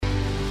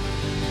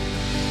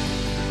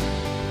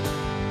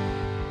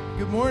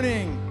Good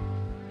morning.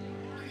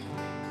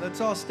 Let's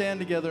all stand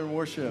together and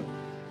worship.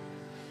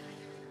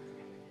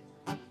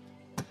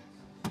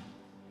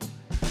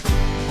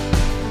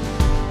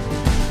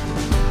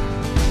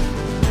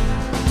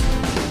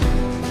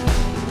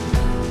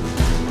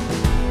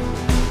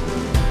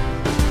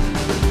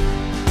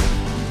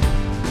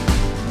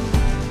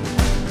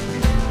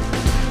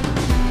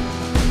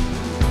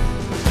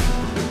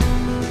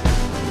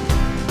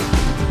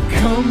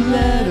 Come,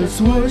 let us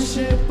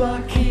worship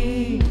our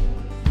King.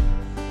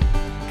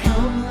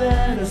 Come,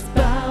 let us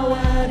bow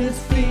at His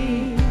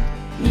feet.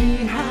 He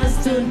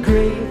has done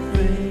great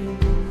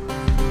things.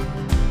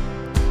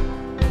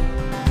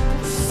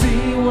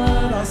 See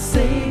what our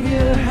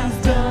Savior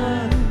has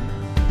done.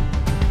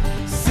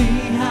 See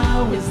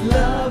how His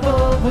love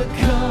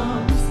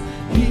overcomes.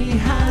 He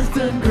has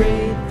done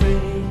great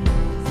things.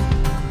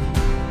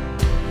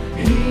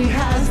 He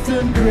has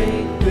done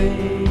great things.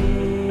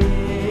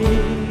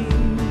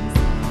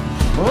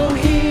 Oh,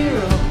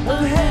 hero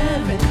of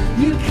heaven,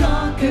 you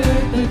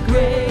conquered the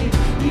grave.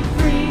 You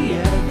free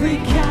every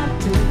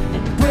captive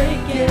and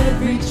break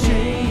every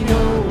chain.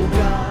 Oh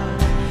God,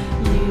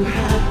 you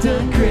have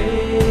done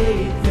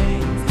great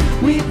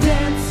things. We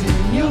dance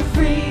in your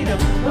freedom,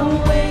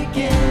 awake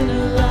and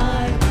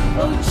alive.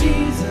 Oh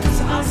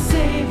Jesus, our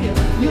Savior,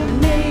 your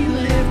name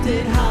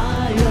lifted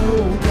high.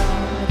 Oh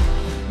God,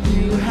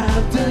 you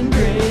have done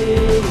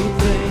great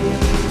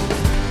things.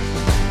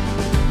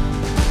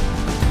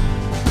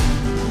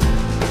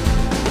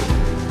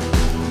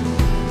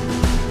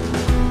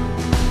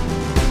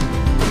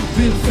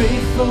 Been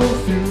faithful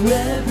through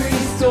every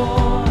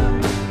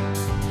storm.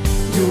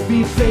 You'll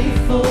be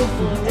faithful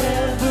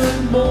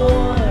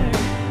forevermore.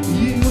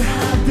 You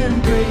have done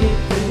great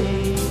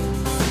things,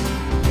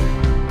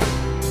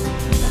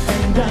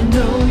 and I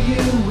know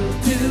you will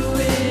do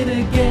it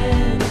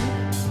again.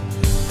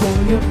 For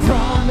your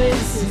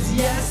promise is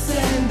yes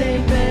and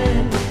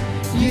amen.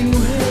 You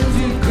will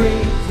do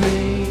great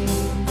things.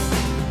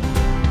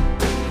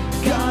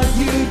 God,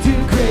 you do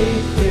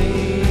great things.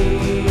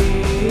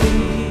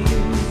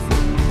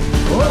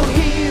 Oh,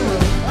 hero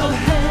of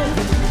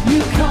heaven,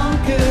 you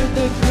conquered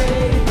the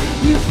grave.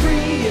 You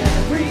free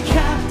every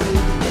captive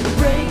and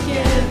break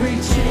every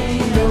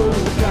chain. Oh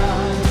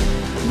God,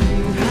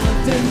 you have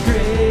done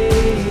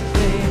great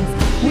things.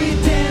 We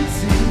dance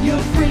in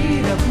your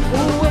freedom,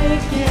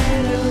 awake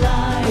and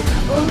alive.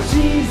 Oh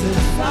Jesus,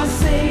 our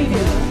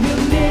Savior,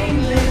 your name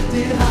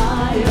lifted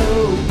high.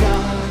 Oh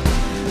God,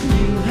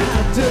 you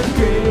have done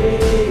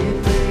great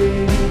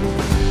things.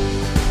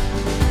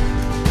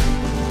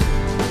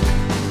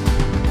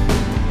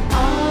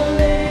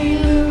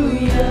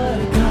 Hallelujah,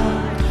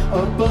 God,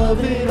 above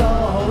it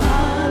all.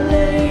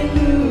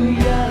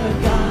 Hallelujah,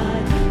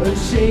 God,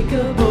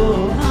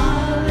 unshakable.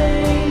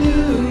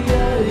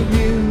 Hallelujah,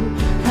 you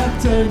have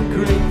done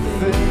great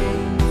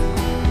things.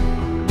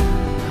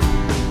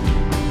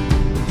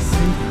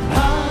 Sing,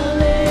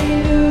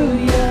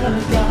 hallelujah,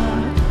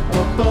 God,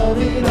 above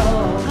it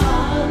all.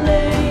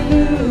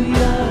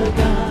 Hallelujah,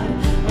 God,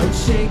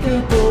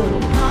 unshakable.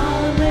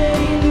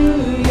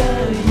 Hallelujah,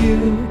 you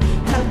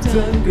have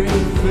done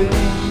great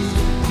things.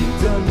 You've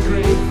done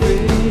great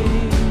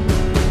things.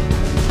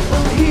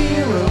 Oh,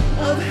 hero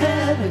of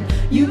heaven,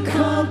 you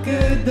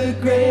conquered the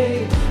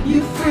grave.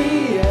 You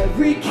free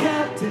every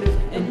captive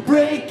and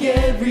break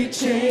every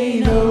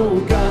chain. Oh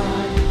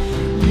God,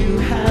 you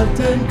have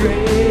done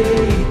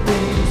great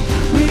things.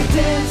 We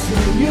dance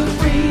in your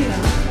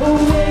freedom,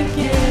 awake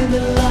and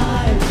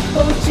alive.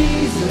 Oh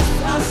Jesus,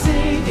 our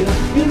Savior,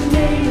 your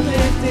name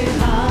lifted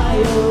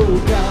high. Oh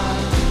God,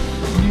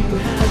 you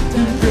have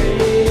done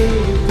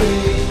great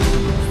things.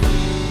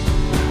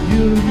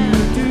 You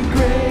do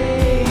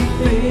great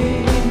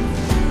things.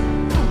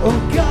 Oh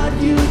God,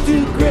 you do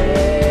great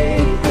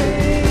things.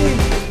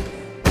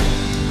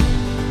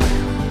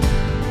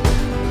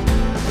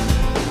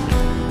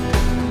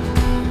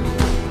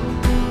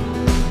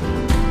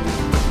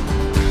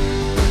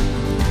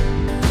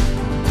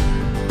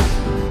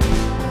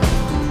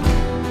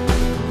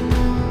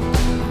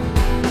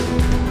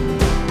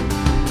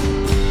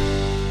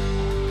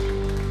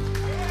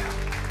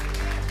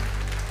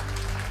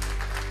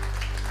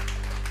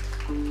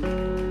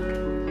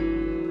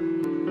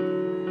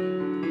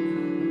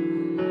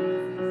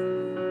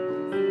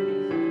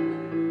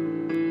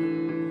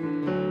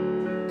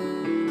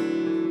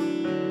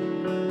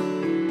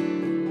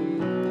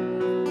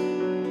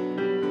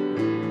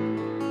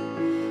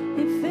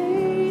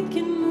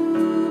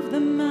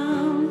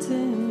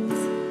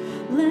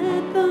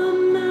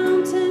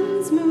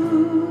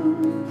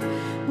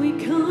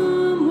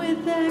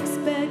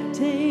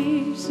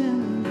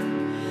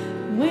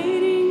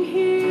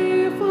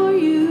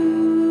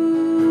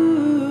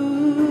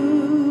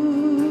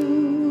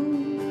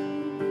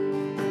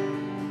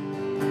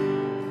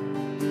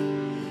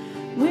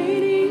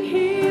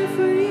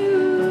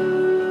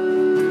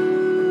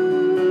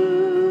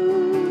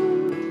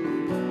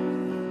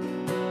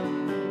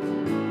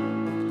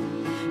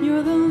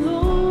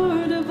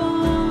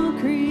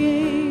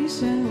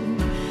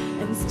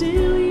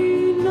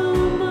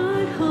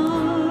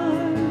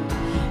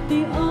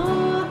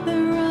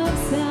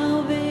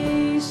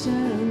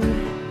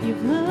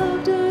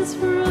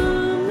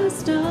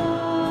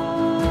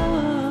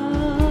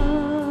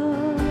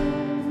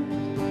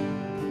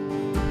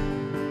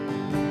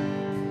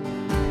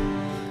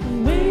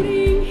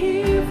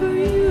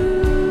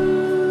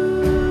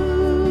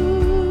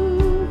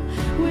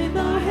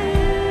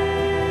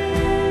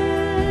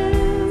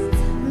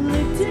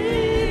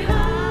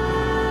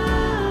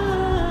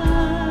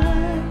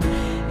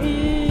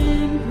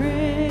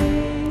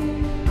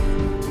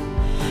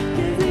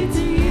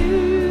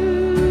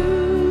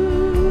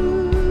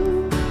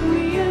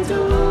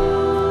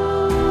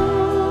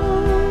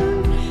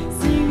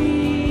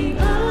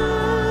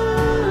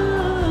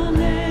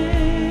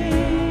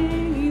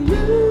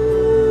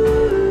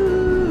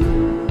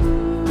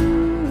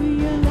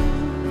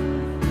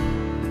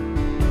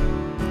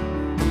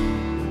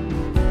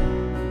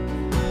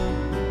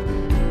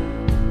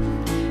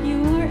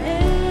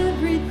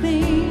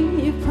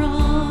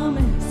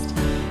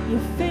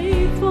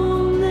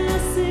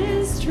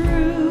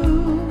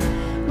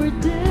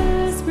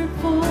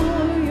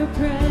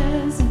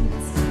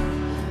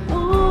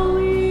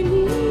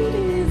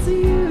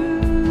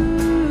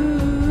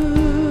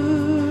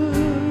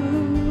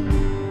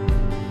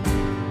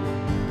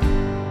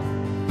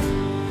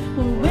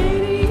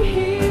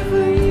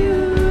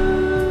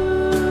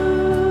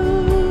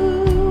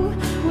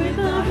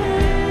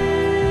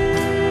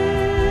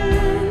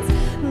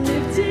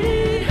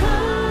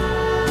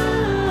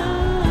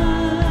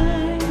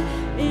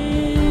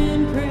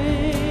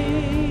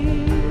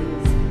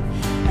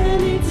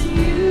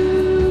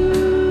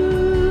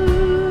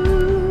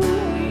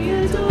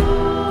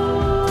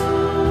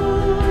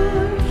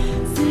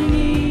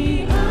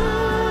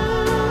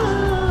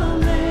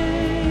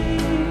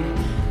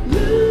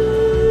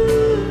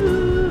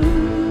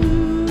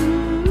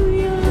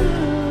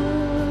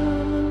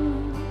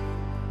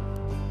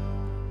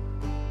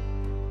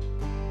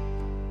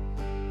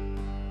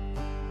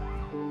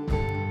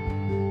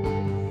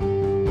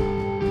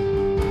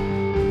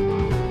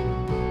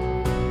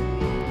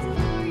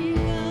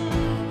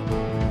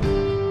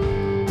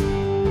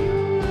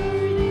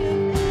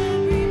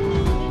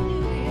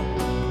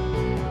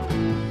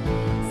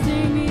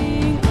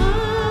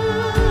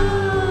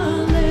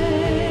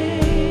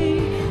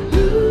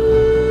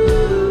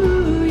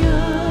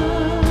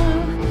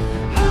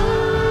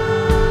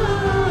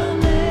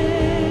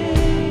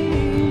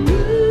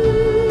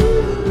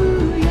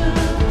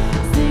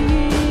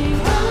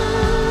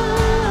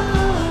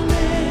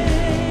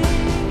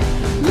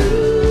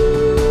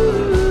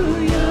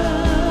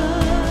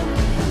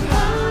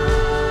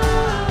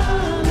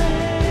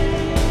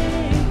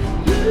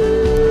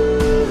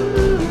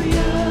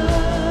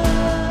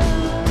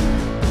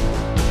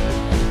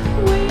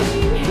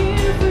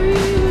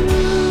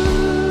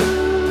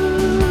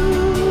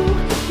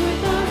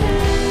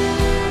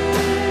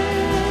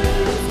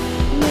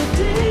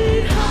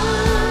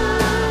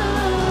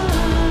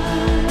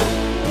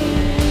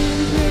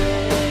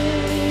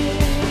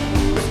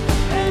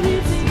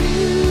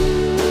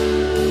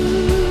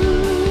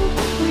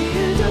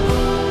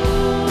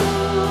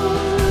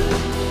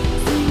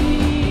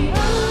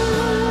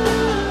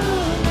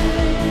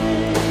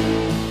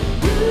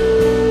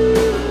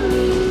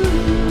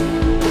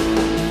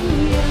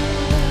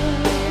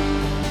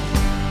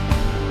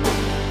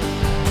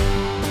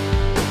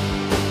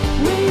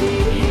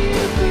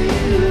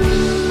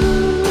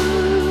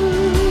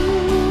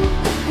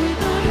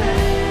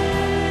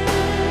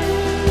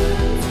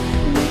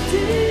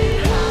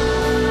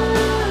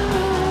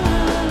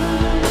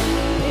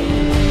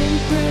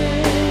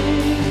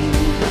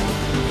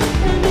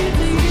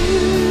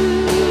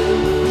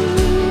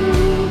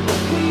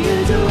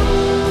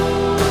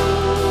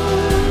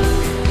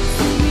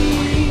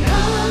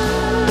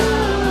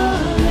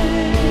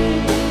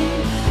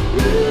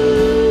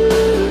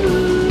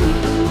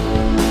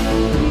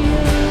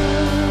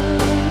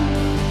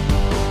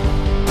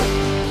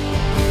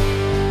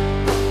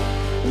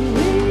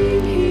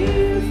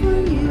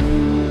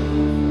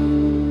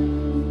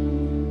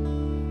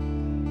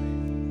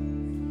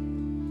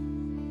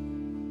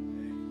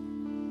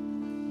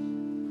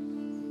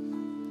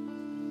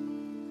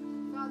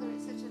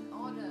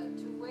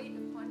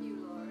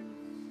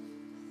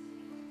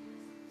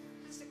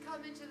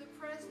 come into the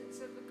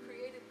presence of the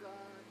creative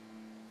God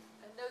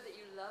and know that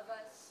you love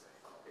us,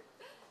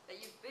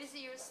 that you busy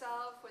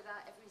yourself with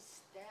our every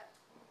step.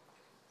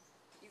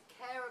 You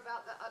care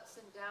about the ups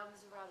and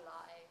downs of our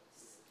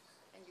lives,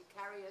 and you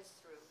carry us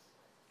through.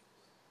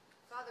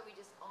 Father, we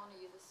just honor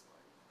you this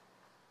morning.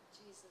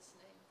 In Jesus'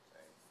 name.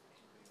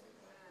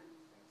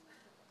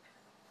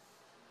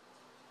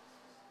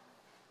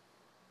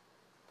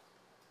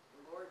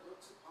 The Lord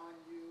looks upon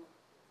you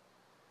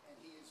and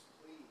he is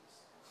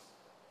pleased.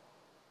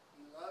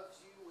 He loves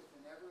you with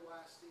an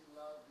everlasting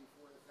love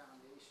before the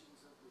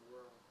foundations of the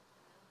world.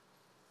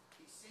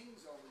 He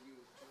sings over you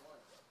with joy.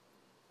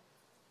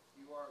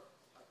 You are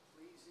a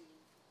pleasing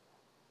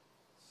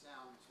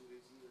sound to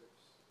his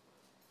ears.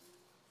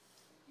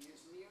 He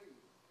is near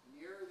you,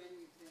 nearer than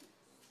you think,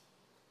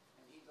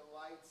 and he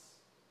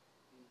delights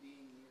in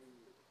being near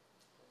you.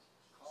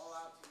 Call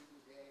out to you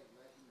today and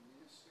let him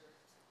minister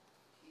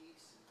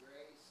peace and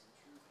grace and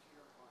truth to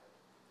your heart,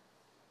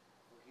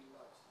 for he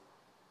loves you.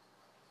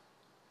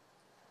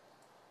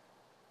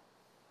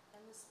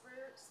 And the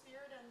Spirit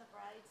and the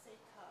bride say,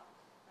 come.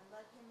 And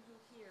let him who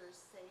hears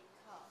say,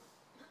 come.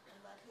 And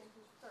let him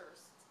who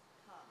thirsts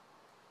come.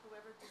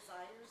 Whoever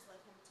desires,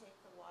 let him take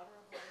the water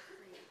of life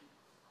freely.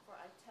 For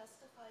I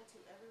testify to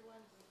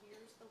everyone who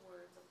hears the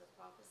words of the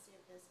prophecy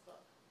of this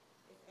book.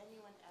 If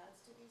anyone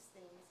adds to these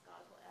things,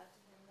 God will add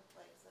to him the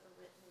plagues that are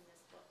written in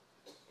this book.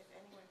 If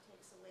anyone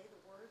takes away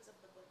the words of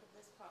the book of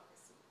this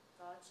prophecy,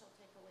 God shall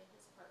take away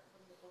his part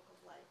from the book of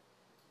life,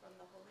 from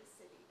the holy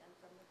city, and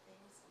from the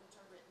things which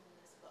are written in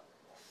this book.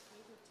 He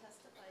who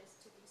testifies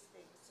to these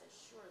things says,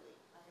 surely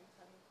I am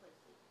coming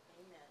quickly.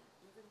 Amen.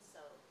 Even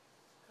so,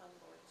 come,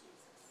 Lord Jesus.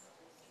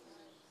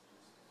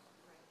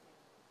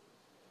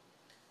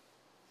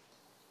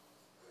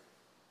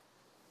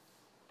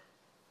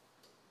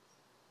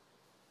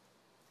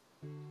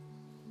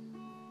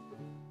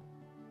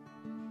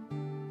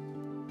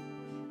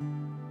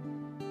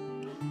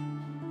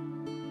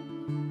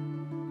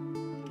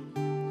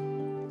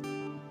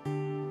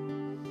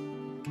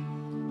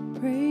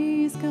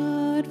 Praise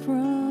God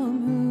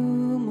from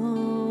whom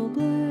all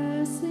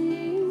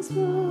blessings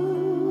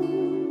flow.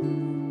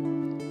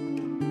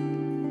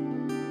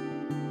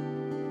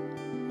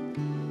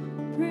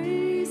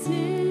 Praise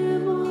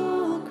him,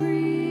 all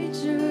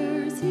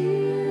creatures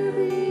here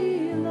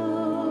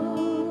below.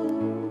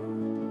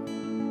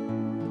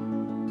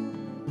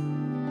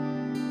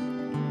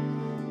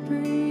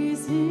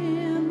 Praise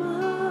him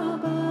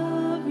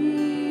above,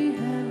 ye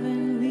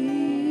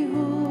heavenly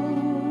hosts.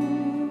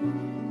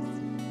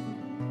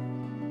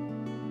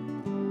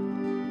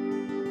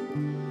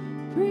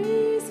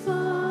 Praise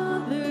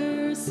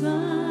Father,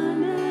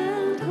 Son,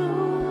 and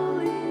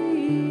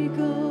Holy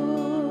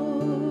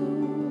Ghost.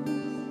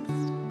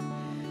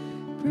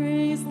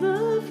 Praise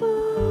the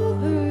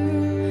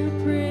Father,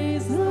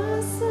 praise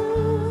the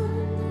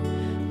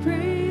Son,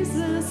 praise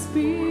the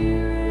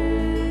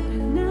Spirit,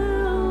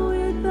 now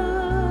with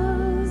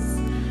us,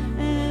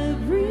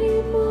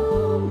 every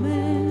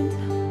moment,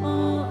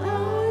 all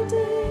our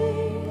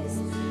days.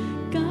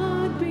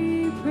 God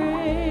be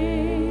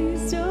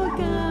praised, oh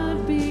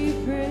God be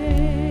praised.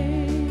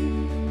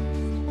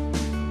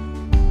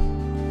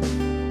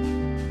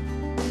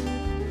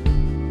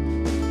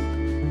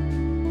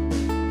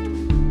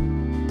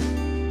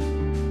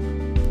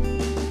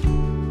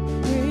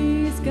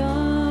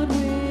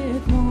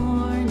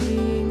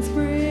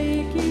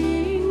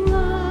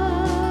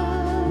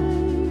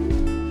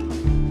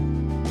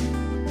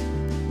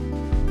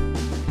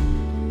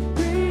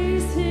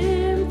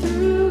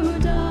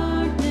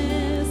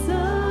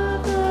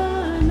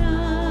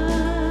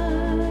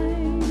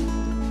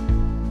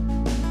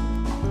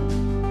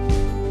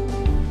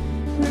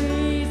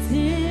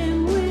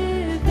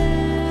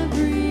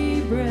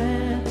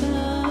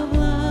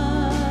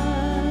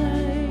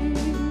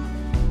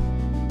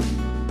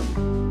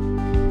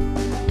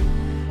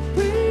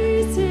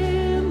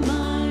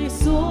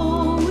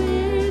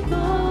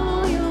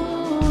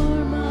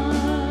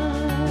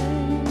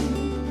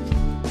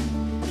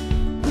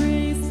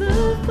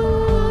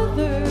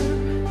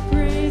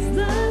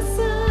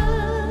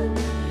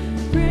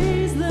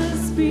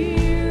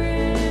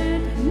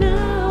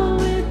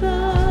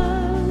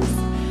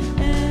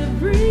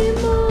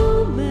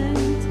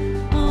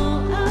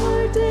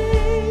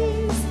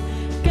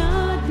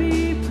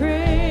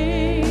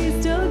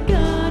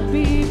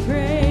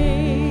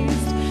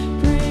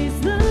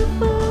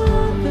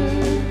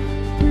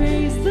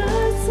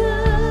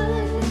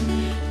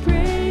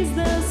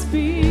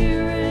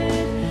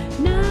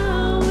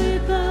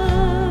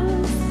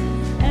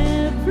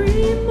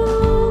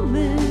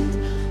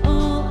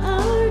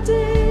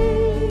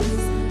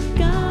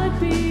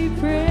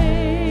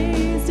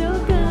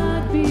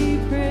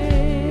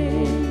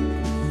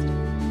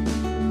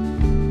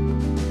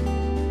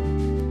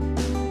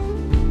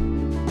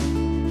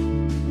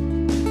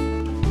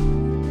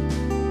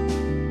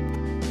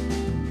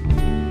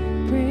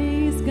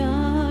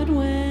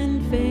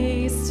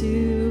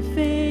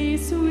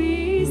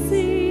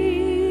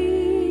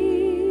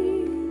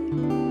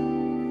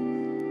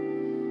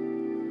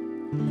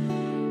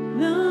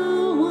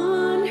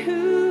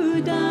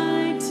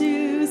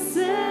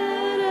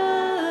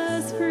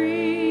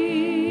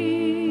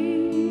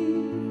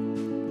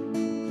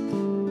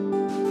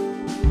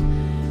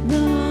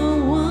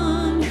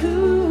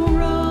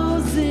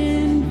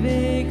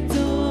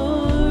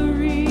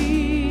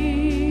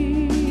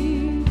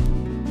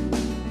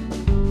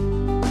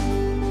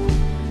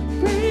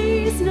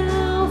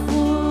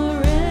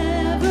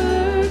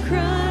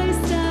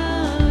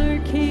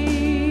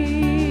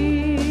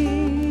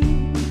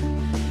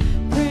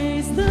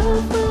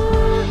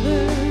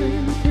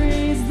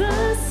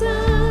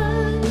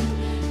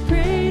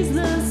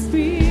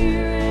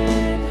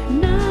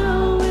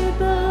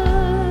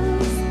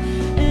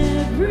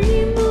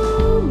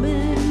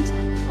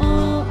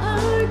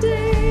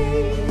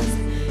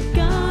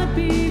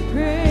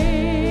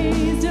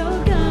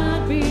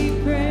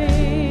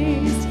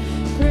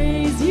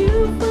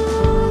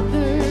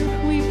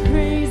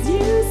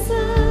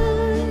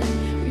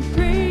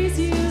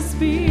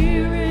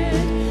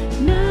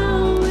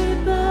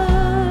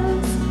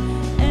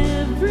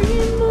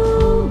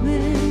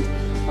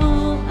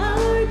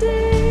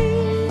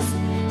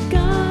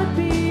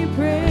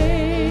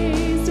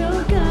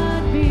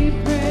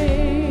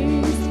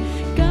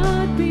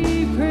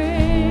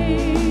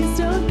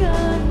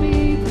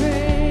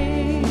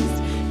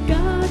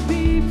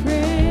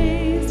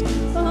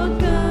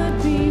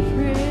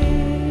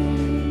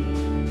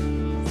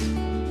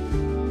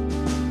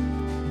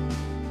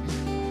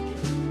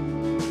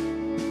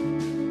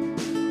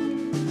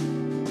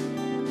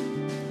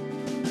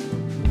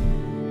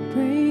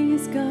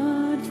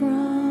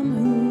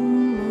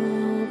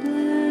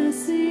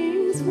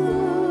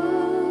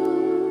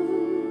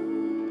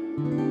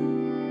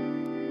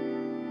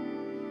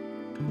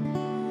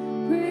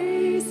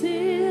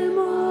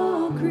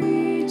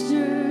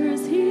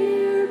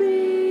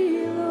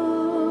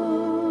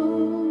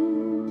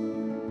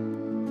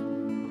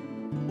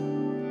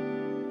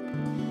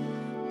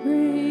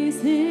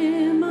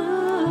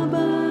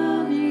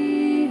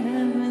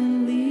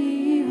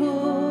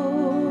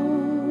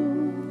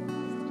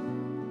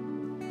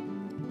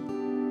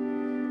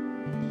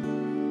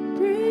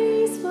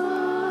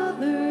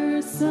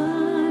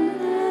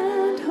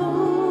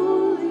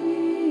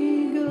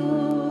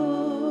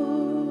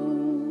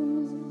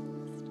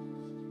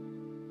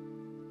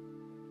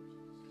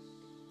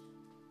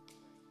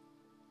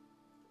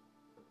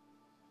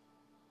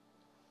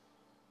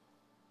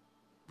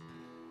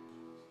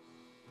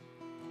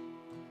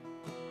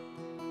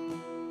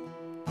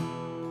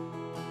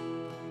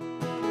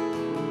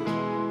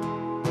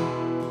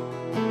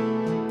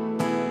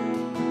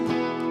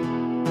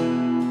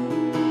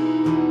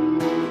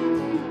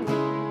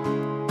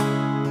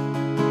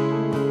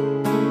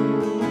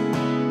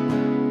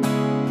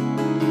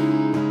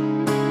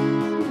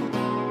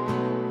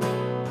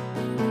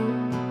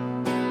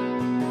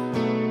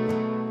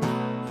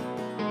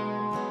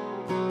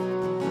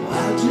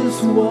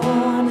 just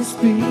want to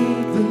speak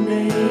the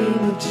name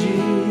of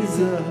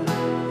Jesus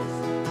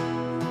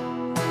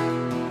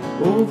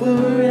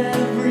over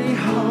every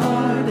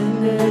heart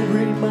and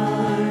every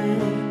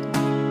mind.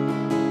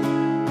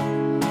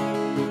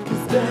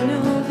 'Cause I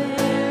know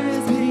there is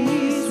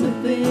peace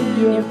within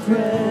your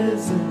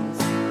presence.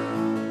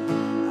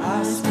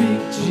 I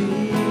speak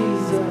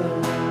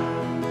Jesus.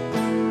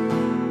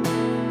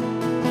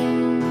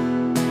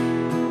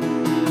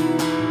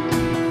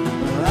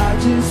 I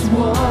just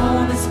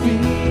want to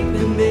speak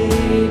the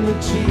name of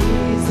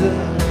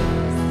Jesus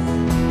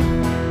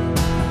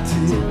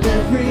till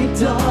every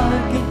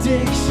dark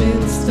addiction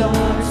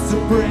starts to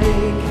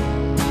break,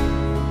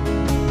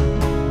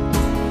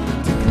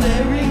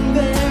 declaring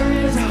there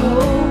is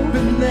hope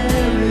and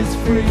there is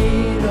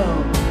freedom.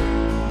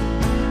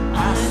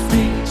 I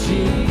speak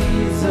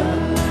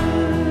Jesus.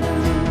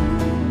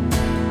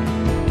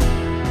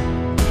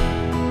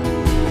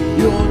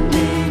 Your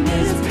name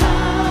is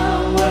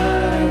power.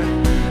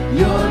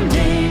 Your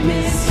name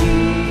is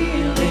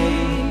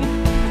healing.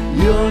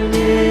 Your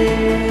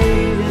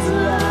name is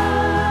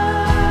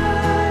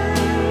life.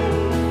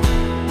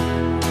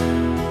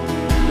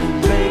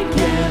 Break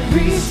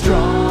every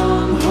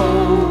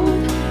stronghold.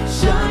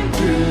 Shine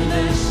through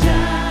the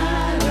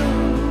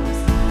shadows.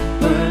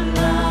 Burn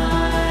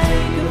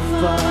like a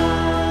fire.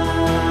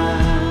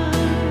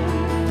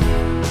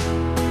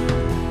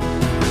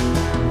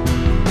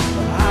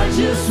 I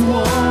just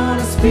want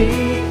to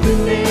speak the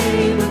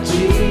name of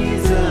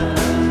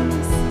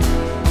Jesus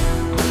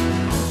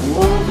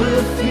over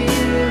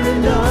fear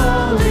and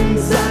all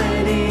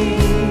anxiety,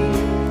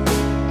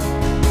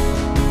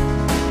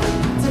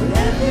 to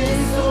every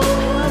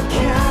soul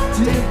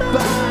captive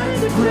by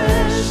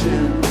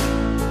depression.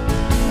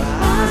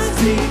 I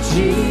speak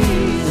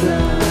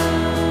Jesus.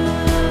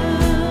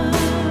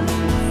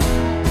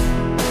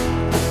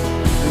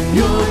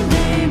 Your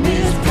name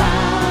is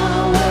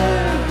power.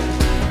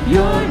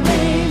 Your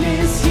name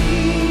is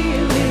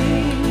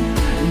healing.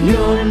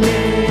 Your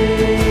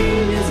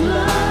name is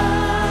life.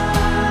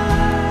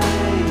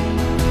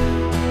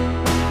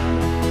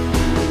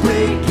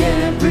 Break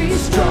every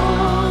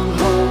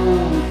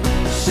stronghold.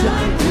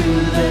 Shine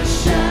through the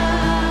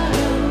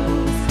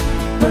shadows.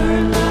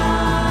 Burn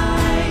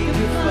like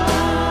a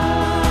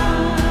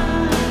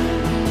fire.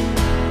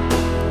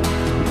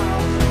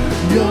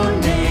 Your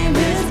name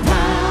is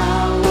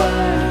power.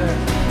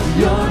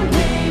 Your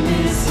name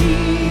is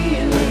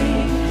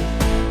healing.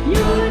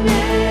 Your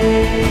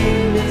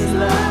name is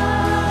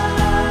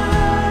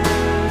life.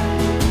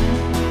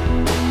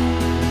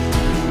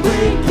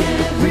 Break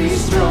every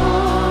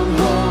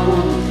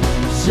stronghold.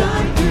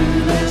 Shine through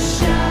the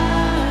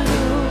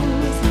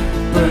shadows.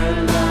 Burn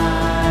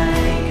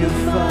like a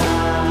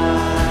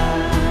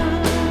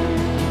fire.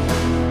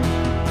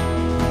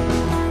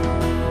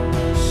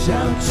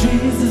 Shout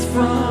Jesus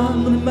from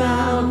the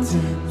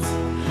mountains.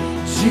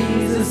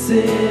 Jesus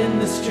in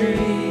the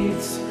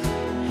streets.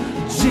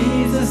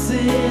 Jesus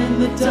in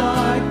the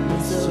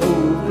darkness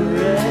over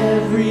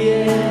every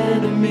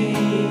enemy.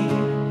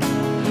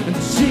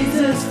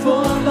 Jesus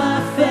for my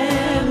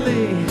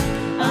family.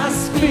 I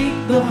speak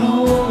the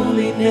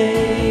holy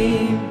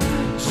name,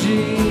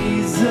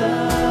 Jesus.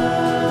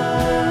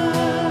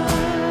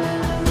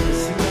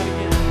 Sing that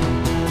again.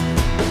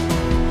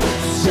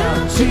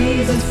 Shout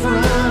Jesus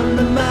from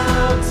the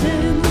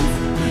mountains.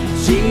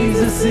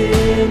 Jesus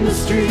in the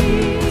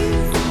streets.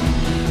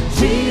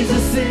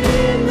 Jesus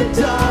in the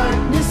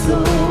darkness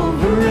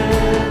over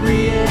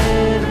every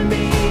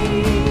enemy.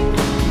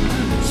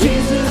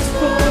 Jesus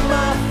for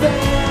my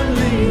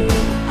family.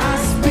 I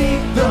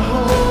speak the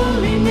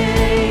holy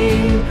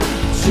name,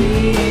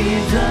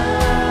 Jesus.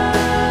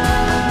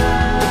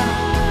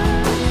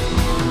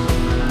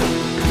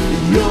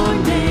 Your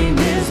name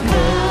is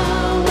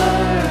power.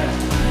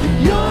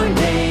 Your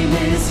name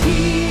is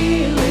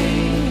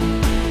healing.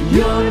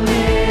 Your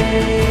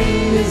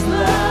name is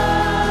life.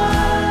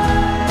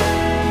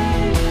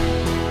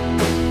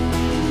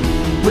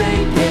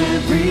 Break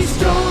every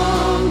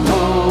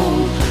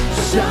stronghold.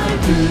 Shine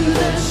through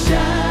the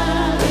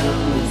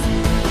shadows.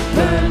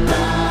 Burn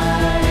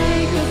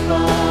like a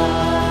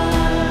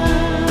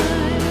fire.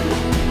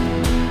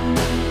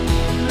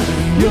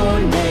 Your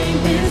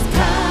name is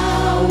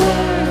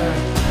power.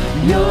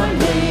 Your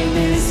name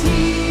is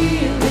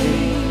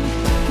healing.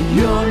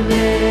 Your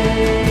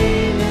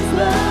name is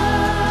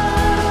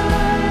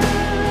life.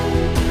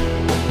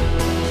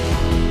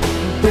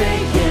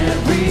 Break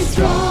every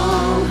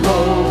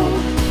stronghold.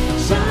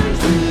 Shine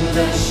through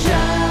the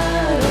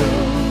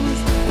shadows.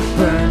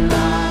 Burn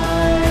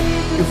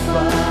like a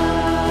fire.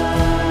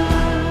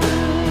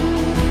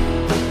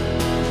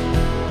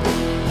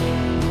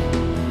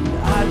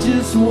 I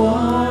just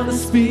want to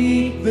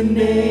speak the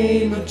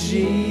name of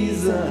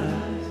Jesus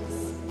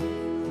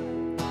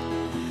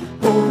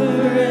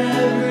over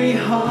every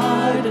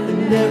heart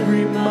and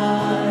every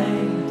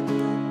mind.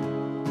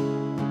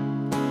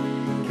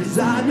 'Cause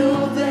I know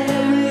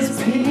there is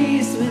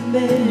peace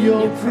within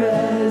your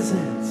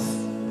presence.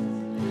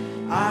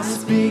 I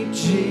speak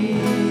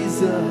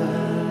Jesus.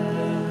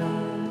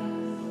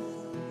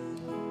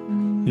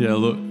 Yeah,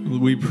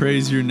 we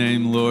praise your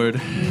name, Lord.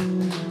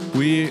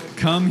 We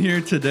come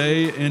here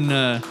today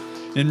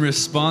in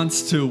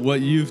response to what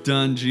you've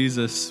done,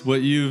 Jesus,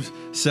 what you've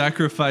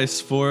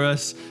sacrificed for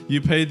us. You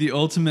paid the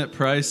ultimate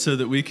price so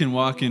that we can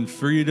walk in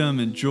freedom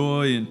and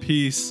joy and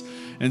peace,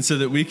 and so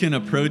that we can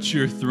approach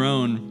your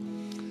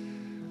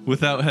throne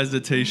without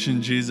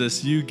hesitation,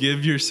 Jesus. You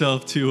give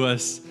yourself to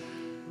us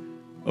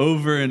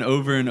over and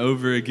over and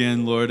over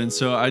again, Lord. And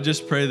so I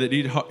just pray that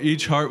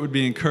each heart would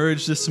be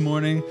encouraged this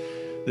morning,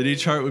 that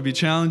each heart would be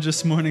challenged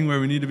this morning where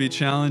we need to be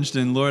challenged.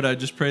 And Lord, I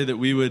just pray that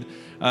we would,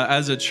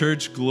 as a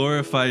church,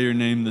 glorify your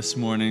name this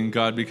morning,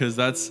 God, because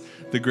that's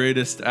the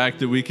greatest act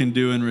that we can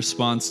do in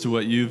response to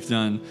what you've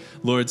done,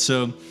 Lord.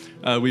 So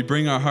we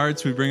bring our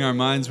hearts, we bring our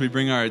minds, we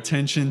bring our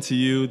attention to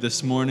you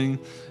this morning,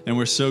 and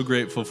we're so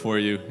grateful for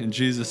you. In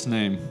Jesus'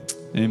 name,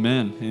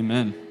 amen,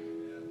 amen.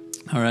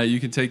 All right,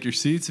 you can take your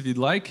seats if you'd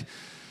like.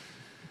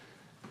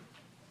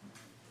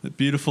 A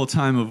beautiful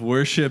time of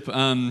worship.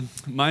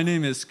 My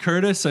name is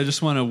Curtis. I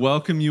just want to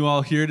welcome you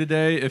all here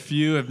today. If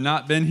you have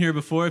not been here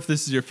before, if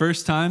this is your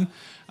first time,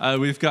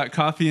 we've got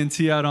coffee and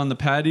tea out on the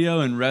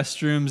patio and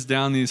restrooms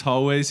down these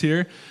hallways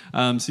here.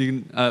 So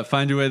you can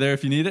find your way there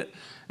if you need it.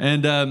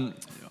 And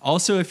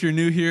also, if you're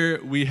new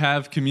here, we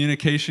have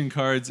communication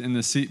cards in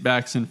the seat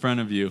backs in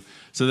front of you.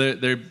 So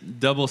they're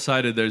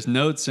double-sided. There's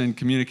notes and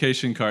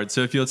communication cards.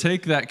 So if you'll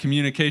take that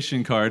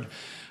communication card,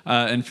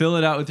 and fill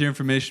it out with your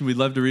information. We'd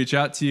love to reach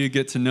out to you,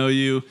 get to know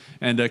you,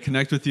 and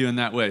connect with you in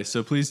that way.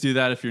 So please do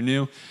that if you're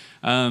new.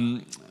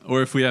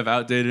 Or if we have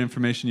outdated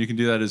information, you can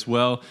do that as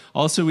well.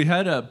 Also, we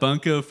had a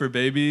Bunko for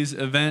Babies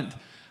event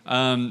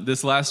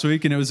this last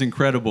week, and it was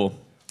incredible.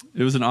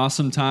 It was an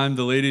awesome time.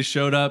 The ladies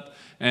showed up,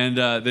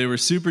 and they were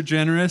super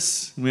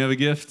generous. We have a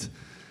gift.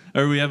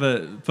 Or we have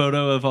a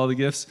photo of all the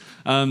gifts.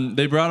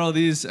 They brought all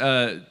these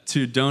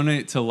to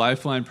donate to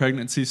Lifeline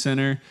Pregnancy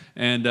Center,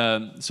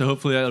 and so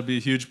hopefully that'll be a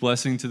huge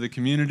blessing to the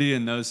community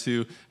and those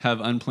who have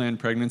unplanned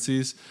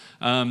pregnancies.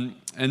 And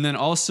then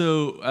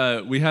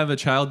also, we have a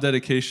child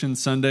dedication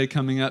Sunday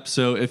coming up,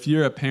 so if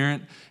you're a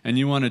parent and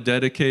you want to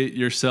dedicate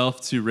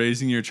yourself to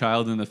raising your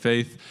child in the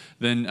faith,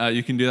 then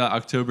you can do that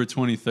October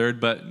 23rd,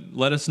 but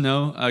let us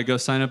know. Go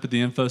sign up at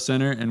the Info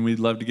Center, and we'd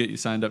love to get you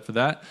signed up for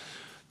that.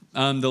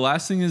 The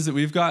last thing is that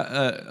we've got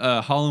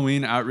a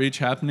Halloween outreach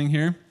happening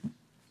here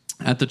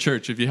at the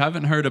church. If you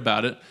haven't heard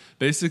about it,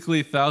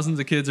 basically thousands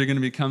of kids are going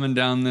to be coming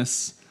down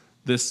this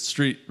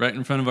street right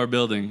in front of our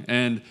building.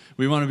 And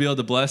we want to be able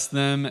to bless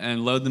them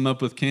and load them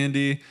up with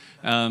candy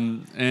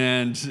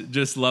and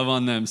just love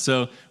on them.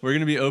 So we're going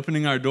to be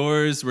opening our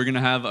doors. We're going to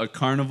have a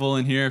carnival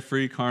in here,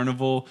 free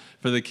carnival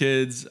for the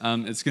kids.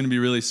 It's going to be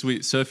really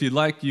sweet. So if you'd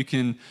like, you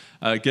can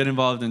get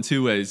involved in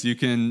two ways. You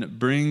can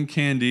bring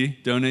candy,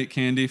 donate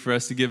candy for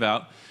us to give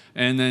out,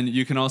 and then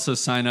you can also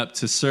sign up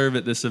to serve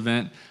at this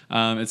event.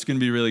 It's going to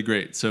be really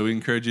great. So we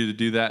encourage you to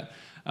do that.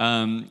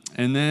 And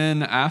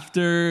then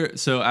after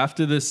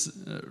this,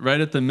 right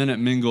at the minute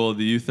mingle,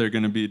 the youth are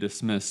going to be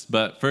dismissed.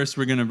 But first,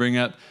 we're going to bring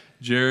up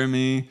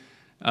Jeremy,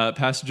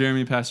 Pastor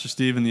Jeremy, Pastor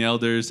Steve, and the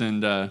elders,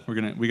 and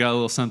we got a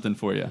little something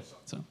for you.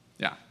 So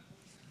yeah.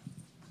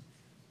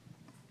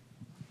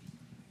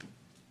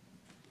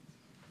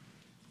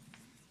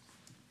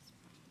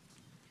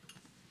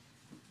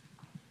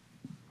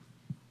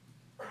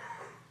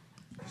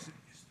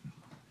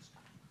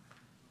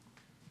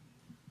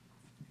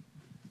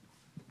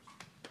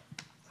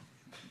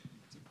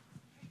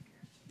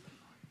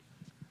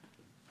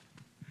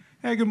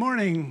 Hey, good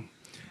morning.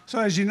 So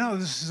as you know,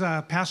 this is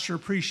Pastor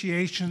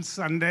Appreciation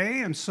Sunday,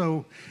 and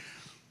so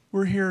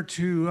we're here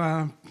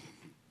to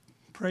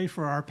pray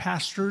for our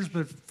pastors.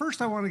 But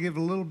first I want to give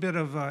a little bit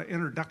of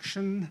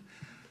introduction,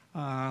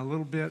 a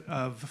little bit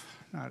of,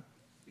 not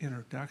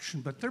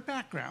introduction, but their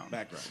background.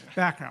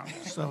 Background.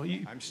 So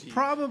you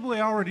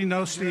probably already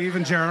know Steve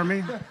and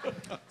Jeremy,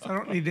 so I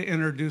don't need to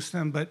introduce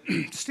them. But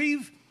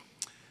Steve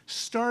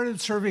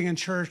started serving in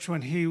church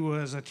when he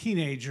was a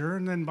teenager,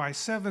 and then by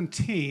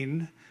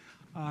 17,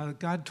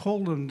 God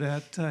told him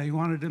that he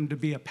wanted him to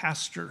be a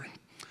pastor.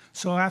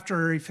 So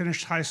after he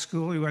finished high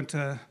school, he went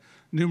to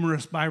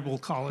numerous Bible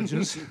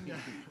colleges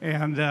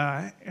and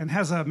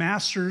has a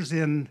master's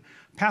in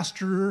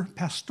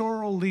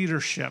pastoral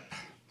leadership.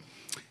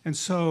 And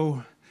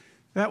so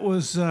that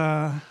was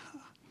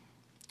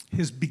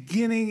his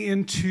beginning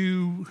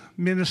into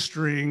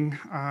ministering.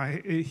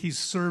 He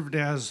served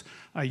as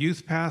a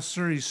youth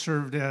pastor. He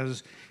served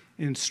as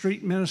in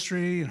street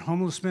ministry and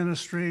homeless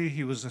ministry.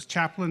 He was a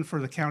chaplain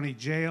for the county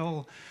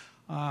jail.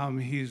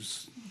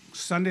 He's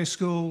Sunday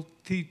school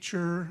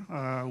teacher,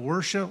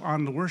 worship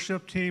on the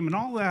worship team, and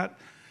all that.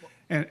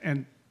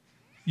 And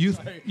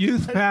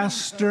youth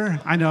pastor.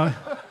 I know,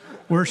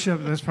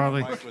 worship. That's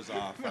probably. Mic was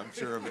off. I'm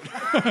sure of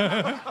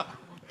it.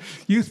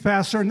 Youth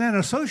pastor, and then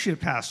associate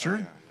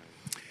pastor.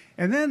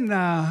 And then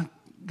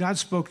God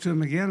spoke to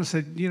him again and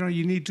said,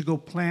 you need to go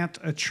plant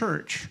a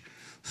church.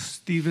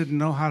 Steve didn't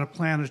know how to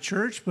plant a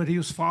church, but he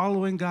was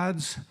following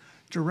God's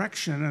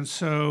direction. And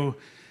so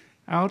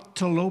out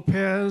to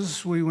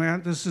Lopez we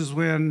went. This is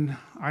when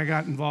I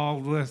got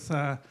involved with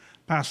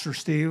Pastor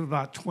Steve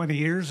about 20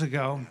 years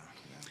ago.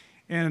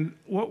 And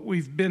what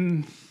we've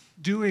been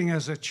doing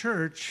as a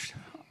church,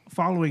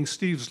 following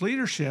Steve's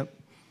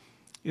leadership,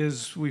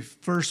 is we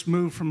first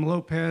moved from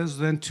Lopez,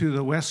 then to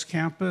the West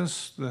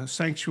Campus, the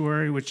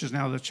sanctuary, which is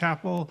now the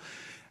chapel.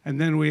 And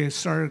then we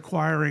started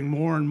acquiring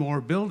more and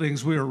more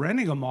buildings. We were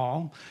renting them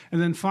all.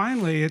 And then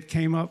finally it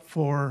came up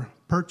for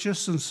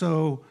purchase, and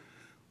so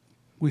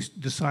we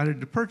decided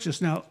to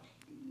purchase. Now,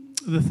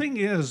 the thing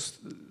is,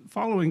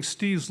 following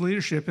Steve's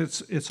leadership,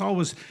 it's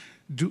always,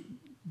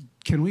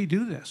 can we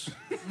do this?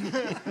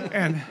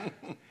 and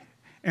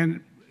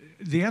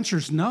the answer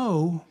is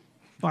no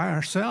by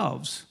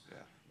ourselves.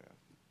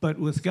 But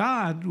with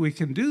God, we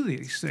can do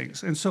these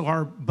things. And so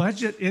our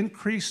budget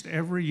increased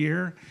every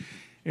year.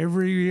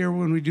 Every year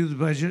when we do the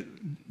budget,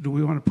 do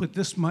we want to put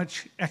this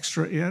much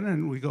extra in?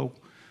 And we go,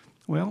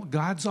 well,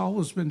 God's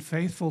always been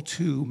faithful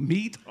to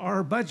meet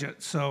our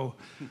budget. So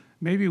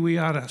maybe we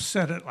ought to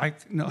set it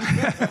like, no.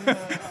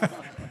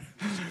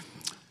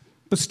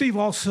 But Steve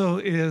also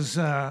is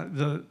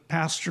the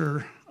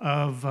pastor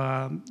of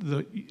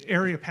the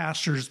area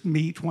pastors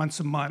meet once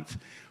a month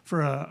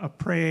for a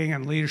praying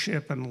and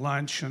leadership and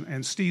lunch.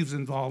 And Steve's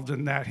involved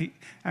in that. He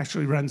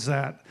actually runs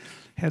that,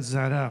 heads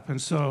that up.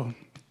 And so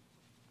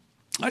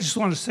I just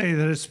want to say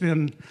that it's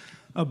been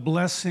a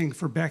blessing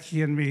for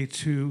Becky and me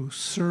to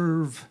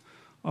serve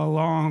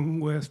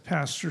along with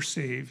Pastor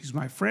Steve. He's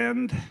my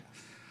friend.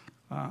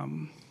 I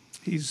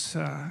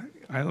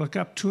look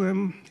up to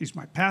him. He's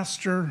my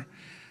pastor.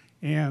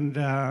 And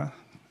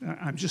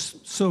I'm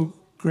just so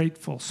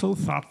grateful, so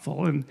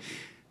thoughtful. And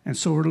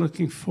so we're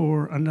looking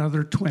for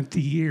another 20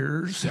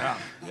 years. Yeah,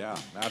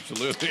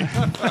 absolutely.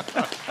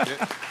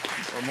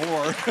 Or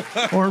more.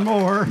 Or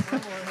more,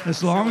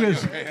 as long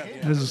as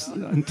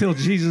until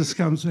Jesus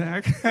comes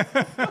back.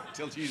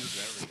 Until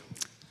Jesus.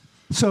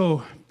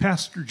 So,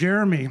 Pastor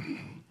Jeremy,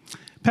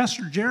 a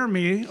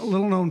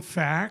little known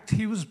fact,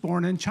 he was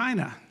born in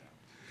China.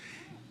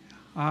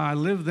 I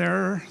lived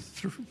there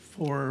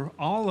for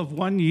all of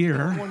 1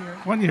 year.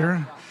 1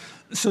 year.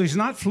 So he's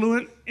not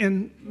fluent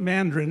in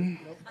Mandarin.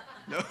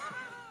 Nope.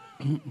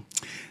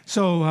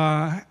 So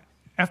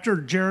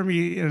after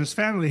Jeremy and his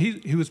family,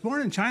 he was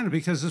born in China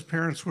because his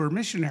parents were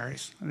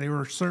missionaries. They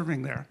were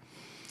serving there.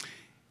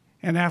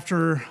 And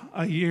after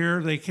a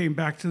year, they came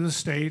back to the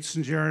States,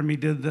 and Jeremy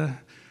did the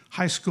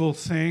high school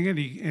thing, and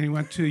he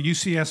went to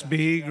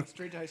UCSB. Yeah,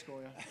 straight to high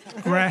school,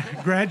 yeah.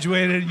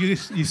 Graduated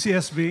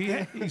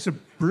UCSB. He's a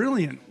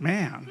brilliant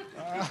man.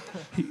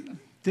 He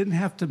didn't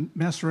have to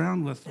mess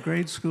around with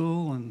grade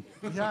school and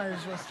Yeah, he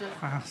was just straight.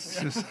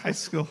 just high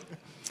school.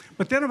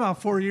 But then about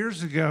 4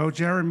 years ago,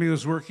 Jeremy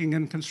was working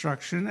in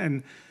construction,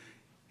 and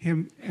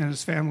him and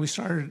his family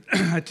started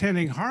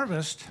attending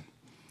Harvest.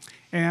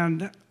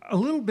 And a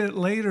little bit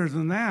later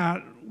than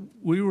that,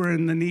 we were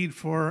in the need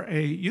for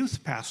a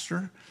youth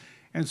pastor.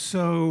 And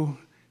so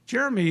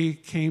Jeremy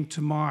came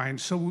to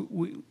mind. So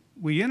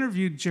we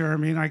interviewed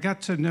Jeremy, and I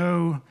got to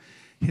know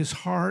his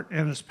heart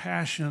and his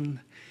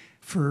passion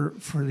for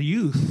the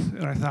youth.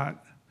 And I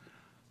thought,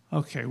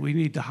 okay, we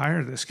need to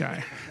hire this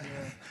guy.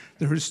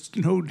 There was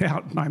no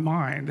doubt in my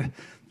mind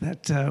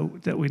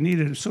that we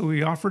needed him. So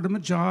we offered him a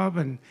job,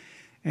 and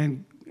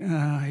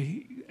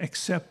he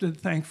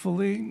accepted,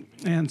 thankfully.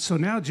 And so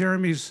now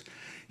he's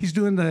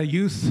doing the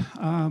youth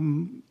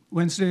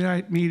Wednesday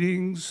night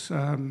meetings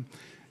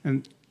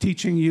and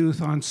teaching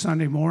youth on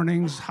Sunday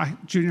mornings,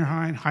 junior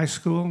high and high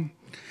school. And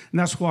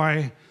that's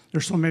why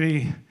there's so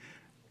many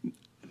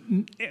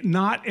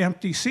not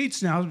empty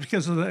seats now,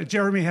 because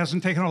Jeremy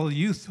hasn't taken all the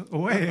youth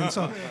away. And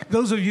so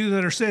those of you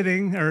that are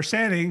sitting or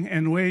standing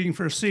and waiting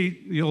for a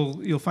seat,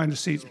 you'll find a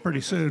seat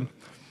pretty soon.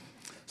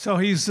 So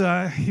he's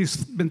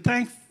been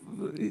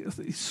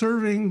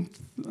serving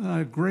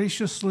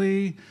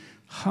graciously,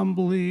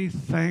 humbly,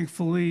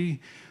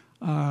 thankfully,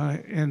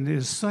 and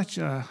is such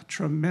a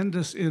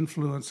tremendous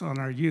influence on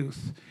our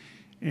youth.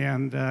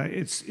 And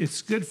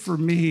it's good for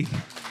me.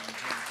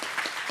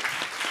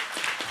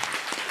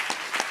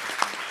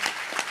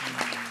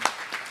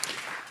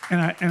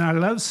 And I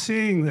love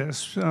seeing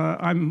this.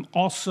 I'm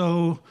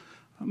also,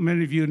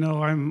 many of you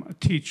know, I'm a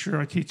teacher.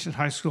 I teach at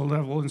high school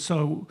level, and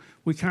so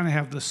we kind of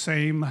have the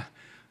same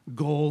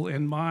goal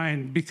in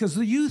mind, because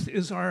the youth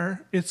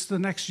it's the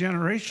next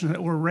generation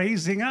that we're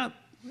raising up.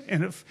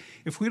 And if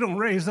we don't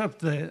raise up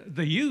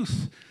the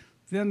youth,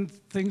 then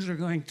things are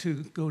going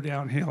to go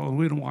downhill, and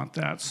we don't want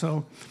that.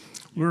 So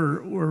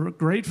we're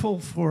grateful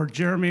for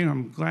Jeremy, and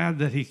I'm glad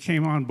that he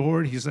came on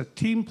board. He's a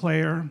team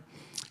player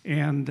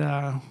and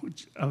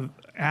an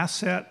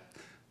asset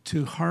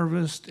to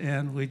Harvest,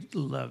 and we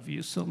love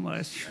you so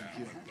much.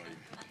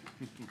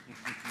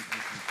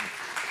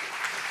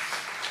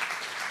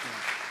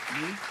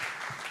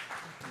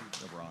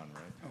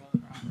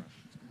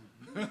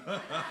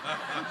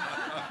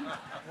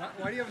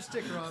 Why do you have a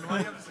sticker on? Why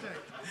do you have a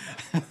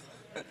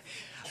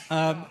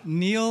stick?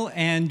 Neil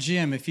and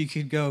Jim, if you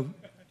could go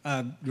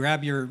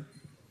grab your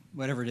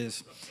whatever it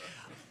is.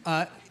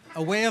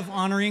 A way of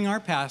honoring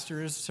our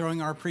pastors,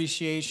 showing our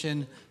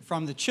appreciation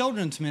from the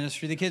children's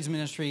ministry, the kids'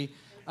 ministry.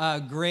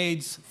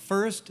 grades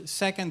first,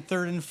 second,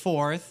 third, and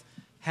fourth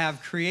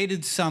have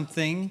created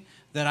something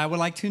that I would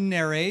like to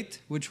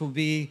narrate, which will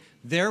be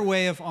their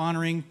way of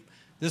honoring.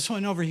 This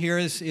one over here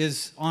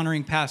is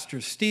honoring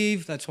Pastor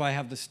Steve. That's why I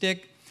have the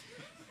stick.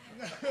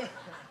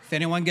 If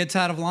anyone gets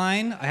out of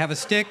line, I have a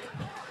stick.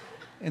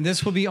 And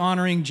this will be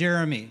honoring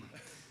Jeremy.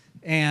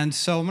 And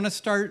so I'm going to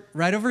start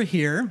right over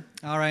here.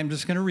 All right, I'm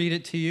just going to read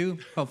it to you.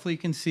 Hopefully you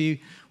can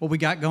see what we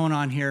got going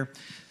on here.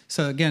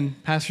 So again,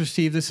 Pastor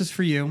Steve, this is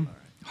for you.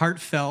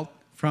 Heartfelt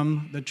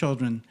from the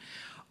children.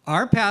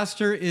 Our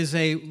pastor is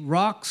a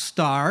rock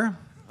star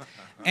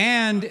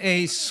and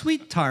a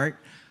sweetheart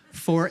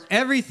for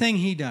everything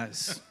he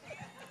does.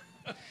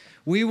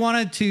 We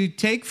wanted to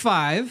take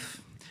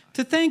 5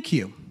 to thank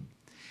you.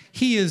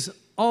 He is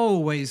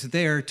always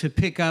there to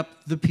pick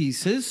up the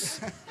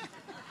pieces.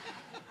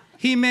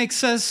 He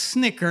makes us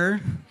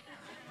snicker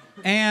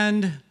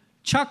and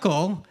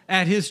chuckle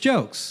at his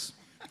jokes,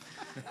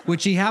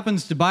 which he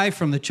happens to buy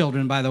from the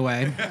children, by the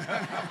way.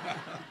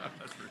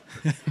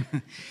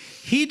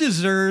 He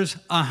deserves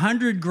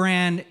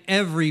 $100,000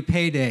 every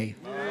payday.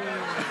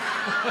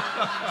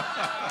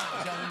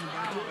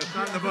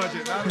 Not in the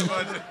budget, not in the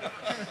budget.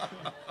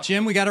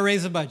 Jim, we got to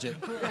raise the budget.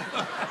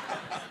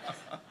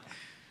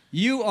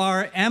 You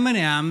are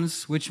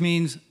M&M's, which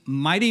means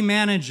mighty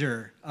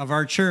manager of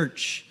our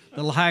church. A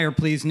little higher,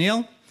 please,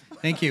 Neil.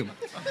 Thank you.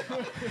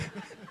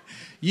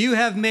 You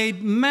have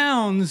made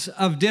mounds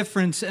of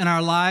difference in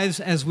our lives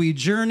as we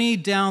journey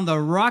down the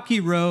rocky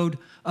road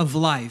of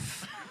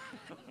life.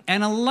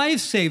 And a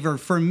lifesaver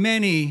for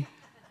many,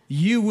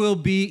 you will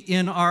be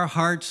in our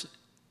hearts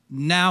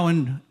now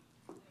and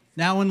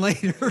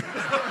later.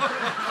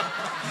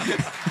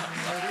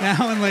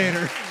 Now and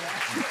later.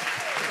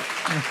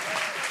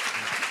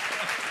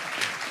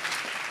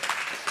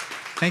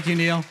 Thank you,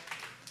 Neil.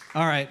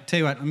 All right, tell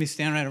you what, let me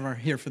stand right over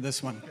here for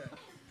this one.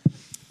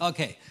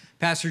 Okay,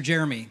 Pastor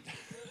Jeremy,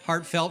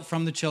 heartfelt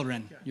from the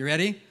children. You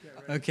ready?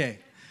 Okay.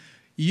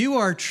 You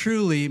are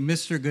truly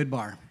Mr.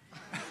 Goodbar.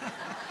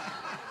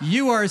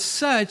 You are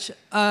such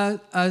a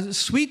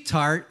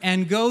sweetheart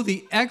and go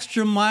the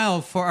extra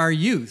mile for our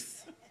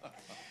youth.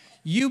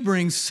 You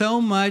bring so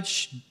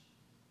much,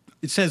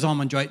 it says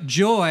almond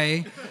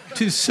joy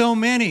to so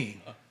many.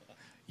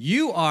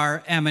 You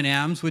are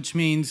M&M's, which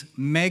means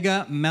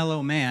mega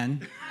mellow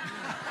man.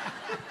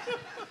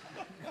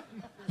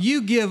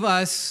 You give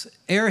us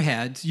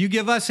airheads,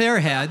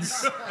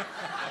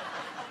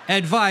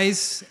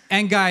 advice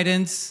and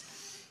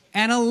guidance,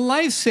 and a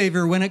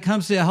lifesaver when it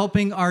comes to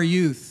helping our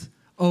youth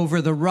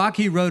over the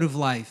rocky road of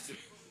life.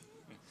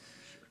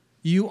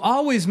 You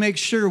always make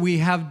sure we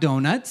have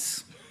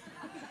donuts.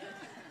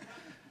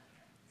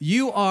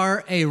 You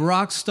are a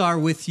rock star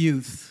with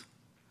youth.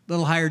 A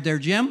little higher there,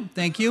 Jim.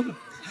 Thank you.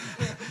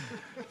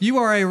 You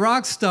are a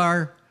rock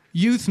star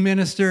youth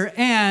minister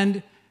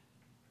and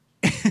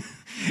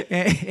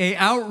a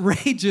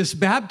outrageous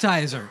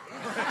baptizer.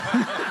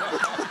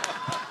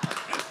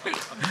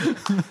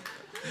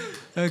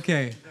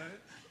 Okay.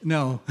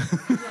 No.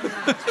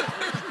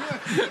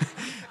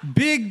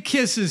 Big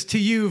kisses to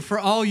you for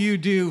all you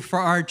do for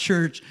our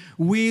church.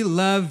 We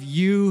love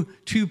you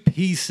to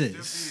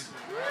pieces.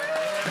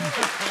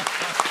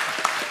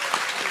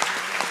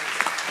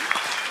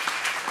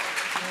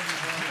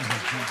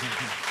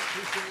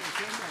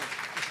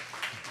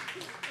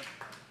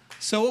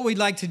 So what we'd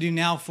like to do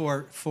now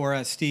for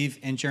Steve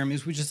and Jeremy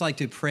is we'd just like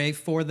to pray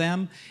for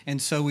them.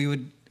 And so we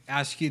would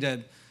ask you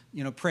to,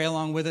 pray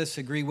along with us,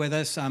 agree with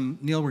us.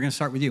 Neil, we're going to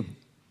start with you.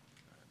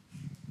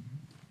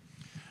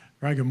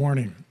 All right, good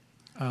morning.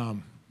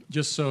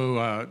 Just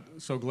so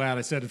glad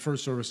I said at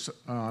first service,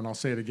 and I'll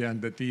say it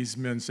again, that these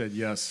men said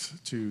yes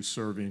to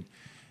serving.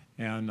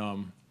 And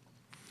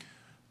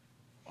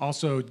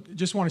also,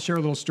 just want to share a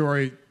little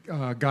story.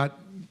 Got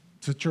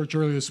to church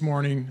early this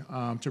morning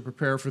to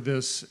prepare for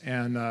this,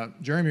 and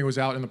Jeremy was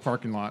out in the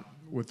parking lot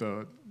with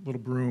a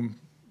little broom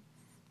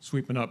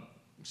sweeping up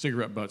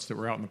cigarette butts that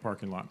were out in the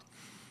parking lot.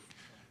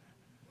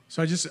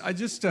 So it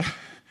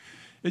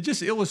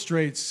just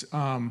illustrates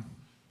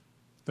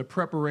the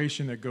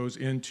preparation that goes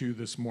into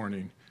this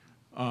morning.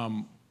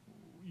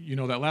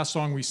 That last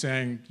song we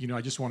sang,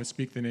 I just want to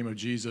speak the name of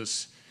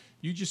Jesus.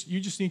 You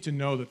just need to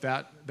know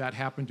that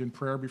happened in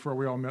prayer before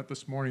we all met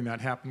this morning.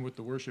 That happened with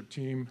the worship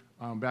team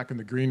back in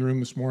the green room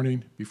this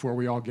morning before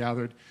we all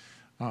gathered.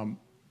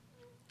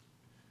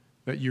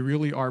 That you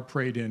really are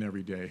prayed in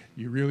every day.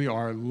 You really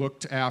are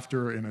looked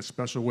after in a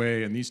special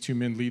way, and these two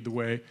men lead the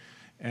way,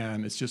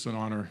 and it's just an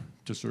honor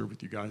to serve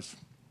with you guys.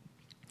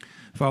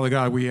 Father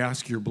God, we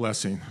ask your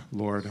blessing,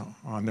 Lord,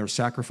 on their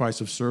sacrifice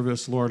of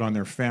service, Lord, on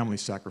their family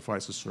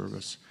sacrifice of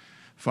service.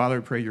 Father,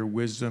 I pray your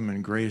wisdom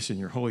and grace and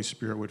your Holy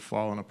Spirit would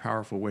fall in a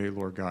powerful way,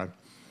 Lord God,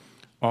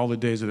 all the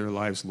days of their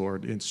lives,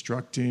 Lord,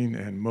 instructing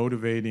and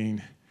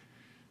motivating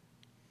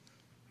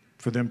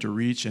for them to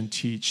reach and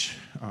teach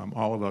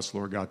all of us,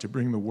 Lord God, to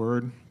bring the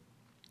word,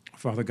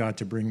 Father God,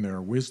 to bring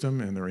their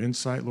wisdom and their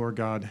insight, Lord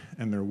God,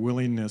 and their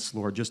willingness,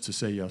 Lord, just to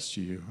say yes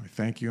to you. I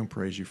thank you and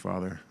praise you,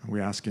 Father.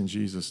 We ask in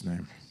Jesus'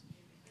 name.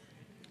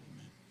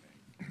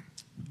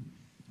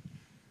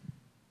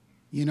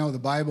 You know, the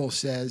Bible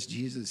says,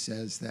 Jesus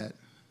says that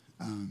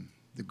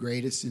the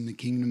greatest in the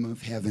kingdom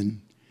of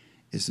heaven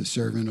is the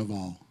servant of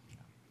all.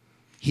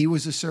 He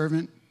was a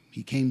servant.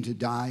 He came to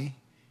die.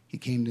 He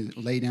came to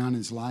lay down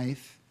his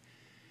life.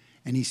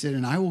 And he said,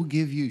 and I will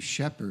give you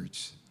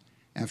shepherds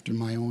after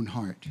my own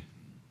heart.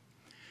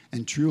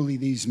 And truly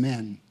these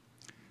men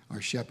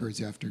are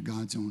shepherds after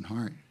God's own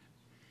heart.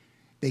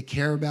 They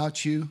care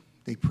about you.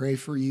 They pray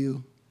for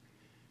you.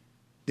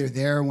 They're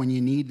there when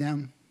you need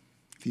them,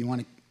 if you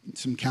want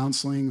some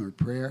counseling or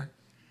prayer.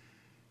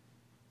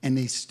 And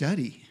they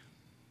study.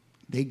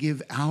 They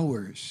give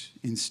hours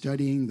in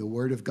studying the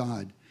Word of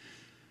God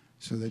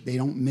so that they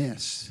don't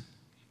miss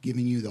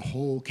giving you the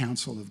whole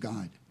counsel of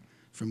God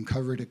from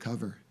cover to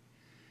cover.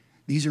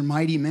 These are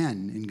mighty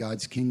men in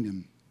God's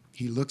kingdom.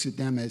 He looks at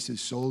them as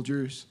his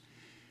soldiers,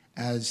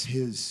 as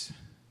his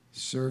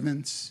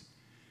servants,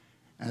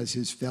 as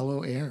his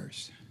fellow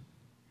heirs.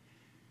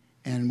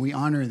 And we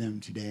honor them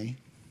today.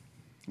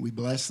 We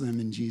bless them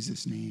in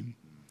Jesus' name.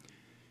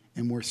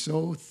 And we're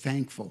so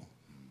thankful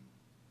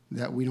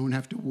that we don't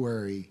have to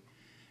worry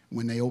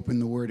when they open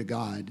the Word of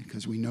God,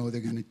 because we know they're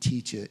going to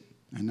teach it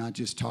and not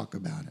just talk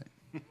about it.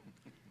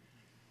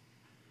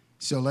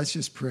 So let's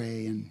just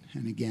pray and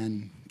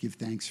again, give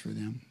thanks for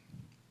them.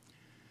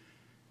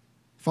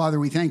 Father,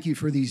 we thank you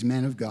for these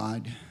men of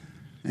God,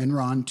 and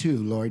Ron too,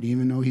 Lord,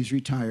 even though he's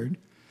retired.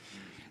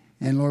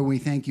 And Lord, we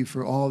thank you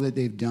for all that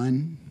they've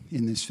done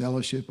in this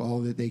fellowship, all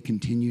that they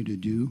continue to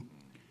do.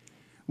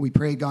 We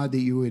pray, God, that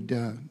you would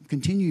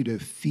continue to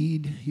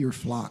feed your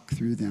flock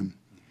through them.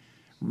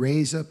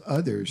 Raise up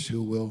others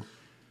who will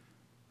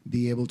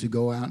be able to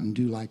go out and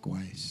do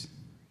likewise.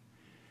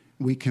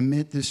 We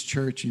commit this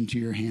church into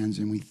your hands,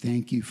 and we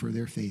thank you for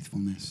their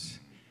faithfulness.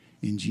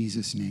 In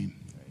Jesus' name,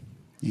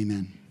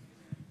 amen.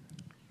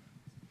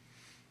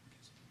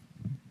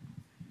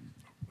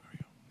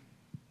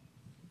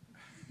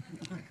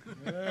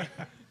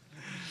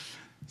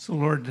 So,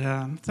 Lord,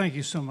 thank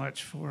you so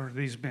much for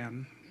these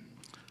men.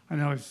 I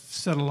know I've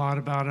said a lot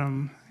about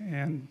them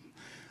and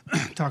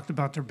talked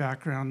about their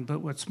background,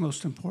 but what's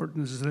most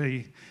important is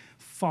they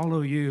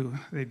follow you.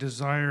 They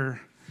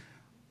desire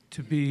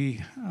to be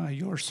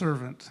your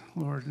servant,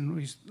 Lord. And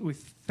we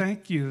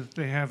thank you that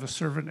they have a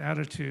servant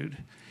attitude.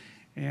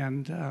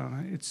 And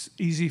it's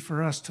easy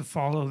for us to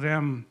follow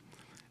them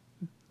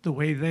the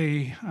way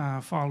they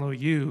follow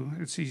you.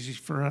 It's easy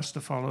for us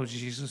to follow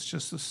Jesus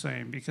just the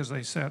same, because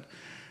they set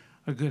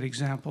a good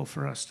example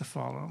for us to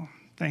follow.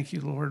 Thank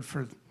you, Lord,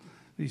 for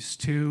these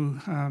two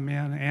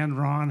men, and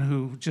Ron,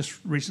 who just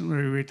recently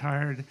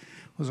retired,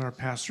 was our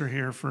pastor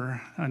here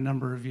for a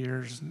number of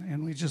years,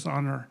 and we just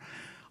honor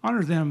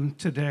them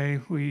today.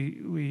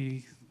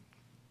 We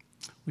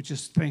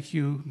just thank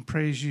you and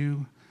praise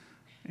you,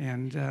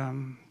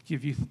 and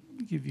give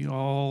you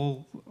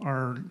all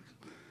our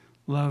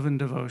love and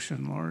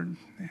devotion, Lord,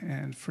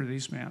 and for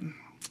these men.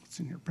 It's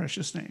in your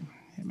precious name.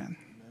 Amen.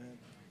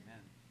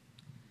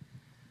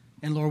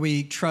 And Lord,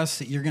 we trust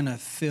that you're going to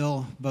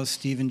fill both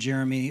Steve and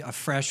Jeremy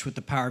afresh with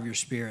the power of your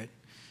Spirit.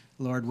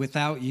 Lord,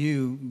 without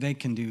you, they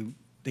can't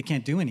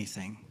do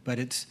anything. But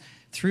it's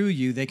through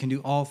you they can do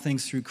all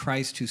things through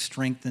Christ who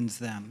strengthens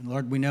them.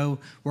 Lord, we know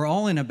we're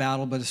all in a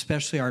battle, but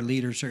especially our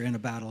leaders are in a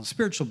battle, a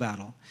spiritual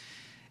battle.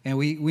 And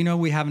we know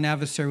we have an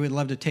adversary. We'd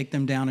love to take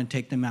them down and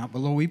take them out. But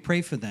Lord, we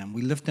pray for them.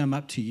 We lift them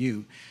up to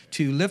you,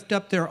 to lift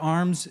up their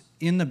arms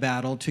in the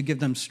battle, to give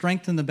them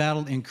strength in the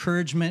battle,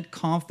 encouragement,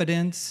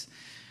 confidence,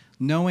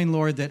 knowing,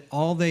 Lord, that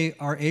all they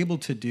are able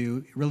to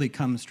do really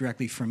comes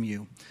directly from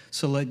you.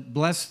 So Lord,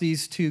 bless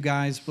these two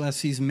guys,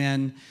 bless these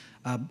men.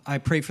 I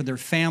pray for their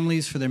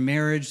families, for their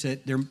marriage,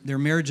 that their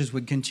marriages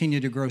would continue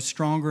to grow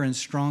stronger and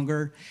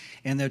stronger,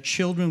 and their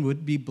children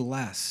would be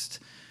blessed.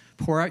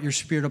 Pour out your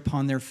Spirit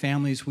upon their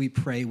families, we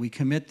pray. We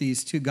commit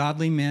these two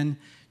godly men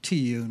to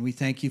you, and we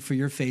thank you for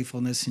your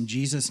faithfulness. In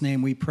Jesus'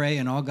 name we pray,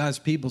 and all God's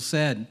people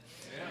said,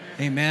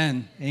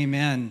 amen.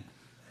 Amen.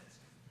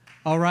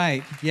 All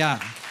right, yeah.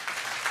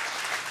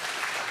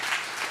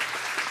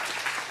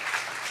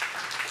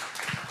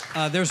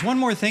 There's one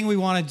more thing we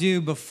want to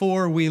do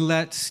before we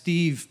let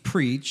Steve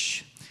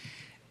preach.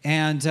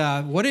 And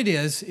what it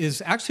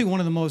is actually one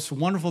of the most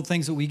wonderful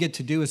things that we get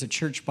to do as a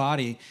church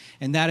body.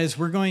 And that is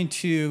we're going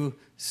to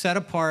set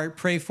apart,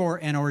 pray for,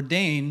 and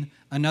ordain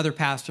another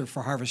pastor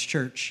for Harvest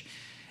Church.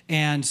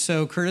 And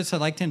so, Curtis,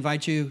 I'd like to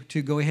invite you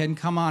to go ahead and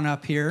come on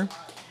up here.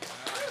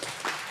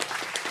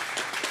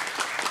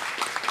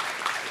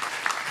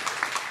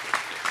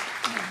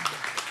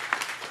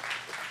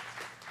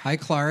 Hi,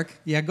 Clark.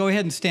 Yeah, go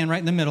ahead and stand right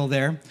in the middle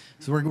there.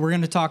 So we're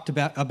going to talk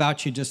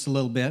about you just a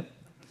little bit.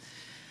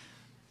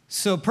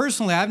 So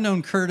personally, I've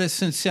known Curtis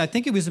since I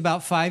think he was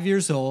about 5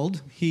 years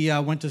old. He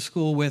went to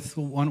school with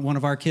one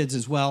of our kids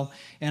as well.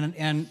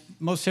 And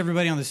most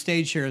everybody on the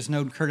stage here has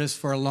known Curtis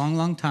for a long,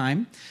 long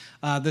time.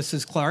 This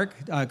is Clark,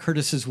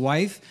 Curtis's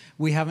wife.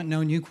 We haven't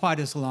known you quite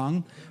as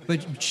long,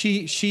 but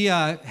she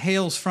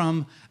hails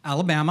from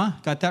Alabama.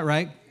 Got that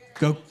right?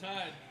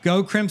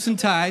 Go Crimson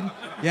Tide.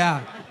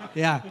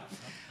 Yeah.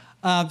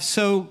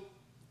 So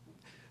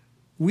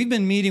we've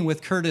been meeting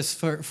with Curtis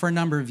for a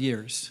number of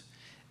years.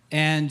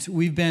 And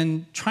we've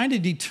been trying to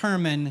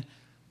determine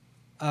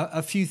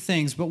a few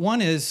things, but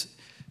one is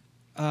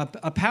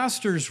a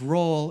pastor's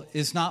role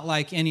is not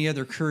like any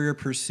other career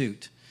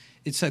pursuit.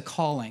 It's a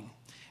calling.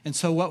 And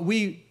so what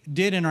we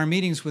did in our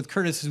meetings with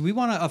Curtis is we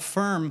want to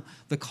affirm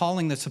the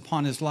calling that's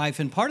upon his life.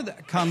 And part of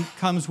that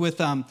comes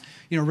with,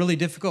 really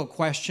difficult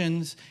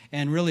questions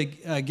and really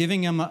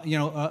giving him,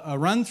 a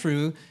run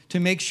through to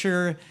make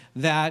sure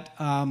that,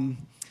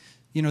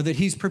 that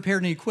he's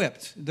prepared and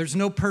equipped. There's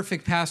no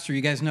perfect pastor.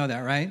 You guys know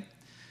that, right?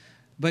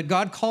 But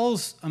God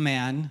calls a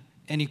man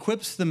and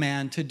equips the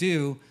man to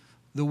do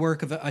the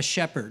work of a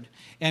shepherd.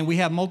 And we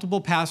have multiple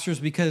pastors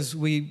because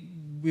we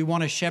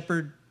want to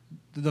shepherd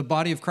the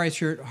body of Christ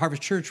here at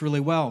Harvest Church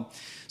really well.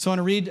 So I want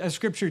to read a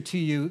scripture to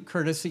you,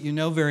 Curtis, that you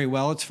know very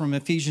well. It's from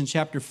Ephesians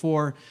chapter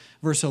 4,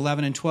 verse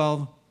 11 and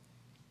 12.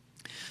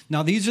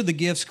 Now these are the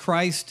gifts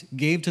Christ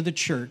gave to the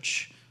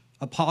church: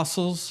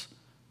 apostles,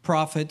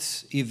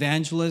 prophets,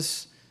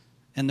 evangelists,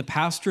 and the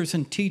pastors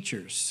and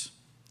teachers.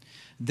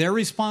 Their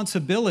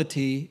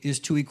responsibility is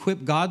to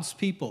equip God's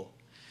people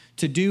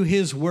to do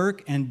his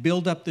work and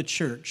build up the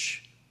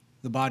church,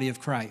 the body of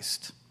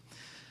Christ.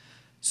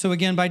 So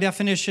again, by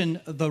definition,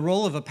 the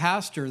role of a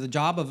pastor, the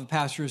job of a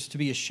pastor is to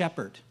be a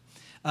shepherd.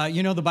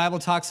 The Bible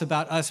talks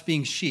about us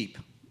being sheep,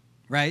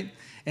 right?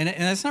 And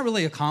that's not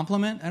really a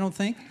compliment, I don't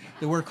think,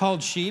 that we're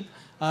called sheep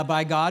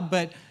by God,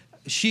 but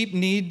sheep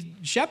need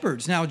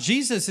shepherds. Now,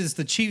 Jesus is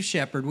the chief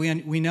shepherd.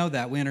 We know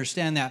that. We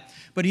understand that.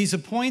 But he's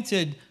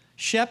appointed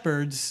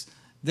shepherds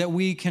that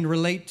we can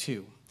relate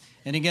to.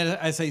 And again,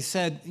 as I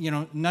said,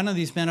 none of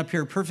these men up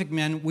here are perfect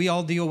men. We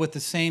all deal with the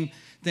same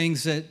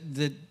things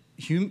that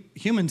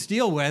humans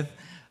deal with,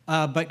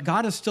 but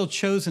God has still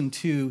chosen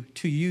to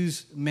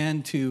use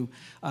men to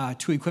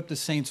equip the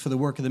saints for the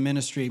work of the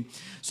ministry.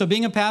 So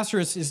being a pastor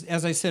is,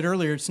 as I said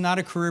earlier, it's not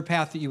a career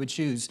path that you would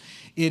choose.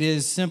 It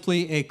is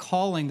simply a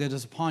calling that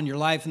is upon your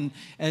life. And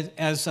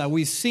as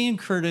we've seen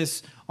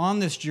Curtis on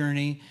this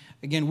journey,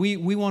 again,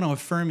 we want to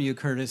affirm you,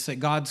 Curtis, that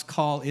God's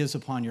call is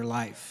upon your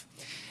life.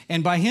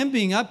 And by him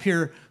being up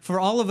here, for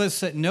all of us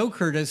that know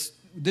Curtis,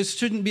 this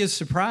shouldn't be a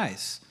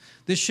surprise.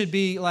 This should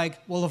be like,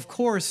 well, of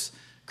course,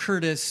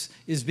 Curtis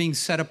is being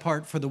set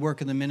apart for the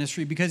work of the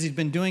ministry because he's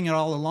been doing it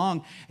all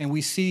along, and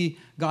we see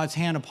God's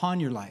hand upon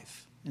your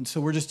life. And so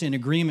we're just in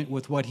agreement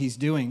with what he's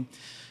doing.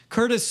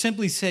 Curtis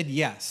simply said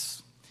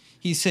yes.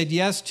 He said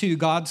yes to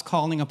God's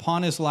calling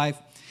upon his life.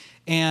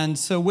 And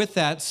so with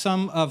that,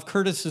 some of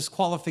Curtis's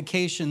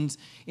qualifications,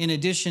 in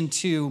addition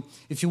to,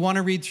 if you want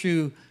to read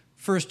through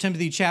 1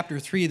 Timothy chapter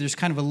 3, there's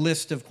kind of a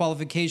list of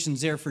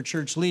qualifications there for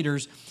church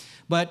leaders.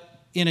 But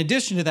in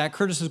addition to that,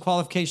 Curtis's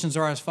qualifications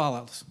are as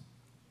follows.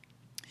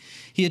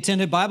 He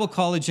attended Bible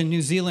college in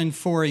New Zealand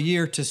for a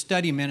year to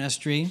study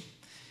ministry.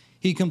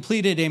 He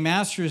completed a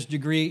master's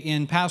degree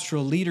in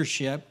pastoral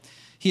leadership.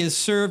 He has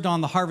served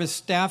on the Harvest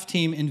staff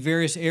team in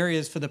various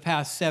areas for the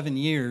past 7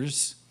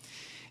 years.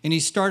 And he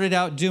started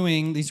out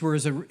doing, these were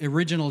his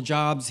original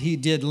jobs, he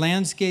did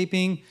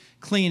landscaping,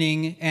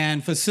 cleaning,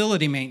 and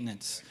facility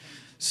maintenance.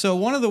 So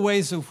one of the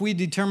ways if we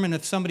determine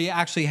if somebody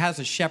actually has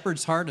a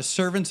shepherd's heart, a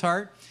servant's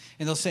heart,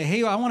 and they'll say,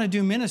 hey, I want to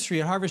do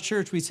ministry at Harvest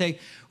Church, we say,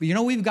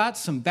 well, we've got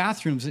some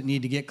bathrooms that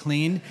need to get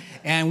cleaned,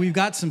 and we've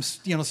got some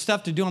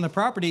stuff to do on the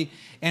property,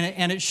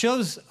 and it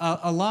shows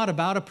a lot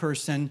about a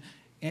person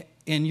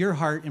in your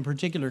heart in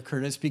particular,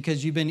 Curtis,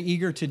 because you've been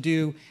eager to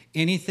do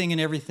anything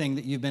and everything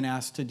that you've been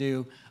asked to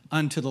do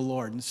unto the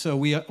Lord. And so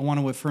we want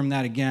to affirm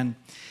that again.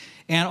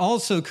 And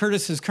also,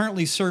 Curtis is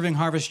currently serving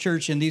Harvest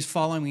Church in these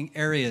following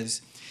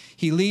areas.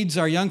 He leads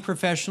our young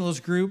professionals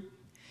group.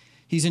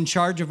 He's in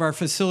charge of our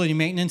facility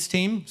maintenance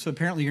team. So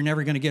apparently you're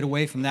never going to get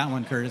away from that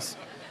one, Curtis.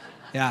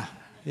 Yeah.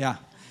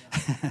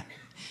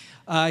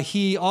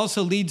 He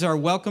also leads our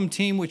welcome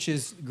team, which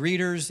is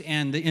greeters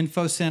and the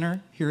info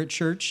center here at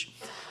church.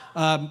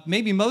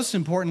 Maybe most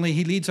importantly,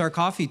 he leads our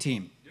coffee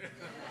team.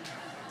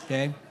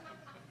 Okay?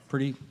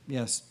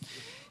 Yes.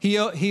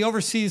 He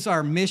oversees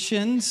our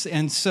missions,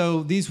 and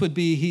so these would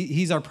be,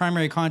 he's our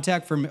primary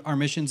contact for our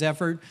missions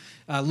effort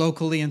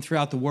locally and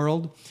throughout the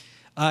world.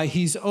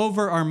 He's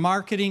over our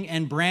marketing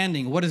and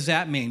branding. What does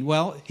that mean?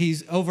 Well,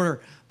 he's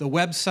over the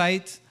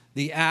website,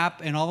 the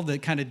app, and all the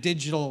kind of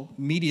digital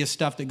media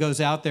stuff that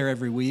goes out there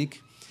every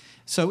week.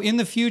 So in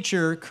the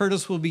future,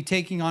 Curtis will be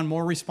taking on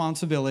more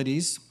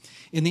responsibilities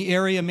in the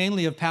area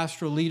mainly of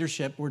pastoral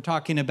leadership. We're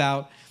talking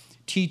about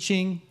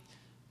teaching,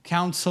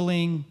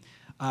 counseling,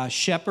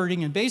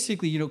 shepherding, and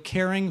basically,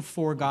 caring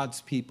for God's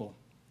people.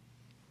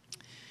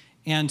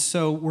 And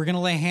so we're going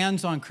to lay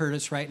hands on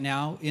Curtis right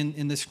now.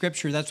 In the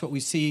scripture, that's what we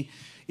see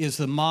is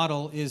the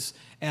model is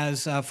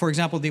as, for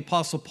example, the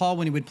Apostle Paul,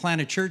 when he would plant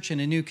a church in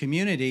a new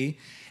community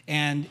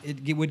and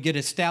it would get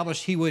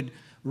established, he would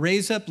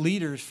raise up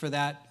leaders for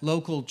that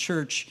local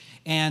church,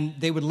 and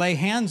they would lay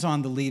hands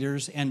on the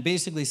leaders and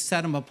basically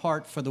set them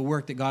apart for the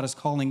work that God is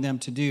calling them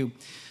to do.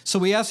 So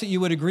we ask that you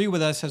would agree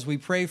with us as we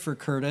pray for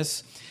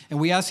Curtis, and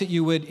we ask that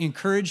you would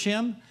encourage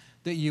him,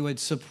 that you would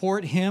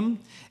support him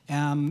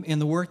in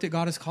the work that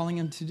God is calling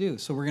him to do.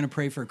 So we're going to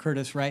pray for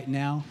Curtis right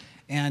now.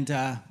 And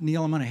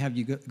Neil, I'm going to have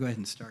you go ahead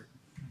and start.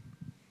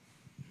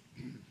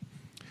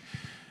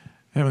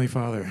 Heavenly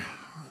Father,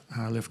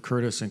 I lift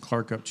Curtis and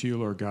Clark up to you,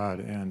 Lord God,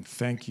 and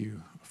thank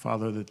you,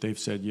 Father, that they've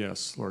said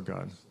yes, Lord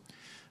God.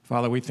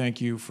 Father, we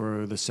thank you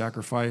for the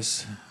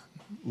sacrifice,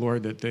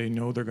 Lord, that they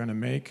know they're going to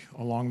make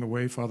along the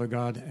way, Father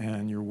God,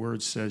 and your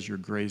word says your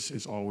grace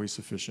is always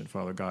sufficient,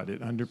 Father God.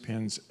 It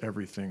underpins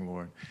everything,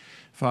 Lord.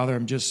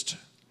 Father,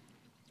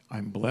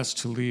 I'm blessed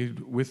to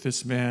lead with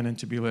this man and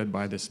to be led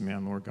by this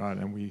man, Lord God,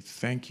 and we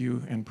thank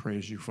you and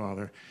praise you,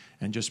 Father,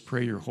 and just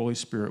pray your Holy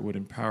Spirit would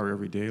empower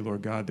every day,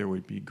 Lord God. There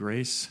would be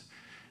grace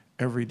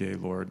every day,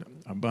 Lord,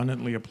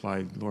 abundantly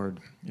applied, Lord,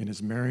 in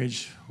his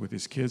marriage, with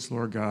his kids,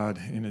 Lord God,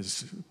 in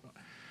his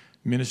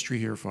ministry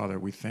here, Father.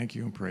 We thank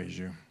you and praise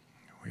you.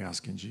 We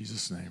ask in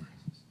Jesus'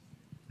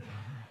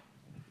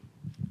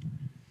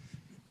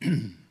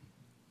 name.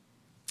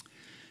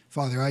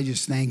 Father, I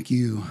just thank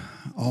you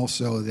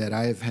also that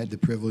I have had the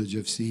privilege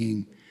of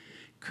seeing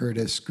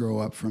Curtis grow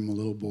up from a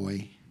little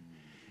boy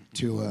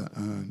to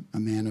a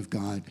man of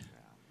God.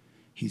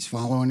 He's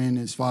following in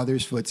his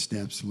father's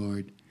footsteps,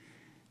 Lord,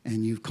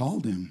 and you've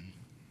called him.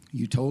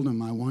 You told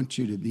him, I want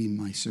you to be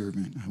my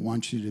servant. I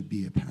want you to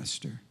be a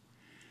pastor.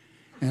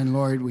 And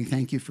Lord, we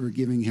thank you for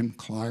giving him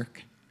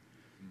Clark,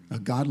 a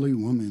godly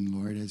woman,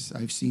 Lord, as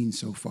I've seen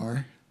so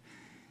far.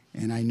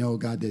 And I know,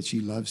 God, that she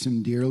loves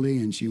him dearly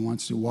and she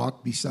wants to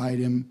walk beside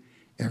him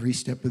every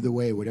step of the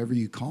way, whatever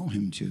you call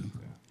him to.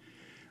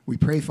 We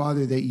pray,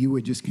 Father, that you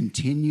would just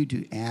continue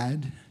to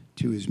add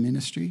to his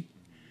ministry,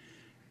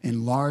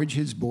 enlarge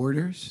his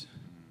borders,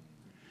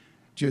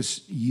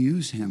 just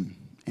use him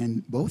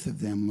and both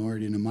of them,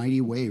 Lord, in a mighty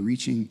way,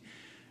 reaching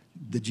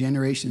the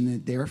generation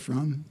that they're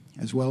from,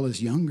 as well as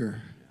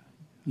younger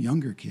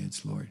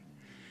kids, Lord.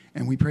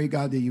 And we pray,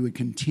 God, that you would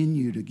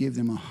continue to give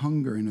them a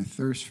hunger and a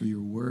thirst for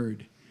your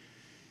word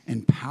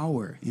and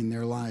power in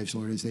their lives,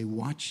 Lord, as they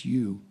watch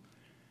you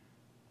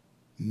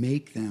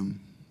make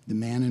them the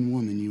man and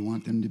woman you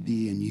want them to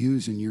be and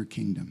use in your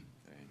kingdom.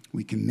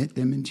 We commit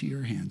them into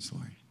your hands,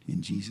 Lord,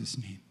 in Jesus'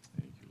 name.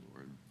 Thank you,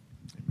 Lord.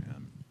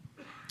 Amen.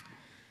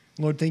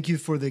 Lord, thank you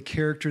for the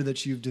character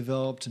that you've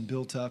developed and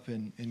built up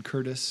in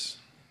Curtis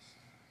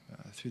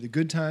through the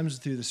good times,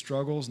 through the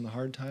struggles and the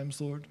hard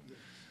times, Lord.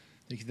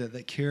 Thank you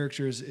that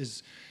character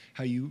is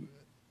how you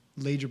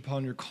laid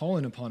upon your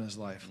calling upon his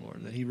life,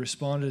 Lord, that he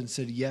responded and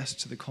said yes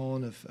to the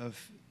calling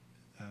of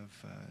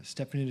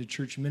stepping into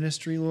church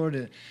ministry, Lord.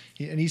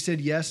 And he said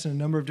yes in a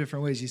number of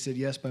different ways. He said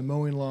yes by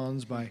mowing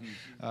lawns, by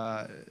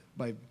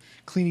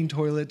cleaning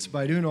toilets,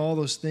 by doing all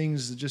those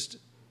things just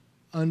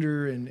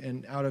under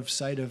and out of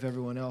sight of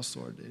everyone else,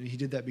 Lord. He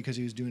did that because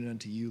he was doing it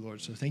unto you,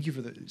 Lord. So thank you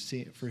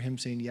for him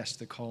saying yes to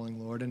the calling,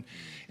 Lord. And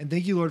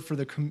thank you, Lord, for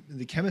the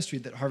chemistry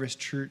that Harvest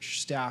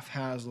Church staff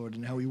has, Lord,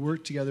 and how we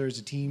work together as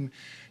a team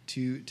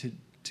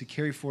to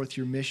carry forth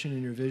your mission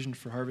and your vision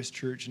for Harvest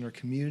Church in our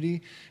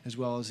community as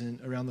well as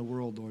around the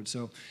world, Lord.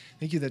 So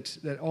thank you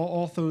that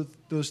all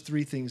those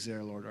three things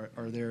there, Lord,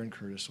 are there in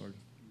Curtis, Lord.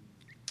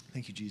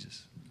 Thank you,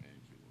 Jesus.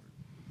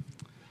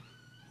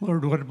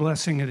 Lord, what a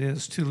blessing it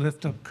is to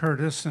lift up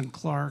Curtis and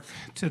Clark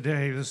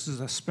today. This is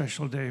a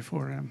special day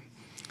for him.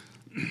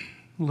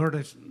 Lord,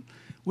 I've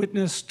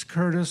witnessed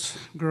Curtis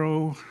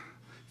grow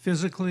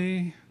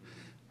physically,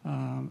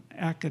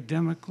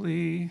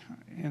 academically,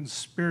 and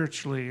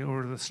spiritually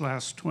over this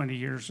last 20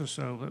 years or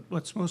so. But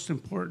what's most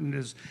important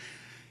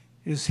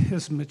is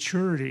his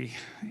maturity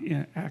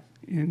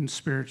in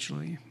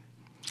spiritually.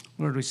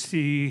 Lord, we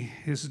see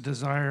his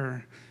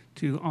desire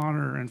to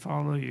honor and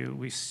follow you.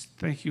 We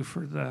thank you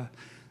for the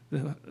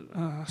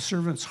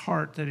servant's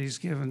heart that he's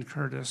given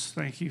Curtis.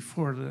 Thank you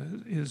for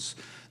his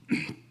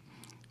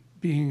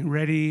being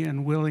ready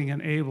and willing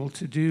and able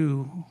to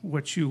do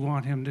what you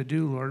want him to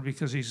do, Lord,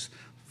 because he's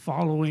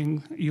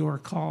following your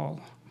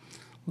call.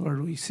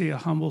 Lord, we see a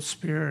humble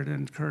spirit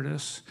in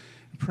Curtis.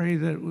 Pray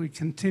that we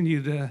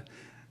continue to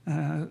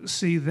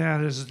see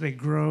that as they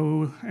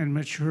grow and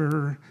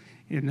mature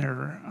in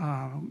their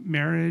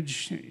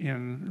marriage,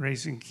 in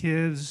raising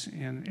kids,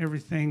 in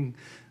everything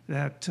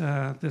that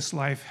this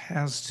life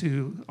has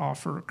to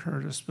offer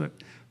Curtis, but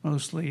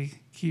mostly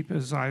keep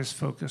his eyes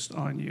focused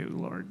on you,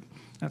 Lord.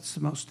 That's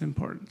the most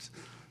important.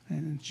 And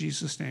in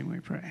Jesus' name we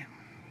pray.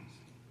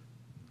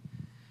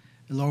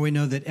 Lord, we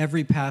know that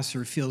every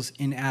pastor feels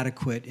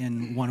inadequate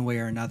in one way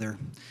or another.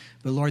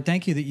 But Lord,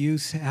 thank you that you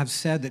have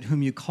said that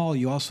whom you call,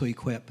 you also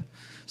equip.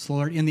 So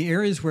Lord, in the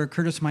areas where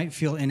Curtis might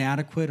feel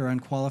inadequate or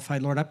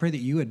unqualified, Lord, I pray that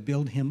you would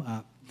build him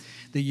up,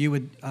 that you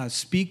would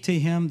speak to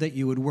him, that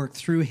you would work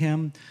through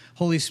him.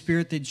 Holy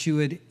Spirit, that you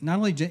would not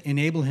only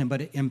enable him,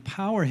 but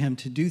empower him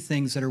to do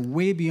things that are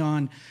way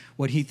beyond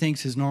what he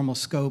thinks his normal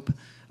scope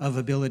of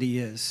ability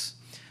is.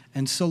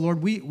 And so,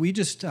 Lord, we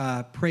just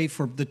pray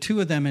for the two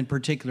of them in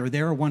particular.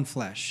 They are one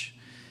flesh.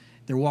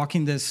 They're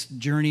walking this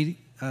journey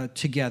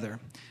together.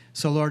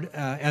 So, Lord,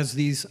 as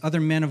these other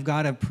men of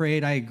God have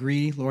prayed, I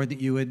agree, Lord,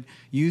 that you would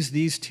use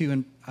these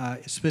two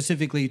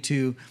specifically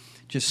to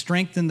just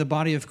strengthen the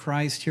body of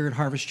Christ here at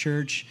Harvest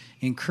Church,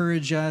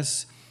 encourage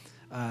us,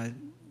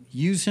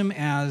 use him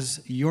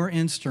as your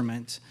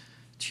instrument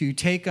to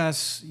take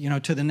us,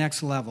 to the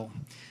next level.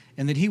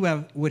 And that he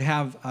would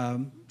have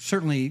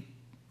certainly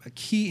a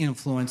key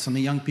influence on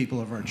the young people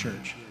of our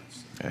church.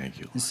 Thank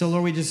you. And so,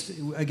 Lord, we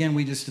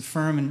just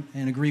affirm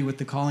and agree with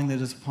the calling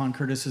that is upon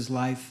Curtis's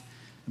life.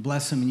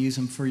 Bless him and use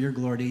him for your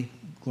glory.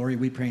 Glory,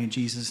 we pray in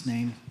Jesus'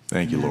 name.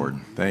 Thank you, Lord.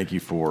 Thank you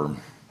for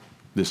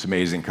this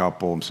amazing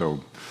couple. I'm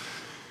so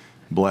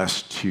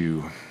blessed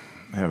to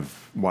have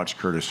watched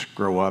Curtis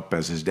grow up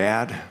as his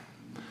dad.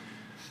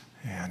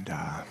 And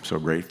so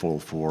grateful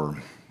for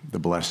the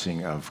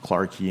blessing of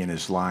Clarkie in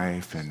his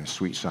life and his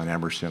sweet son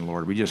Emerson.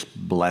 Lord, we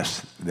just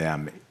bless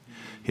them,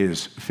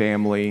 his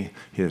family,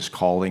 his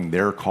calling,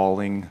 their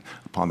calling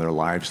upon their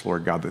lives,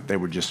 Lord God, that they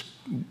would just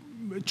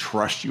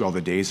trust you all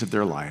the days of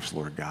their lives,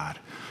 Lord God.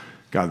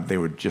 God,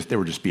 there would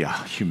just be a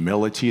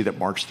humility that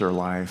marks their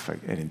life,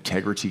 an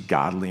integrity,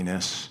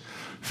 godliness,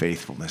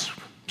 faithfulness.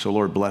 So,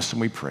 Lord, bless them,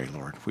 we pray,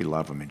 Lord. We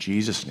love them in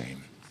Jesus'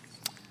 name.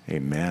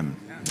 Amen.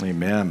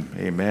 Amen.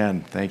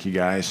 Amen. Thank you,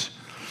 guys.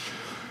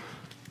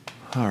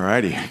 All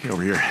righty, get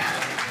over here.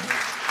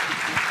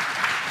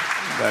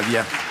 Love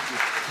you.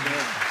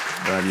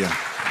 Love you.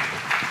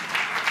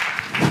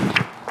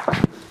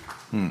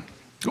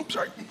 Oops,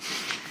 sorry.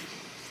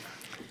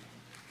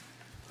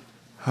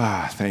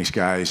 Thanks,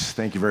 guys.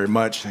 Thank you very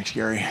much. Thanks,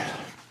 Gary.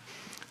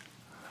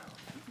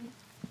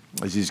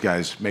 As these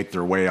guys make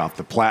their way off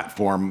the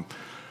platform,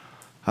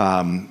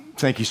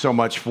 thank you so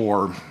much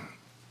for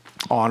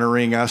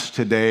honoring us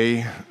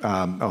today.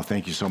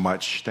 Thank you so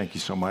much. Thank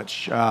you so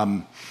much.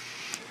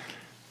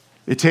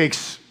 It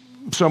takes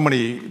so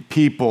many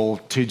people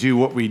to do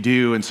what we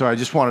do, and so I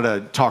just wanted to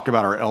talk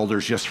about our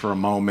elders just for a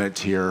moment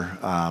here.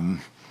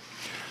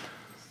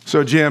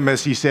 So Jim,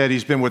 as he said,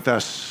 he's been with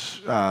us.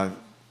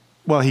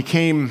 He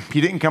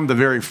didn't come the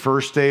very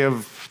first day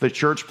of the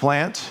church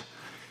plant.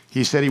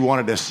 He said he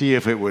wanted to see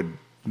if it would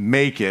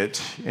make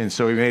it, and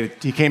so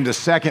he came the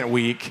second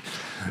week.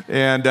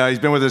 And he's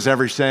been with us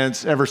ever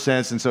since.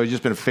 And so he's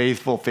just been a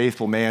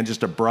faithful man,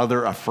 just a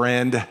brother, a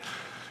friend,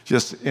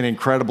 just an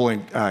incredible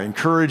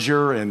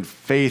encourager and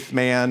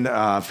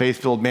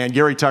faith-filled man.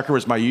 Gary Tucker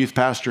was my youth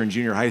pastor in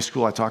junior high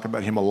school. I talk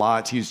about him a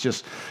lot. He's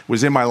just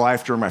was in my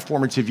life during my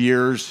formative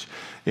years.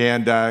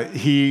 And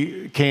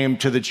he came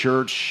to the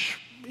church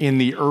in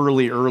the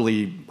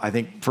early, I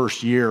think,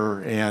 first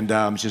year. And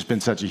it's just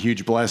been such a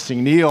huge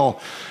blessing.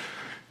 Neil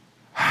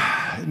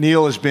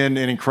has been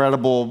an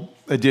incredible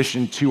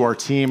addition to our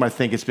team. I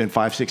think it's been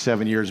 5, 6,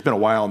 7 years. It's been a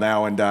while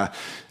now, and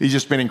he's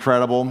just been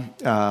incredible.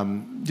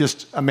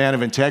 Just a man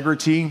of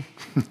integrity,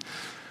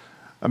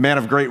 a man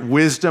of great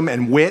wisdom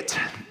and wit,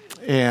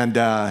 and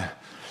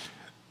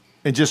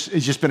it's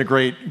just been a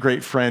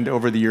great friend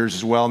over the years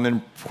as well. And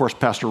then, of course,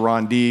 Pastor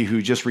Ron D.,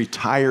 who just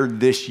retired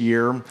this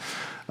year.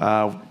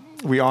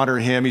 We honor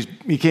him.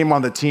 He came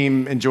on the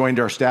team and joined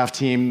our staff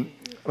team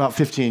about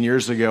 15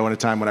 years ago in a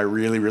time when I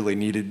really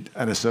needed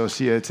an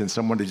associate and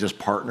someone to just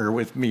partner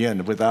with me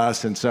and with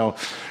us. And so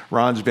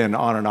Ron's been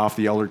on and off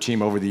the elder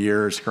team over the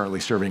years, currently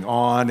serving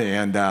on.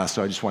 And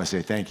so I just want to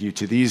say thank you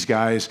to these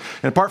guys.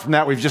 And apart from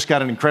that, we've just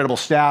got an incredible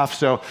staff.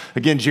 So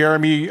again,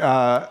 Jeremy,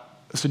 been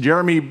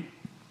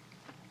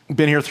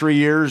here 3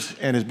 years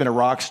and has been a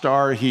rock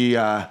star. He,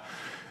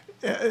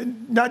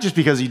 not just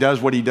because he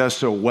does what he does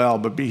so well,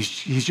 but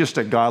he's just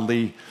a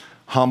godly,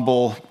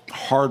 humble,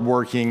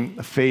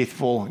 hardworking,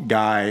 faithful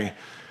guy.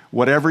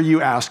 Whatever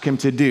you ask him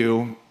to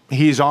do,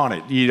 he's on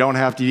it. You don't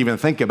have to even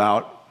think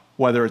about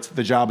whether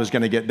the job is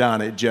going to get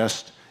done. It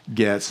just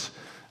gets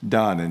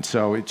done. And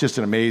so it's just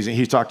an amazing.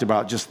 He talked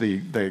about just the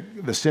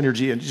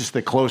synergy and just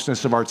the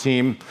closeness of our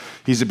team.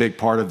 He's a big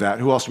part of that.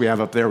 Who else do we have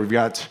up there? We've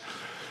got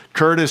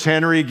Curtis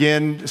Henry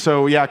again.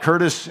 So yeah,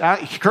 Curtis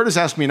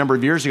asked me a number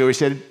of years ago. He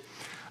said,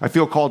 "I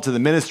feel called to the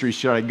ministry.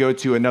 Should I go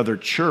to another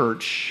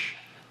church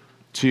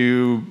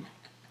to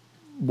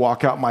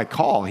walk out my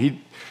call?" He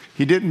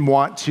didn't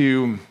want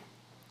to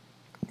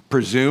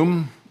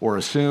presume or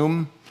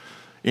assume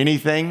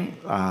anything.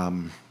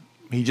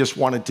 He just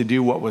wanted to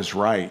do what was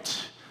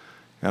right.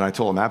 And I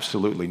told him,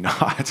 absolutely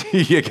not.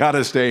 You got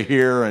to stay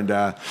here.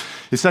 And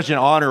it's such an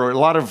honor. A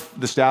lot of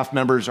the staff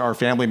members are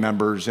family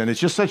members. And it's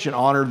just such an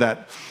honor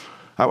that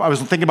I was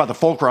thinking about the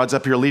Folkrods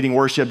up here leading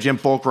worship. Jim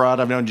Folkrod,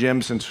 I've known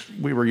Jim since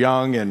we were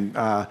young. And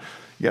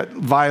you got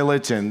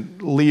Violet and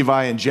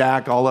Levi and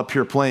Jack all up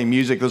here playing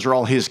music. Those are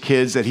all his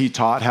kids that he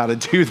taught how to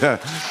do the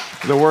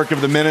work of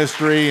the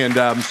ministry.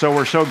 And so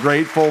we're so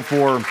grateful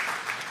for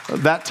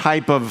that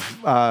type of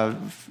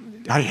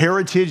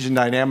heritage and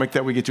dynamic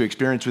that we get to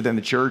experience within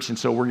the church. And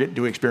so we're getting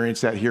to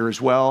experience that here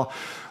as well.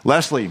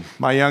 Leslie,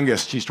 my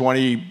youngest, she's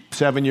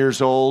 27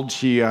 years old.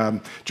 She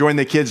joined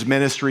the kids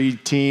ministry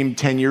team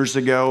 10 years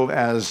ago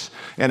as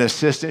an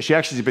assistant. She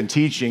actually has been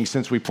teaching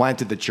since we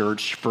planted the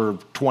church for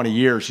 20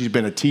 years. She's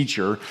been a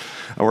teacher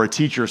or a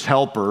teacher's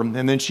helper.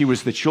 And then she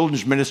was the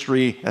children's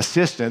ministry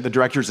assistant, the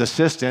director's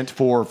assistant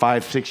for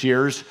 5, 6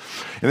 years.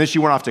 And then she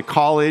went off to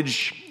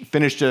college,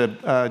 finished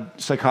a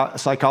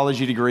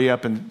psychology degree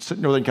up in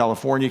Northern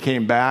California,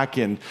 came back.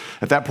 And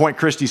at that point,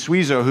 Christy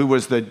Suizo, who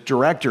was the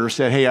director,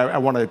 said, hey, I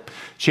want to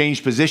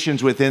change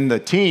positions within the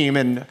team.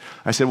 And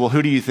I said, well,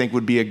 who do you think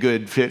would be a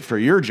good fit for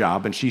your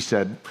job? And she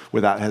said,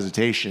 without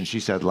hesitation, she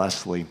said,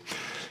 Leslie.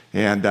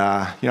 And,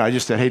 I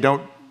just said, hey,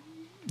 don't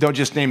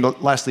just name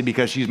Leslie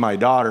because she's my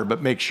daughter,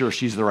 but make sure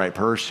she's the right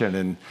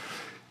person.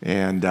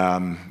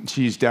 And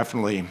she's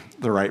definitely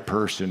the right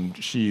person.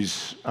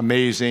 She's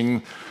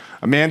amazing.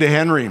 Amanda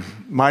Henry,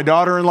 my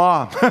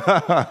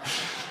daughter-in-law.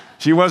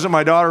 She wasn't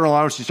my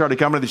daughter-in-law when she started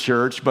coming to the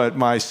church, but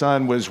my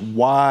son was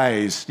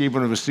wise.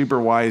 Stephen was super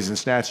wise in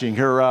snatching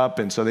her up,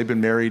 and so they've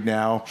been married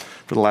now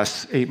for the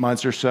last 8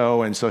 months or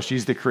so, and so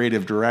she's the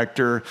creative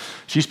director.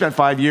 She spent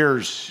 5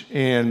 years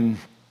in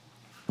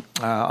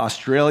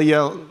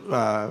Australia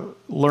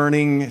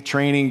learning,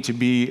 training to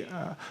be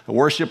a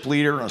worship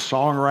leader, a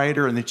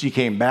songwriter, and then she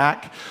came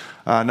back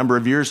a number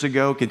of years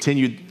ago,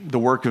 continued the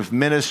work of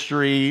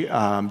ministry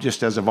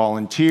just as a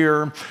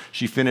volunteer.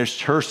 She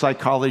finished her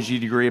psychology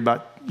degree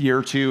about a year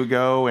or two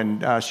ago,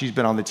 and she's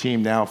been on the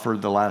team now for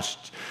the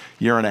last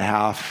year and a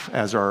half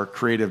as our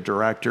creative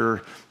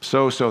director.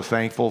 So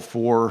thankful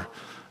for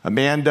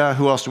Amanda.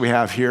 Who else do we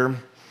have here?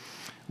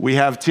 We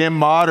have Tim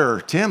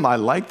Motter. Tim, I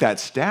like that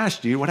stash,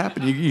 dude. What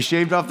happened? You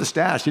shaved off the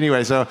stash.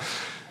 Anyway, so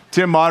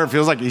Tim Motter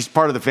feels like he's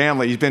part of the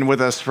family. He's been with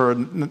us for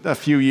a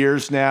few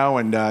years now,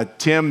 and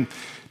Tim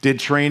did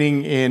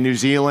training in New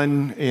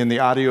Zealand in the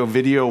audio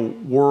video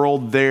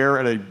world there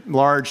at a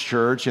large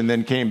church, and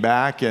then came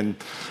back and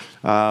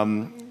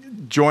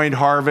joined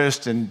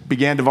Harvest and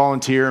began to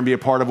volunteer and be a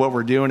part of what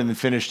we're doing, and then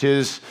finished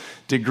his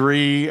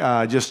degree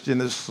just in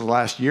this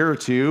last year or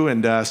two.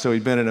 And so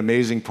he's been an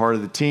amazing part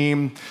of the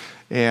team.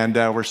 And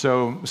we're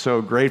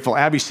so grateful.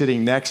 Abby's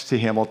sitting next to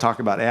him. We'll talk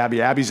about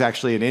Abby. Abby's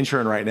actually an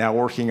intern right now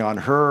working on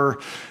her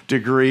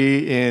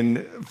degree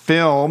in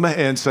film.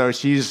 And so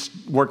she's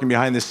working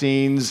behind the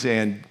scenes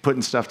and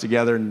putting stuff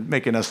together and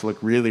making us look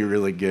really,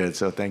 really good.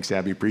 So thanks,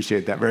 Abby.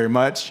 Appreciate that very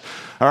much.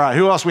 All right,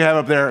 who else we have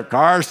up there?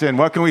 Carson.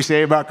 What can we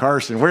say about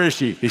Carson? Where is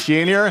she? Is she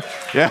in here?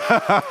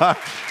 Yeah.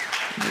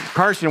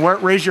 Carson,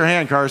 raise your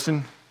hand,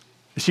 Carson.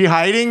 Is she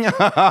hiding?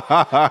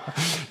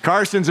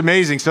 Carson's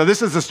amazing. So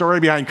this is the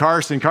story behind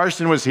Carson.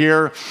 Carson was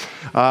here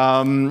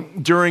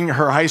during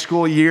her high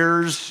school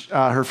years.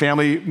 Her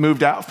family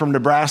moved out from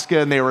Nebraska,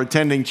 and they were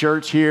attending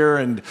church here.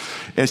 And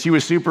she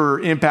was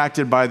super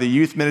impacted by the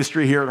youth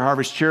ministry here at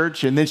Harvest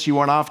Church. And then she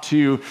went off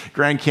to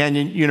Grand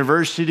Canyon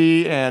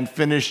University and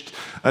finished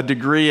a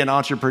degree in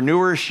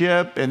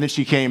entrepreneurship. And then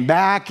she came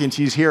back, and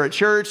she's here at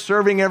church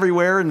serving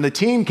everywhere. And the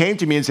team came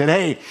to me and said,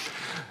 hey,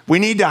 we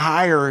need to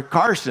hire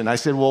Carson. I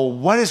said, well,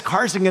 what is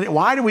Carson going to,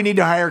 why do we need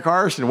to hire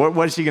Carson?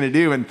 What is he going to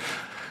do? And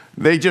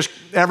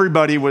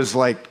everybody was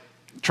like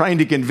trying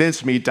to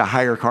convince me to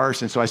hire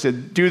Carson. So I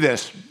said, do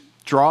this,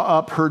 draw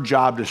up her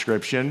job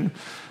description,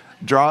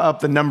 draw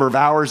up the number of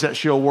hours that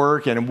she'll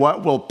work and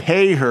what we'll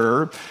pay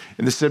her,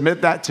 and to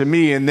submit that to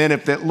me. And then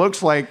if it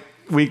looks like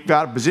we've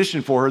got a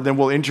position for her, then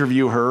we'll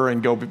interview her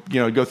and go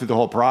through the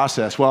whole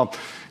process. Well,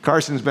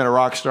 Carson's been a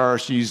rock star.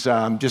 She's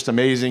just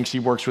amazing. She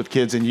works with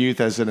kids and youth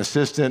as an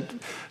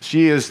assistant.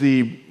 She is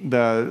the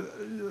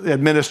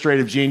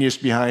administrative genius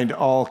behind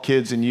all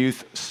kids and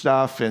youth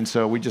stuff, and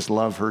so we just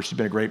love her. She's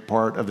been a great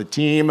part of the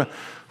team.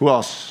 Who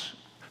else?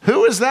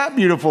 Who is that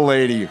beautiful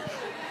lady?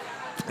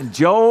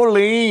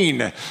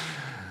 Jolene.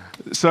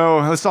 So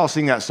let's all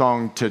sing that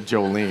song to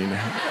Jolene.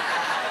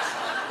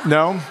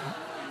 No?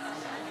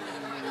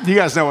 You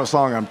guys know what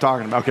song I'm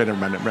talking about. Okay, never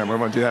mind. We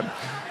won't do that.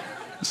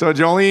 So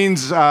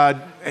Jolene's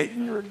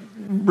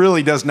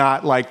really does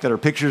not like that her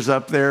picture's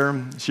up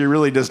there. She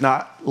really does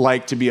not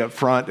like to be up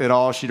front at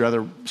all. She'd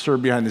rather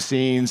serve behind the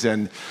scenes.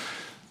 And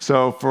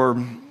so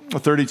for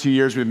 32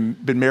 years,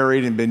 we've been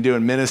married and been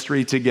doing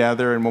ministry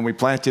together. And when we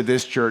planted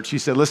this church, she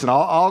said, listen,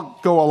 I'll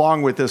go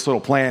along with this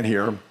little plan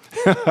here,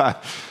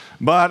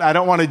 but I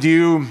don't want to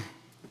do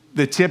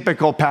the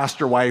typical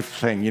pastor wife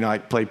thing,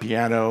 like play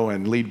piano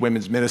and lead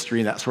women's ministry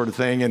and that sort of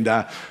thing. And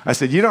I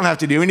said, you don't have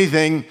to do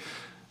anything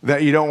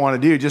that you don't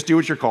want to do. Just do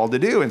what you're called to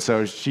do. And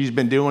so she's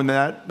been doing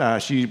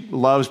that. She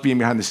loves being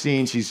behind the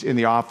scenes. She's in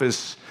the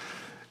office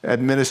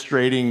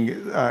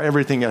administrating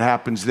everything that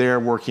happens there,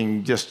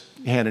 working just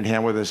hand in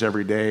hand with us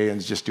every day, and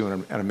is just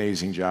doing an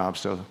amazing job.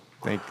 So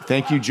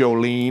thank you,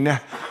 Jolene.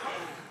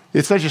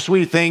 It's such a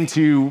sweet thing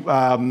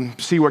to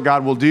see what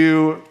God will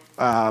do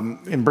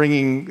in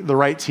bringing the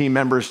right team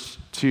members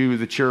to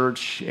the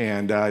church.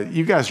 And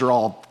you guys are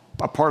all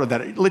a part of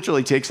that. It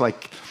literally takes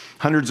like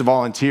hundreds of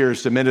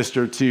volunteers to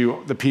minister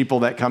to the people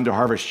that come to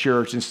Harvest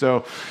Church. And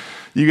so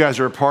you guys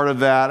are a part of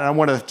that. And I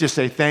want to just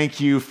say thank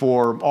you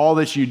for all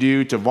that you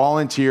do to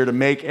volunteer, to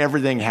make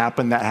everything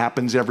happen that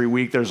happens every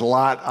week. There's a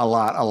lot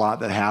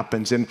that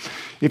happens. And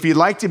if you'd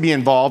like to be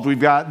involved,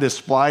 we've got this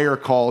flyer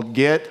called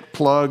Get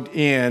Plugged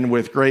In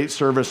with Great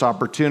Service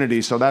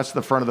Opportunities. So that's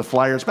the front of the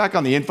flyer. It's back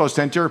on the info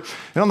center.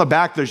 And on the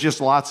back, there's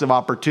just lots of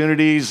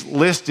opportunities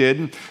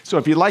listed. So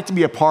if you'd like to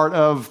be a part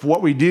of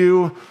what we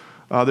do,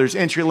 there's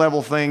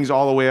entry-level things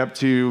all the way up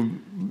to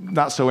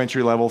not so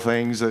entry-level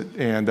things.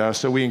 And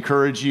so we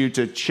encourage you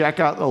to check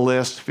out the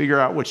list, figure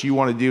out what you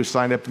want to do,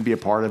 sign up and be a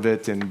part of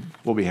it, and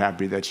we'll be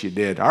happy that you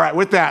did. All right,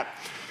 with that,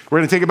 we're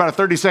going to take about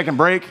a 30-second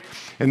break,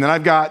 and then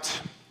I've got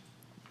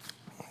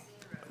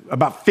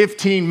about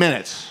 15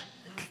 minutes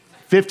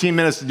 15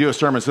 minutes to do a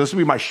sermon, so this will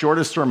be my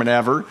shortest sermon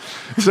ever.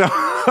 So go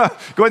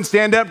ahead and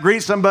stand up,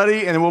 greet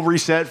somebody, and then we'll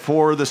reset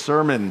for the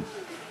sermon.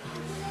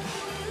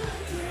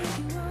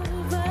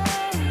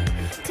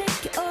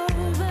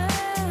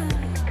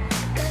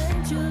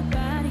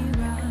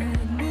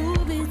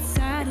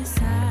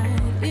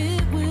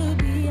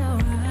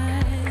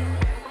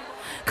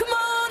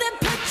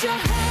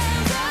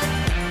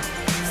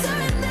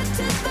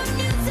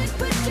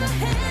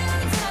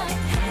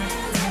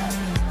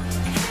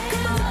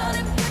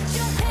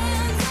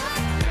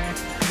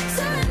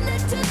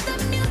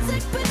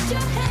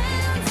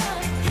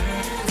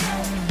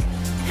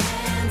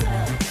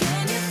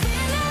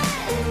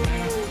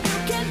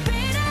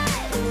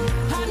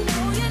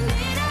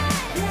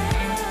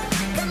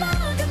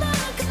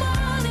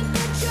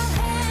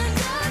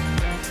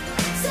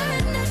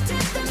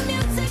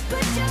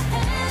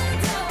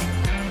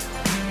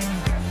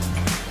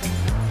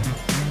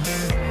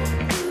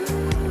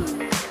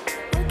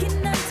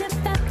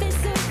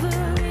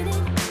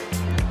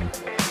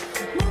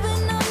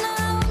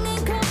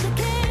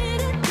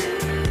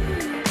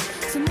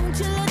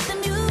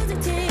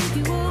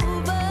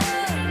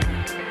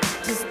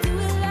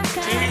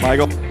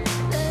 Michael.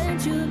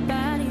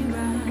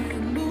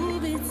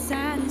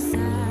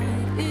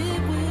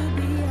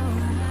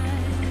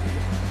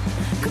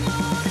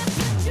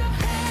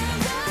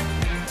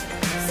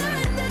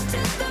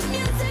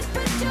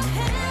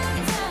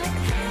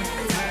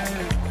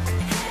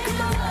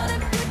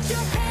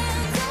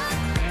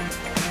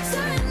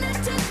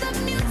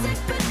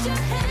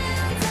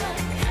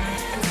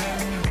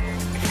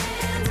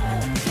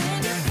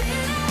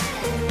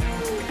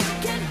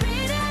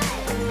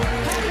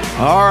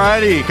 All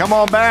righty, come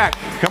on back.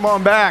 Come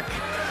on back.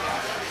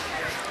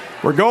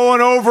 We're going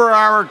over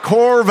our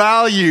core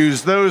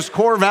values, those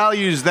core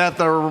values that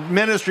the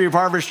ministry of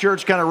Harvest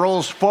Church kind of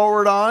rolls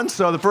forward on.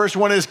 So the first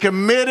one is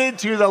committed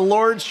to the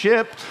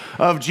lordship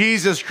of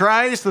Jesus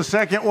Christ. The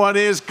second one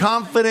is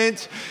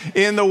confident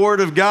in the Word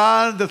of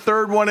God. The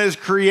third one is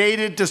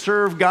created to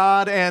serve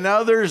God and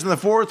others. And the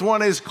fourth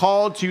one is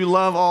called to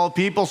love all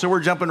people. So we're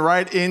jumping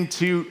right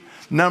into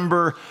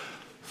number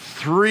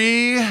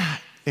 3.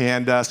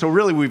 And so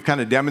really we've kind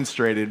of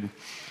demonstrated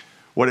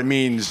what it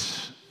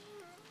means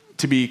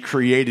to be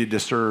created to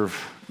serve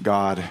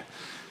God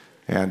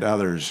and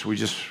others. We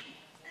just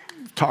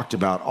talked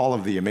about all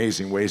of the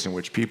amazing ways in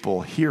which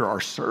people here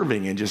are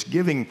serving and just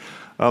giving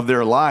of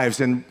their lives.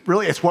 And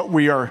really it's what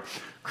we are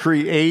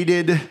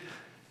created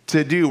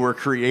to do. We're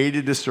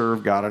created to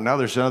serve God and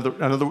others.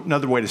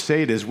 Another way to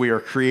say it is we are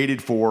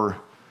created for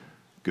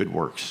good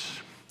works.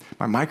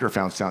 My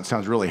microphone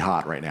sounds really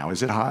hot right now.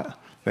 Is it hot?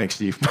 Thanks,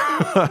 Steve.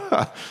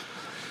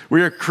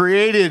 We are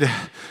created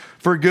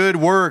for good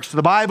works.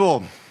 The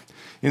Bible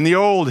in the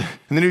Old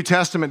and the New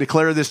Testament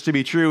declare this to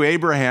be true.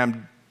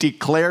 Abraham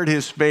declared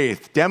his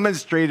faith,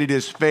 demonstrated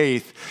his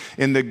faith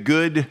in the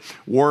good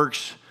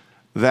works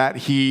that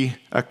he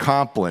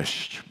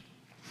accomplished.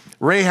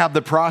 Rahab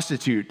the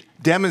prostitute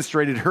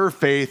demonstrated her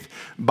faith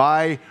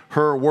by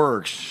her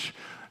works.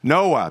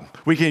 Noah,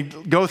 we can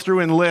go through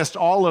and list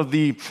all of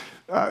the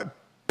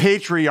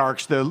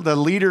patriarchs, the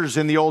leaders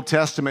in the Old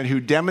Testament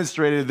who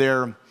demonstrated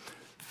their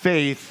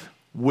faith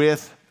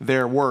with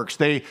their works.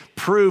 They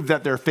proved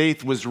that their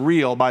faith was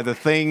real by the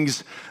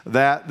things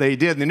that they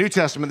did. In the New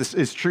Testament, this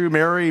is true.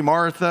 Mary,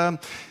 Martha,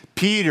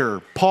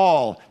 Peter,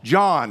 Paul,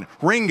 John,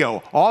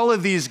 Ringo, all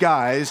of these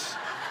guys,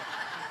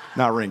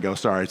 not Ringo,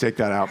 sorry, take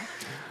that out.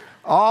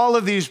 All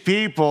of these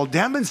people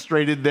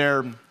demonstrated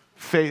their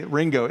faith.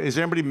 Ringo, has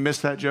anybody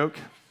missed that joke?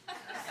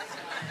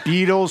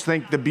 Beatles,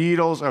 think the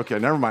Beatles. Okay,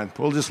 never mind.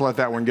 We'll just let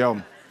that one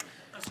go.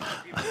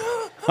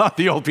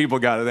 The old people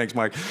got it. Thanks,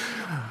 Mike.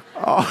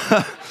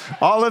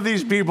 All of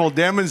these people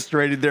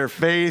demonstrated their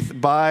faith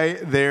by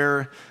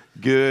their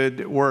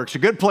good works. A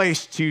good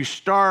place to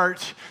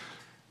start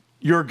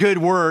your good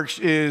works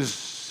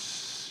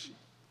is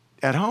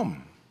at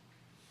home.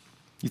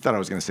 You thought I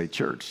was going to say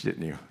church,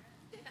 didn't you?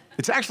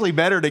 It's actually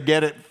better to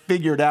get it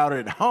figured out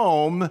at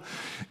home,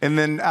 and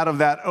then out of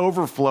that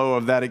overflow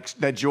of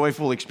that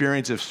joyful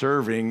experience of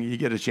serving, you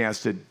get a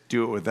chance to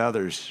do it with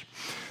others.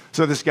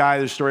 So there's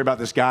a story about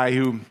this guy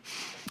who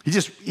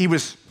he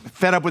was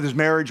fed up with his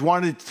marriage,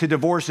 wanted to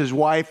divorce his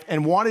wife,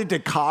 and wanted to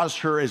cause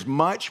her as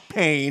much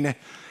pain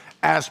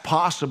as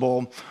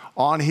possible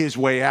on his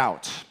way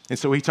out. And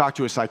so he talked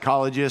to a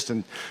psychologist,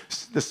 and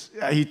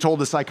he told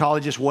the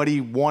psychologist what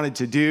he wanted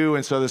to do.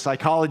 And so the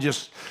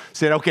psychologist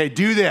said, okay,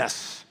 do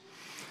this.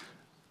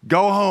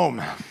 Go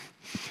home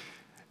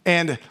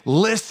and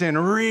listen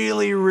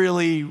really,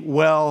 really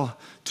well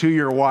to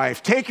your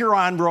wife. Take her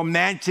on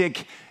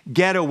romantic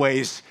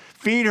getaways.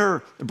 Feed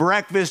her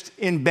breakfast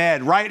in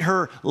bed. Write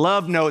her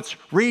love notes.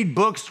 Read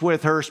books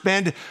with her.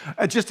 Spend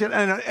just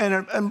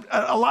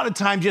a lot of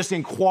time just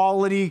in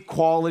quality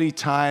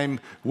time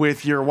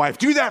with your wife.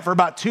 Do that for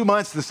about 2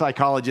 months, the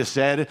psychologist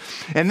said.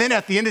 And then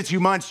at the end of 2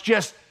 months,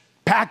 just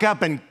pack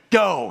up and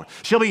go.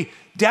 She'll be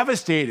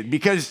devastated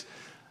because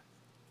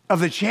of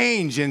the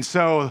change. And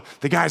so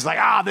the guy's like,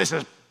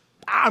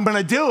 I'm going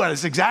to do it.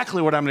 It's exactly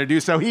what I'm going to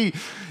do. So he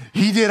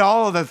He did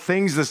all of the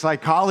things the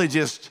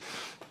psychologist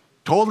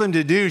told him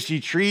to do. He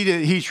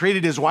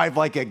treated his wife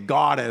like a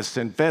goddess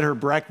and fed her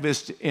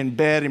breakfast in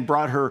bed and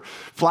brought her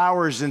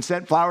flowers and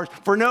sent flowers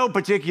for no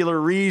particular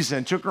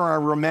reason. Took her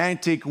on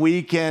romantic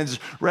weekends,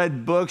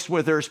 read books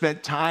with her,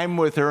 spent time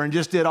with her, and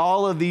just did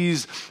all of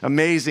these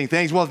amazing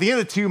things. Well, at the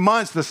end of 2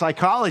 months, the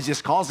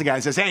psychologist calls the guy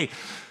and says, "Hey,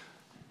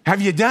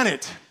 have you done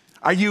it?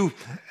 Are you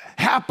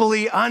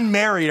happily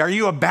unmarried? Are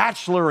you a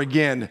bachelor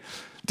again?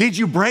 Did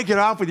you break it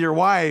off with your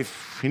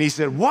wife?" And he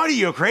said, "What, are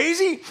you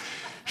crazy?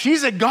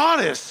 She's a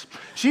goddess.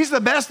 She's the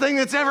best thing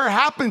that's ever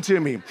happened to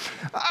me.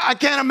 I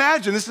can't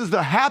imagine. This is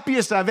the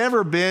happiest I've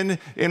ever been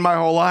in my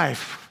whole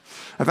life."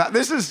 I thought,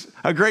 this is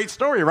a great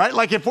story, right?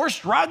 Like, if we're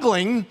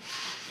struggling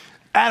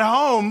at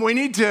home, we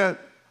need to,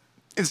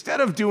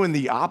 instead of doing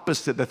the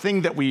opposite, the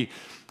thing that we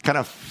kind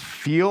of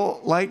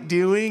feel like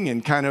doing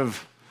and kind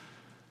of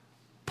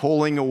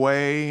pulling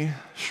away,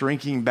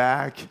 shrinking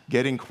back,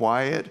 getting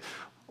quiet,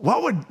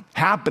 what would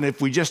happen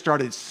if we just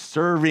started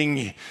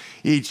serving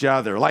each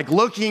other, like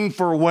looking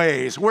for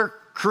ways? We're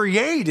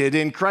created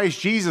in Christ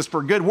Jesus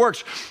for good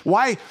works.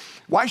 Why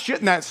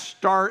shouldn't that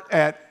start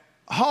at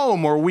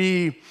home, where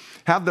we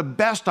have the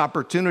best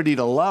opportunity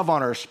to love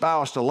on our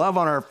spouse, to love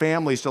on our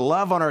families, to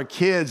love on our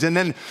kids, and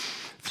then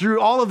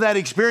through all of that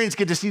experience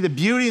get to see the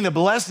beauty and the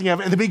blessing of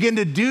it, and to begin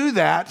to do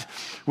that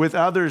with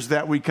others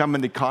that we come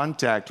into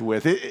contact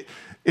with?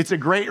 It's a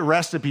great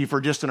recipe for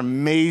just an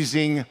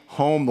amazing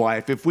home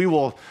life. If we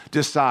will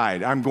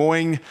decide, I'm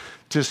going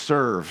to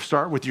serve.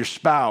 Start with your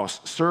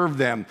spouse, serve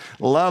them,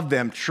 love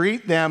them,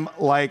 treat them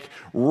like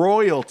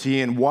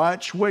royalty, and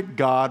watch what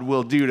God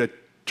will do to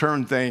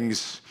turn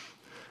things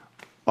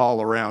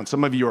all around.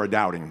 Some of you are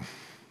doubting.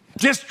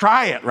 Just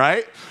try it,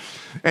 right?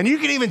 And you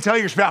can even tell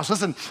your spouse,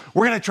 listen,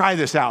 we're going to try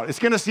this out. It's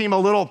going to seem a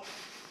little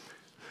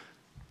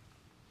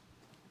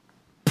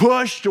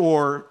pushed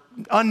or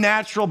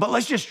unnatural, but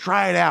let's just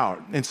try it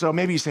out. And so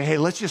maybe you say, hey,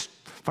 let's just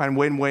find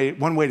one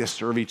way to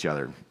serve each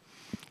other.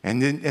 And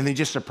then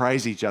just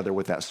surprise each other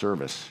with that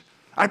service.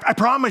 I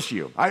promise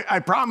you, I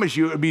promise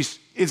you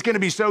it's going to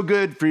be so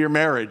good for your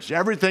marriage.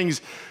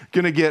 Everything's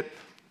going to get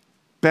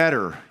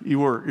better.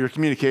 Your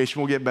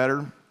communication will get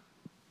better.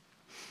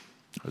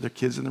 Are there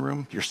kids in the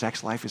room? Your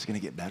sex life is going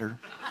to get better.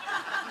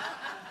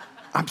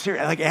 I'm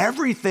serious. Like,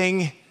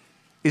 everything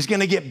is going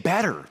to get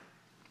better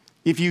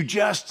if you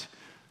just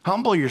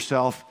humble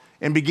yourself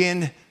and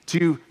begin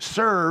to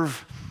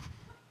serve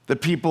the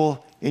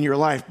people in your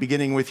life,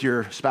 beginning with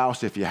your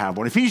spouse if you have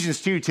one.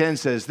 Ephesians 2:10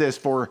 says this,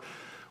 "For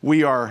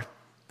we are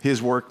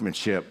his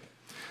workmanship,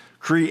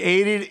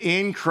 created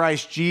in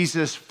Christ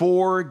Jesus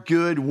for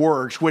good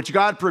works, which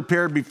God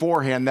prepared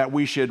beforehand that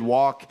we should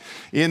walk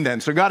in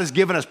them." So God has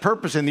given us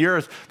purpose in the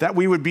earth that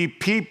we would be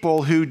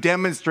people who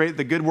demonstrate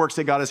the good works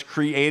that God has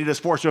created us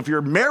for. So if you're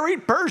a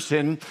married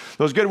person,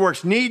 those good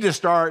works need to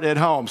start at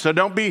home. So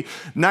don't be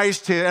nice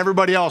to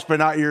everybody else, but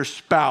not your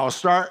spouse.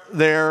 Start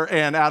there,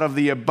 and out of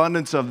the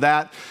abundance of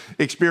that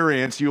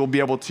experience, you will be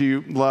able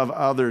to love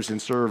others and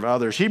serve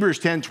others. Hebrews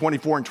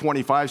 10:24 and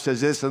 25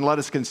 says this, "And let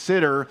us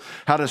consider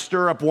how to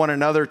stir up one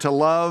another to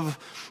love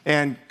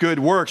and good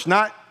works,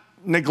 not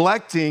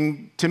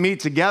neglecting to meet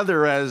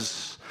together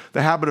as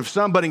the habit of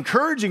some, but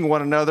encouraging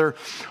one another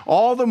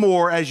all the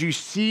more as you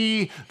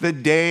see the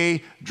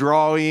day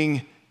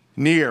drawing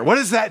near." What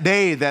is that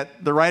day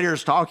that the writer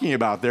is talking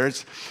about there?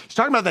 He's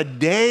talking about the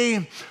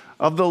day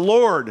of the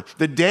Lord,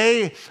 the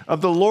day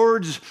of the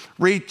Lord's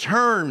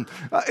return.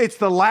 It's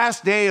the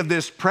last day of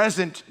this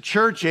present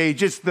church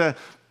age. It's the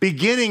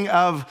beginning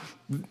of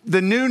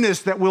the newness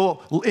that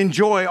we'll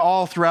enjoy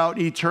all throughout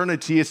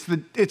eternity. It's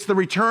the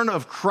return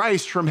of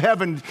Christ from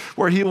heaven,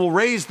 where he will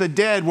raise the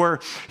dead, where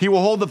he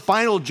will hold the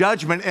final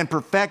judgment and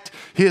perfect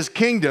his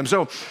kingdom.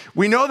 So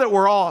we know that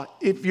we're all,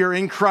 if you're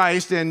in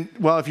Christ, and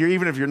well, if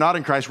you're not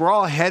in Christ, we're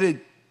all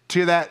headed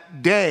to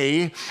that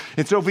day.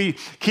 And so if we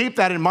keep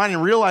that in mind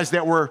and realize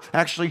that we're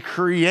actually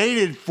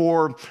created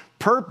for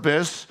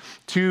purpose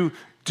to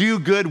do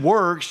good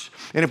works,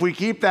 and if we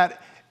keep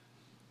that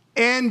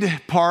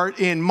end part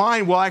in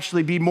mind, we'll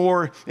actually be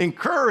more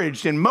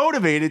encouraged and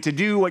motivated to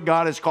do what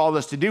God has called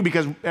us to do,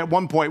 because at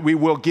one point we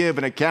will give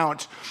an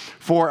account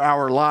for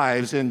our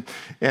lives and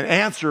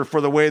answer for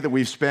the way that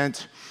we've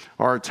spent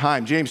our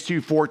time. James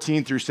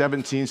 2:14 through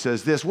 17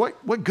 says this,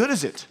 what good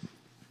is it,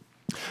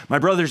 my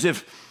brothers,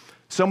 if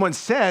someone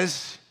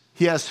says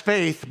he has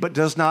faith but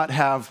does not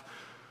have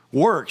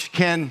works?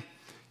 Can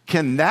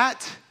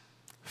that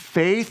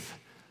faith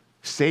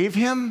save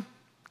him?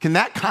 Can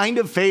that kind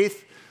of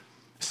faith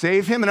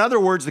save him? In other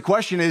words, the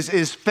question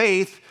is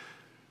faith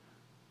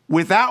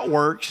without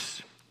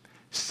works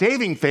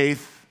saving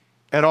faith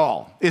at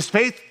all? Is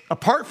faith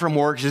apart from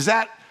works, is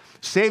that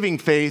saving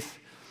faith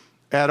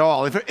at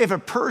all? If a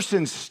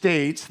person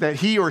states that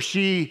he or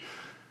she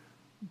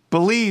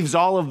believes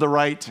all of the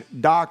right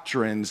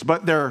doctrines,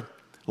 but their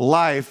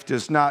life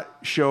does not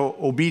show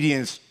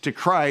obedience to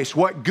Christ,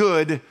 what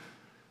good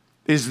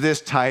is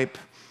this type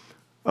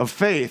of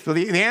faith? Well,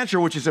 the answer,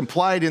 which is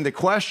implied in the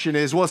question,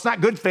 is, well, it's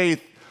not good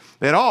faith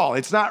at all.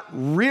 It's not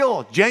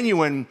real,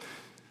 genuine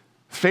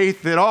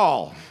faith at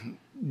all.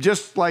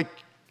 Just like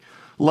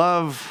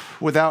love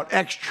without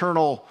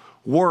external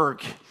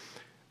works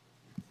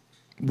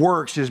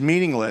is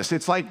meaningless.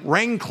 It's like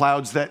rain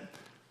clouds that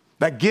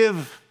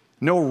give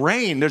no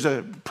rain. There's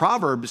a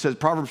proverb that says,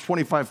 Proverbs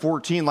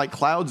 25:14, like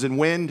clouds and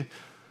wind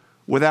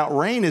without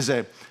rain is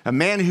a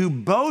man who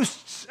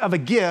boasts of a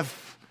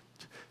gift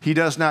he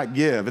does not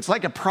give. It's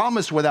like a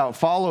promise without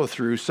follow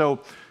through. So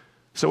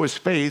is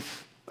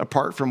faith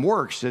apart from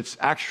works. It's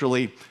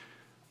actually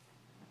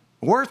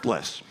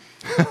worthless.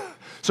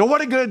 So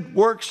what do good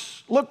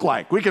works look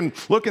like? We can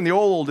look in the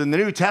Old and the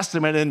New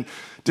Testament and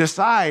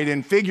decide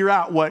and figure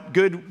out what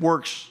good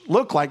works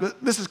look like.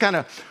 This is kind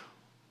of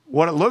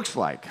what it looks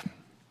like.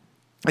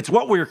 It's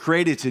what we were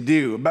created to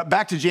do. But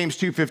back to James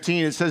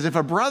 2:15, it says, if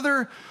a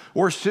brother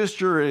or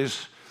sister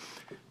is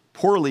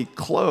poorly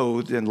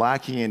clothed and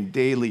lacking in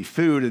daily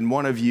food, and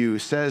one of you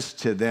says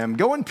to them,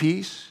 go in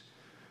peace,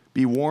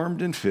 be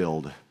warmed and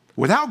filled,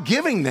 without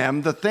giving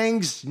them the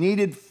things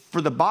needed for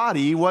the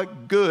body,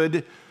 what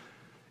good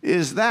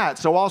is that?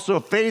 So also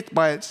faith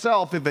by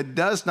itself, if it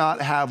does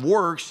not have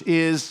works,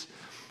 is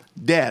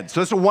dead.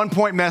 So it's a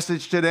one-point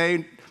message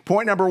today.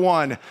 Point number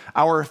one,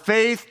 our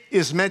faith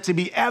is meant to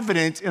be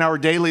evident in our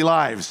daily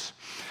lives.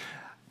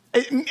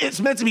 It's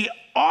meant to be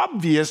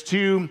obvious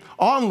to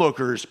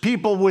onlookers,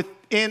 people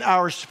within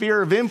our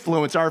sphere of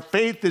influence. Our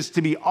faith is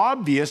to be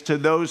obvious to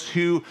those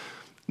who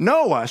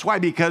know us. Why?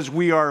 Because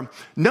we are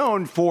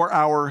known for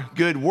our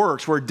good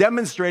works. We're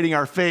demonstrating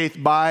our faith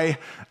by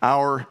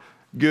our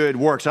good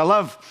works. I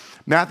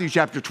love Matthew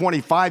chapter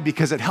 25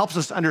 because it helps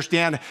us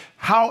understand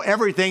how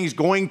everything's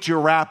going to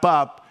wrap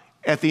up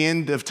at the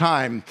end of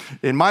time.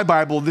 In my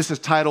Bible, this is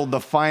titled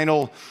The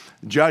Final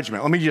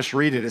Judgment. Let me just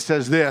read it. It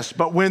says this,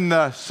 but when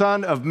the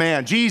Son of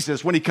Man,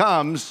 Jesus, when he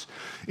comes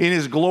in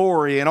his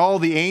glory and all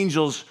the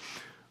angels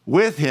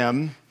with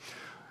him,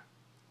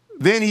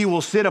 then he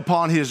will sit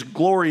upon his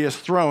glorious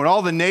throne.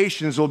 All the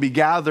nations will be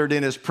gathered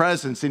in his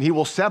presence, and he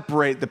will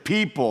separate the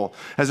people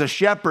as a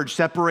shepherd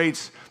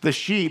separates the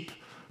sheep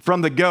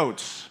from the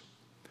goats.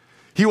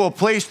 He will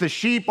place the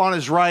sheep on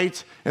his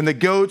right and the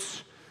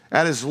goats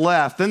at his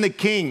left. Then the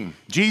king,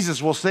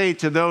 Jesus, will say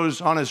to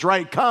those on his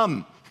right,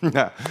 come,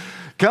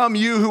 come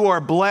you who are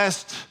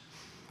blessed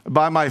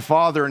by my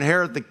Father,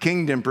 inherit the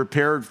kingdom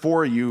prepared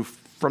for you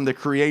from the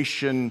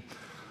creation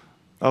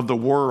of the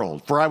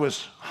world. For I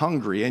was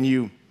hungry and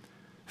you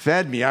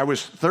fed me. I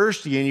was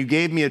thirsty and you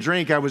gave me a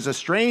drink. I was a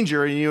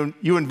stranger and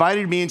you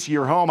invited me into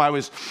your home. I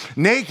was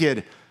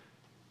naked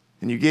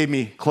and you gave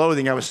me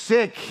clothing. I was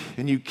sick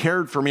and you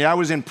cared for me. I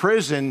was in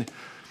prison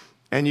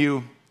and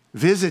you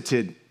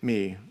visited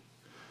me.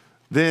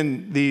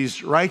 Then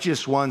these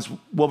righteous ones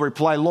will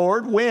reply,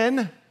 Lord,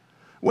 when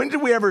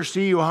did we ever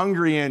see you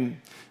hungry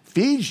and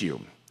feed you,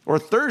 or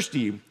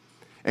thirsty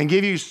and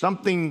give you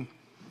something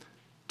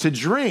to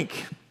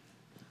drink,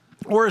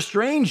 or a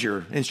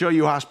stranger and show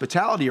you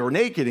hospitality, or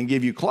naked and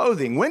give you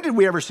clothing? When did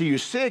we ever see you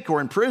sick or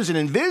in prison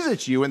and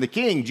visit you? And the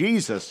king,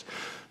 Jesus,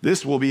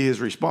 this will be his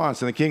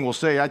response. And the king will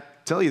say, I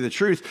tell you the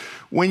truth,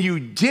 when you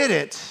did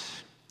it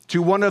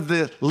to one of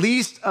the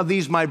least of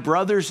these my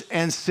brothers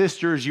and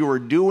sisters, you are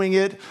doing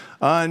it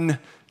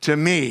unto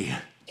me.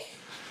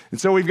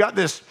 And so we've got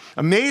this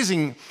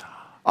amazing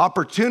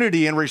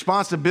opportunity and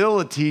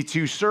responsibility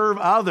to serve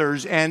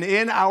others, and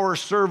in our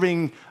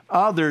serving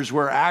others,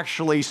 we're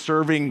actually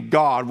serving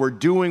God. We're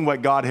doing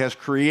what God has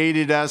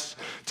created us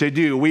to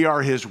do. We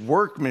are his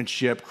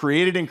workmanship,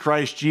 created in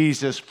Christ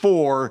Jesus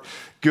for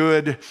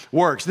good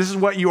works. This is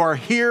what you are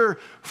here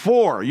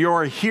for. You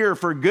are here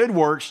for good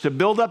works, to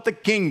build up the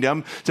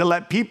kingdom, to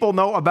let people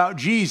know about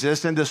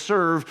Jesus, and to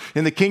serve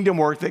in the kingdom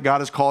work that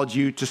God has called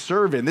you to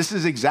serve in. This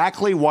is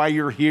exactly why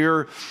you're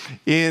here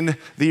in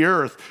the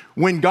earth.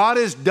 When God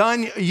is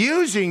done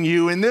using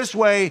you in this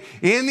way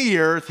in the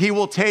earth, he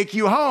will take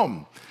you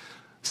home.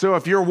 So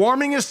if you're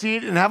warming a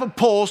seat and have a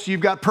pulse,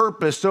 you've got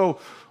purpose. So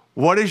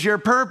what is your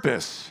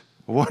purpose?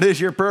 What is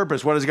your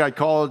purpose? What has God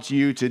called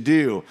you to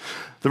do?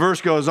 The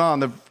verse goes on,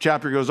 the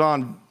chapter goes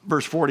on,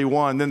 verse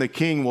 41, then the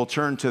king will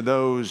turn to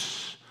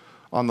those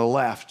on the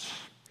left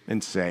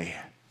and say,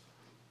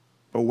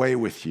 away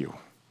with you,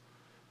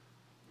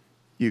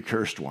 you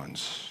cursed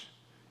ones,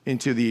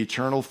 into the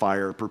eternal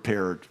fire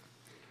prepared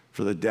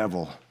for the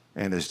devil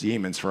and his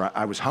demons. For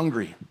I was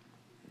hungry,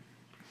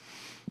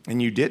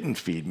 and you didn't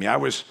feed me. I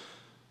was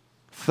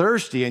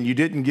thirsty, and you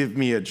didn't give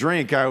me a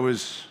drink. I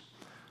was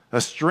a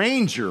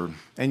stranger,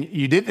 and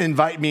you didn't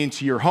invite me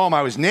into your home.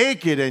 I was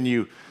naked, and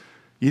you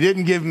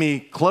didn't give me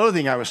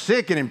clothing. I was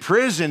sick and in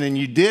prison, and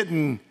you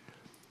didn't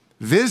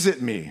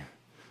visit me.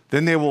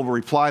 Then they will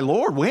reply,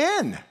 Lord,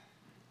 when?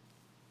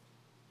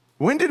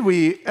 When did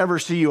we ever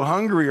see you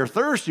hungry or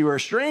thirsty or a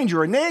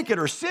stranger or naked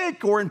or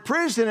sick or in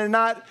prison and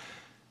not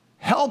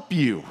help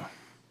you?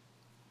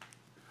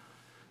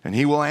 And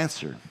he will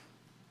answer,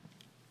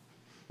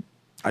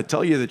 I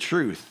tell you the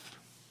truth.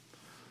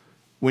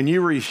 When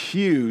you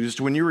refused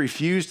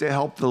to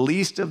help the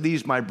least of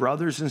these, my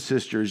brothers and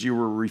sisters, you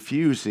were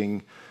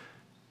refusing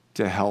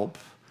to help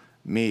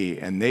me.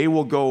 And they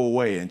will go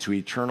away into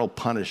eternal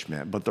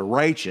punishment, but the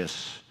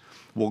righteous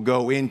will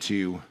go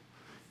into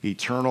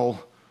eternal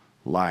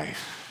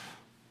life.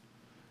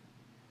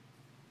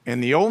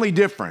 And the only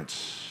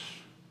difference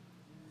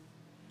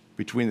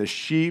between the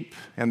sheep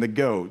and the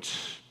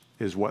goats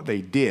is what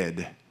they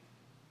did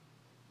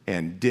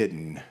and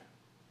didn't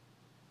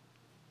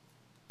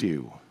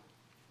do.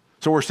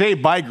 So we're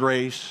saved by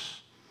grace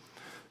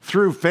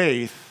through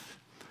faith.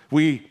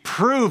 We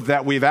prove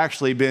that we've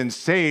actually been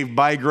saved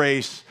by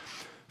grace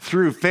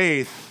through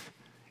faith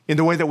in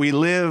the way that we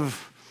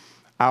live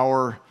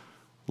our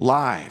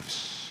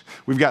lives.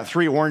 We've got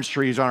 3 orange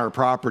trees on our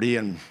property,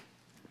 and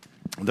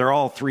they're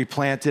all 3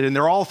 planted, and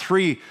they're all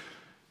 3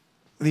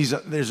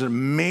 there's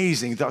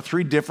amazing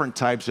 3 different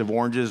types of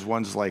oranges.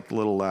 One's like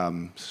little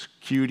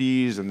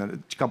cuties, and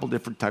then a couple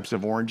different types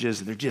of oranges,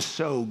 and they're just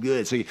so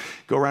good. So you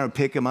go around and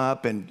pick them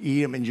up and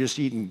eat them, and just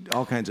eating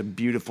all kinds of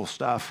beautiful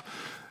stuff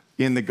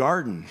in the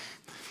garden.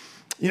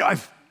 You know,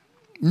 I've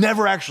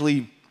never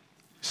actually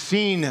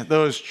seen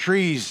those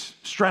trees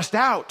stressed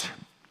out.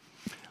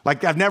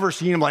 Like, I've never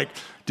seen them like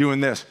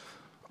doing this,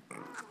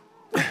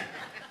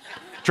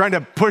 trying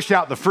to push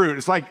out the fruit.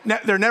 It's like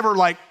they're never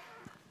like.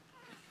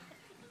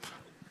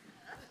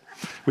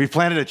 We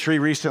planted a tree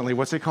recently.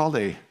 What's it called?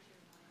 A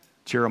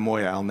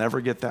cherimoya. I'll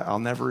never get that. I'll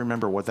never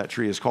remember what that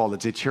tree is called.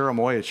 It's a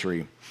cherimoya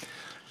tree.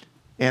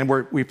 And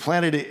we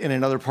planted it in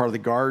another part of the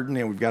garden,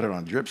 and we've got it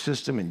on a drip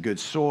system in good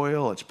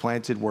soil. It's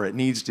planted where it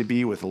needs to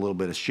be with a little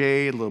bit of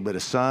shade, a little bit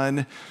of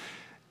sun.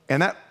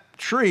 And that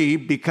tree,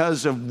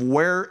 because of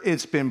where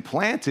it's been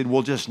planted,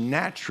 will just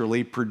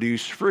naturally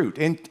produce fruit.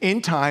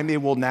 In time,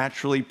 it will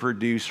naturally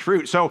produce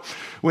fruit. So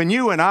when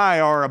you and I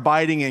are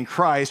abiding in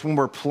Christ, when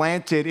we're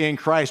planted in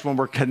Christ, when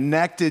we're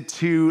connected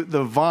to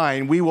the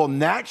vine, we will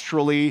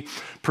naturally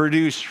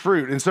produce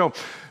fruit. And so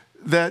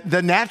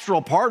the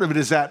natural part of it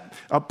is that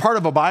a part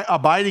of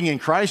abiding in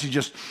Christ is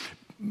just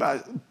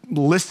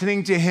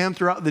listening to him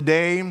throughout the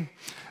day,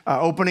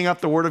 opening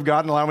up the Word of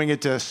God and allowing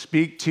it to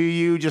speak to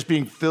you, just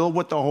being filled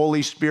with the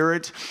Holy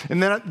Spirit.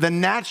 And then the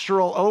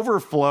natural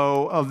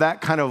overflow of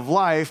that kind of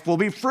life will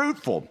be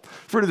fruitful.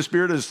 Fruit of the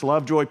Spirit is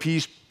love, joy,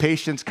 peace,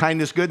 patience,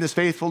 kindness, goodness,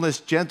 faithfulness,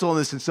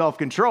 gentleness, and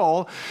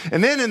self-control.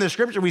 And then in the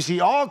Scripture, we see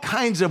all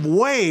kinds of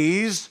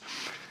ways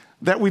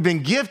that we've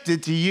been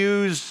gifted to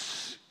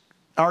use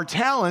our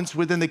talents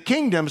within the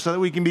kingdom so that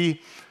we can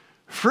be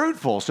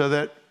fruitful, so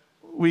that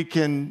we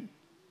can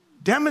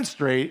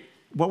demonstrate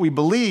what we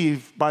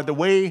believe by the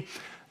way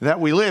that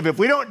we live. If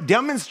we don't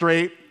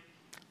demonstrate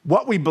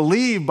what we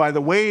believe by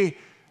the way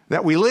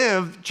that we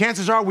live,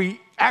 chances are we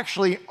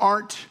actually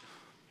aren't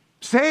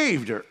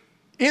saved or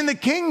in the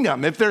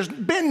kingdom. If there's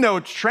been no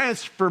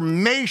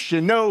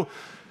transformation, no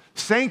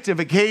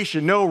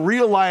sanctification, no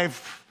real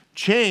life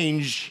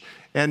change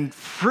and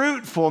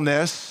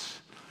fruitfulness,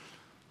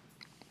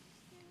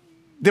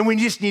 then we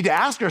just need to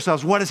ask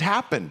ourselves, what has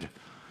happened?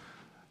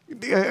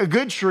 A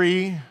good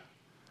tree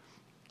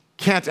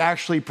can't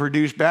actually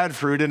produce bad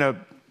fruit, and a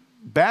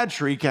bad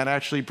tree can't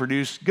actually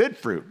produce good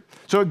fruit.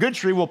 So a good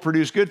tree will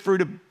produce good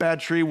fruit, a bad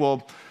tree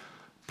will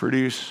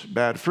produce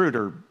bad fruit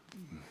or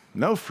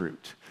no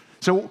fruit.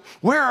 So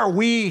where are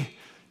we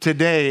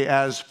today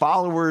as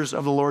followers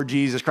of the Lord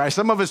Jesus Christ?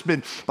 Some of us have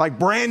been like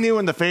brand new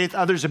in the faith.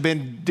 Others have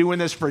been doing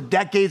this for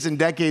decades and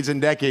decades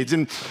and decades.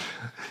 And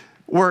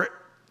we're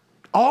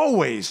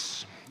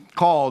always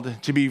called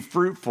to be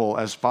fruitful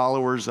as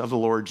followers of the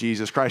Lord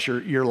Jesus Christ.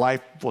 Your life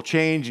will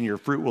change and your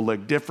fruit will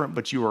look different,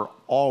 but you are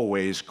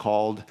always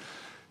called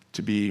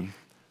to be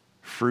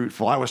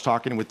fruitful. I was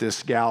talking with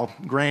this gal,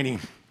 Granny,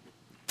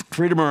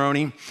 Frida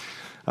Maroney.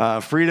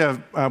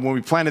 Frida, when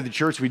we planted the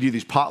church, we do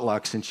these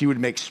potlucks, and she would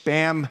make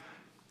Spam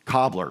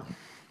cobbler.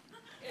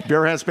 Have you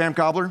ever had Spam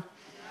cobbler?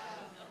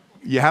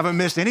 You haven't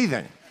missed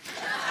anything.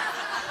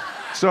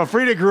 So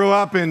Frida grew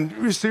up and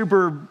was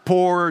super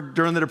poor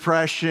during the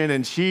Depression,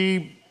 and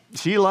she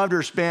loved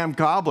her Spam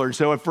cobbler.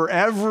 So for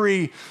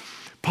every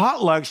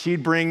potluck,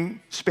 she'd bring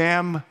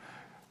Spam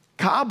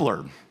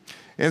cobbler.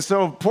 And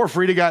so poor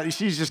Frida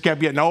she just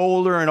kept getting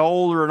older and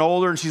older and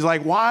older. And she's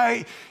like,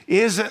 why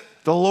isn't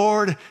the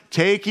Lord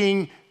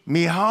taking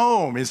me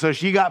home? And so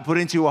she got put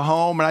into a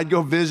home, and I'd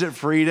go visit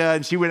Frida,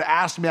 and she would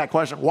ask me that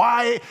question,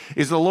 why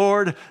is the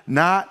Lord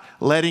not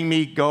letting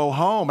me go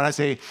home? And I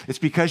say, it's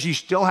because you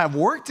still have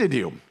work to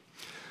do.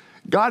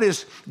 God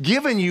has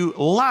given you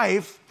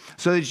life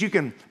so that you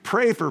can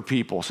pray for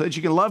people, so that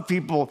you can love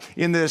people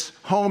in this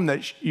home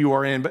that you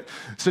are in. But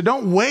so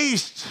don't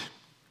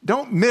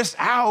miss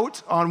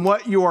out on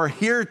what you are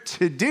here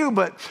to do,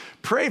 but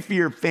pray for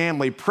your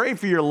family, pray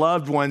for your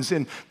loved ones,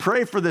 and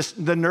pray for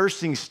the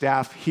nursing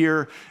staff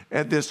here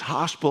at this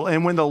hospital.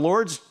 And when the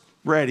Lord's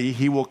ready,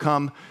 he will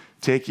come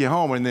take you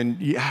home. And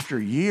then after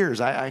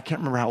years, I can't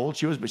remember how old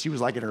she was, but she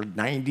was like in her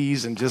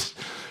 90s, and just,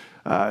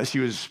 and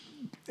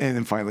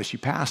then finally she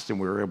passed,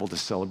 and we were able to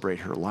celebrate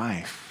her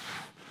life.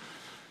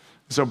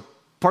 So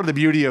part of the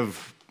beauty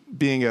of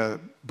being a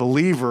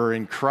believer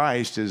in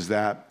Christ is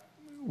that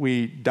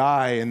we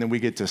die and then we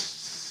get to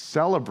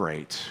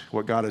celebrate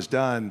what God has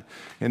done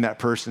in that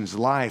person's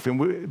life. And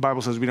the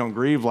Bible says we don't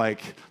grieve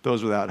like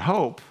those without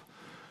hope,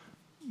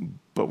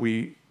 but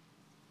we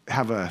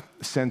have a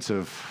sense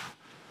of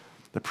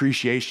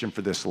appreciation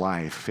for this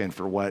life and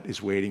for what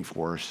is waiting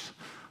for us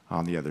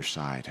on the other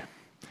side.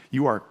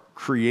 You are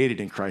created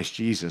in Christ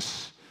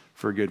Jesus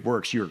for good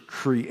works. You're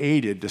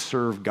created to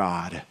serve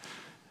God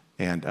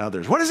and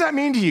others. What does that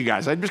mean to you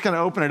guys? I'm just going to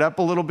open it up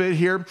a little bit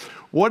here.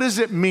 What does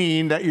it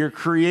mean that you're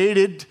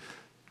created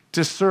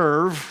to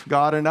serve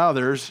God and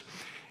others?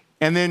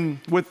 And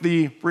then with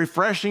the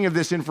refreshing of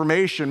this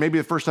information, maybe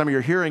the first time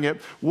you're hearing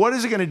it, what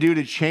is it going to do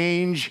to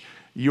change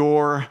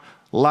your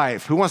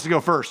life? Who wants to go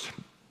first?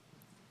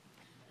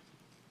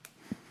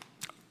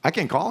 I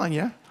can call on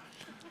you.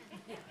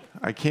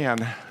 I can.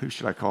 Who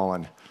should I call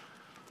on?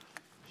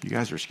 You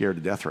guys are scared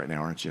to death right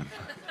now, aren't you?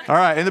 All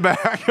right, in the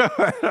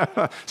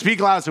back. Speak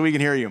loud so we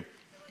can hear you. So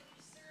when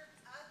you serve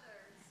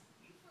others,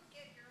 you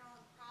forget your own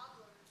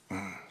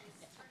problems.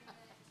 Just turning it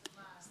into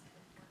love.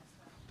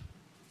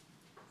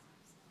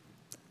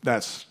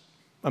 That's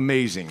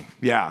amazing.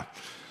 Yeah.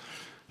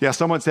 Yeah,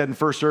 someone said in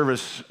first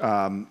service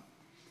that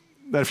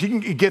if you can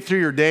get through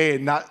your day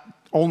and not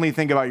only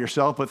think about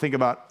yourself, but think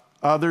about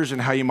others and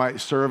how you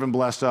might serve and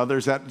bless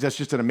others, that's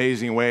just an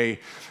amazing way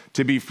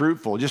to be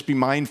fruitful. Just be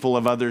mindful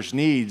of others'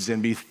 needs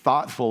and be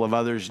thoughtful of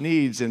others'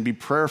 needs and be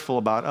prayerful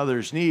about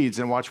others' needs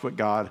and watch what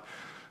God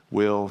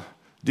will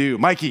do.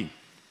 Mikey.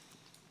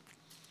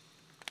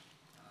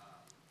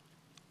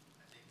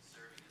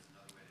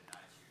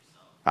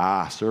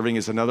 Serving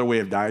is another way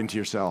of dying to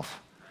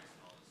yourself.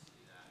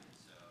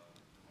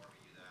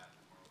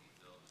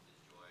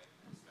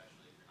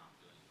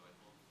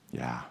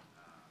 Yeah.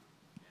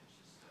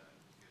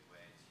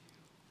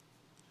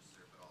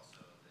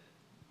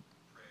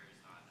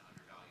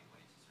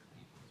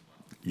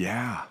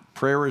 Yeah,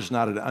 prayer is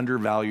not an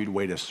undervalued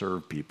way to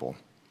serve people.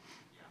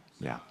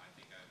 Yeah. I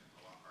think I'm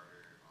a lot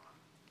harder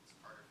it's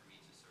harder for me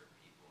to serve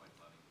people and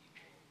loving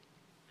people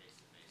face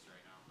to face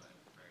right now, but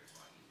prayer is a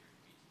lot easier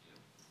for me to do.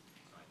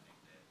 So I think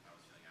that I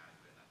was feeling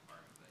adequate in that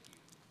part, but you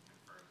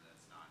confirmed that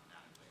it's not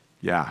inadequate.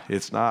 Yeah,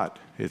 it's not.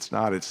 It's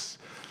not. It's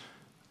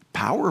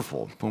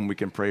powerful when we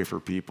can pray for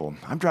people.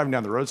 I'm driving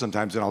down the road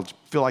sometimes and I'll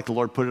feel like the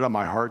Lord put it on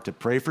my heart to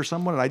pray for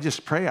someone, and I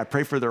just pray. I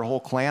pray for their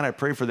whole clan. I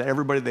pray for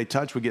everybody they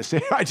touch would get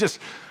saved. I just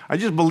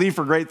believe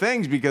for great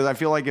things because I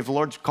feel like if the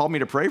Lord's called me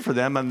to pray for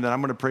them, and then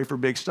I'm going to pray for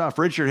big stuff.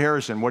 Richard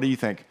Harrison, what do you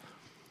think?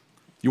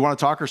 You want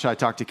to talk, or should I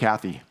talk to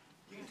Kathy?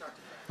 You can talk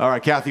to Kathy. All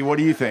right, Kathy, what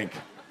do you think?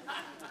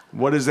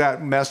 What does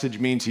that message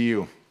mean to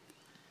you?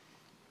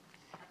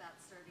 About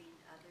serving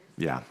others?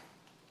 Yeah.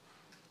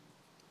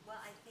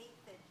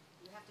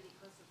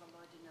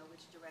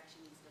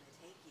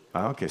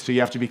 Okay, so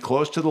you have to be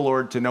close to the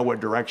Lord to know what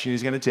direction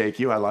He's going to take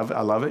you. I love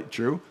it.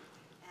 True.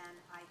 And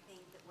I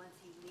think that once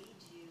He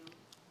leads you,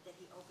 that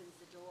He opens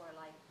the door,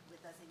 like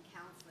with us in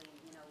counseling.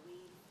 You know, we've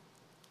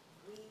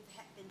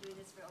been doing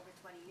this for over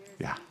 20 years.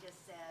 Yeah. And we just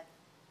said,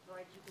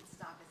 Lord, you can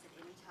stop us at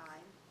any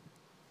time.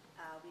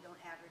 We don't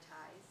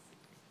advertise.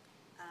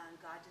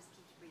 God just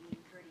keeps bringing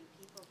hurting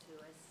people to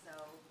us. So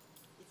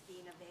it's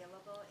being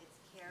available, it's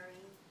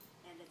caring,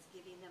 and it's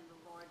giving them the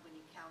Lord when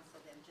you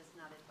counsel them, just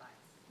not advice.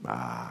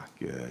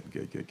 Good.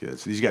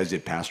 So these guys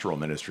did pastoral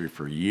ministry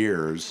for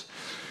years,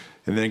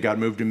 and then God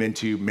moved them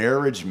into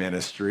marriage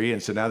ministry,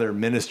 and so now they're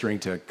ministering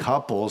to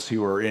couples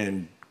who are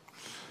in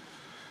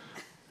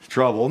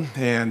trouble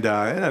and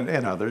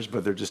others,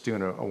 but they're just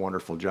doing a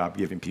wonderful job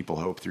giving people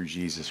hope through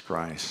Jesus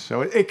Christ.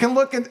 So it can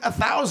look in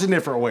 1,000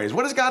 different ways.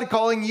 What is God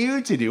calling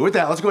you to do? With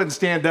that, let's go ahead and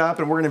stand up,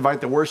 and we're going to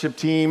invite the worship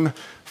team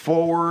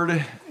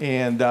forward,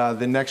 and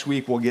then next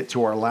week we'll get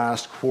to our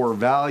last core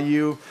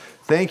value.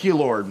 Thank you,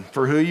 Lord,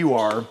 for who you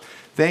are.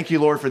 Thank you,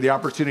 Lord, for the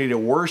opportunity to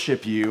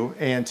worship you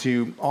and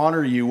to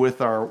honor you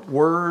with our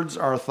words,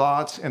 our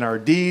thoughts, and our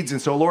deeds.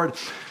 And so, Lord,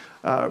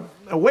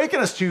 awaken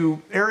us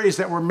to areas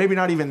that we're maybe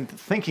not even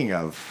thinking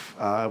of,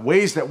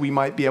 ways that we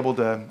might be able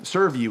to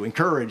serve you,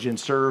 encourage and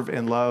serve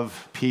and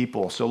love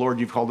people. So, Lord,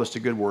 you've called us to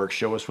good work.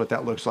 Show us what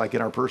that looks like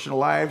in our personal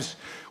lives.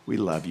 We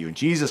love you. In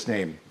Jesus'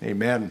 name,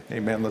 amen.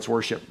 Amen. Let's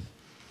worship.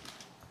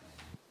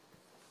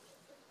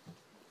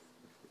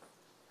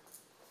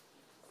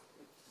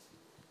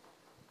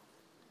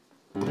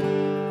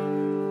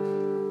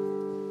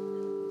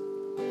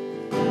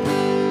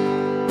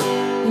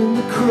 In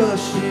the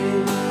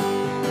crushing,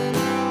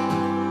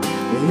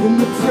 in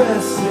the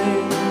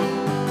pressing,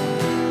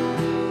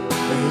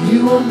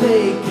 you are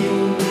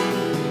making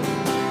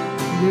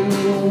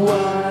new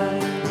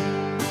wine.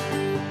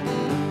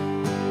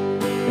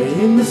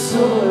 In the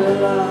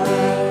soil I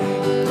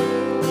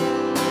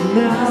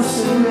now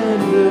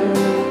surrender.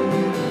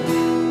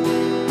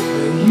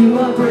 You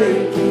are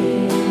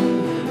breaking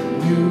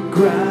new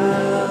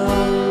ground.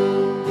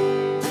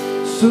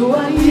 So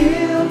I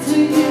yield to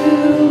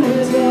you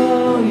with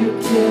all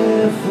your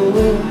careful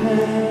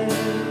hand,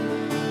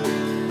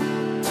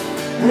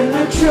 and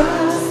I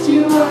trust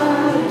you,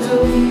 I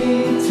don't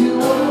need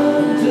to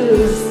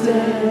understand.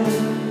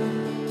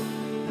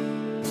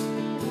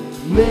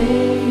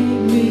 Make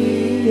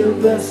me a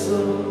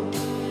vessel,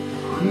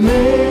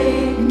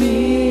 make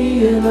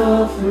me an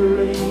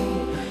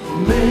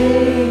offering,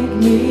 make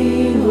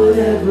me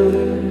whatever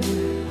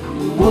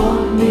you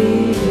want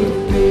me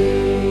to be.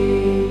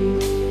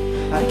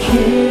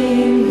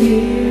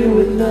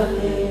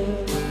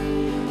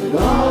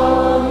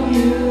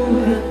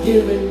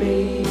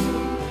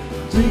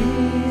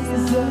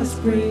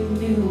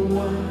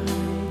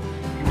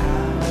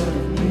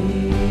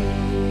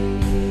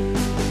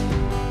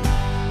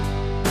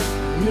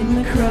 in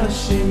the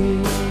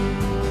crushing,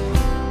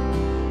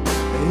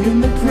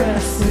 in the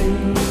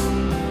pressing,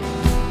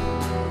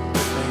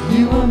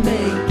 you are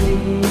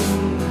making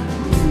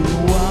new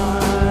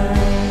wine.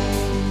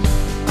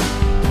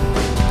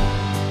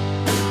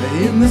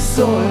 In the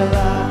soil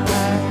I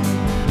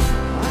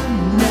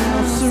now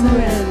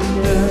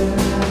surrender,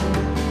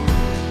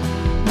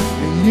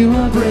 you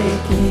are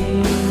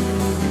breaking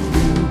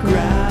new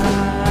ground.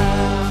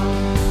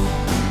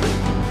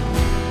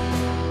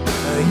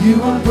 You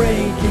are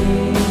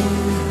breaking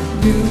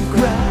new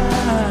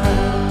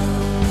ground.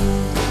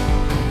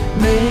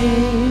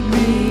 Make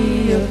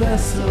me a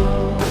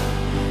vessel,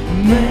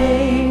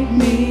 make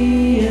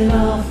me an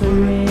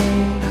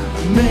offering,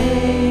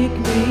 make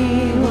me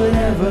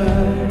whatever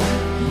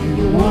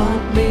you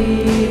want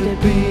me to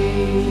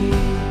be.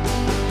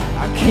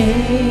 I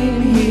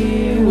came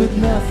here with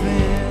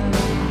nothing,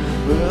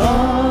 but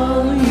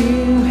all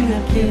you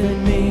have given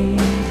me.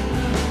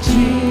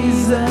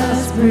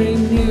 Jesus, bring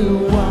new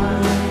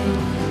wine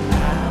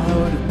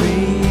out of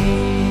me.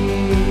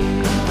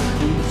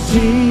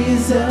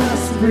 Jesus,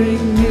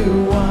 bring new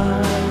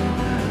wine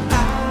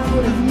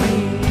out of me.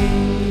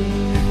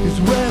 'Cause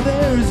where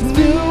there is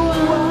new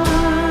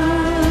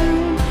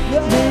wine,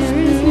 there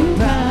is new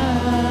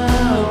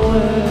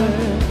power,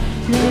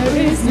 there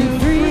is new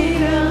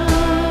freedom,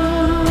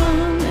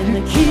 and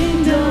the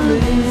kingdom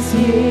is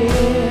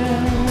here.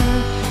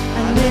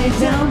 I lay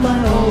down my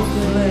old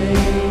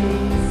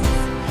place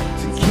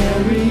to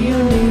carry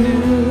a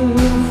new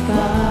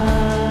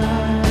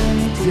fine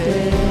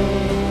day.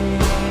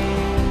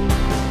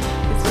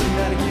 Let's sing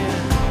that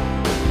again.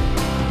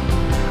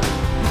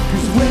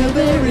 'Cause where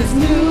there is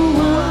new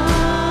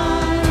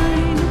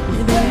wine,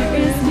 there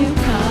is new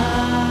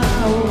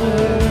power,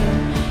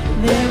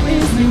 there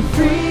is new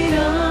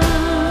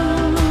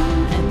freedom,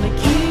 and the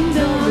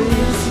kingdom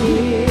is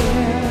here.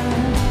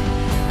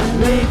 I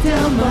lay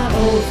down my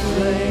old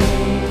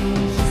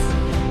place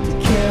to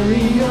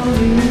carry on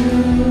a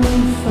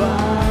new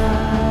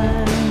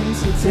fine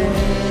today.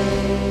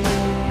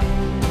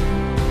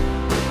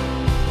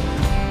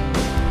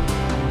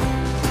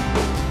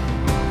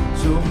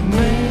 So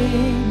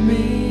make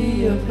me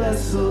a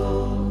vessel,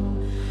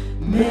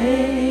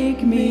 make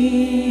me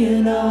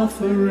an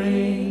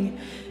offering,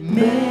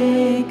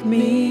 make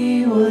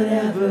me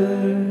whatever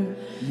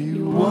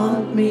you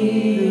want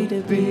me to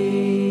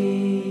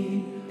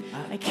be.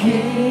 I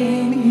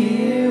came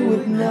here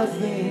with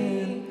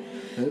nothing,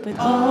 but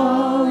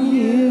all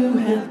you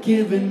have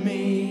given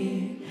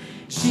me.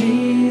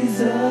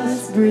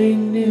 Jesus,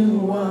 bring new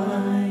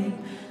wine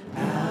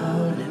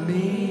out of me.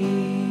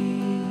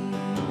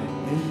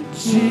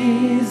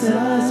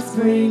 Jesus,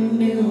 bring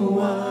new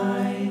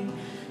wine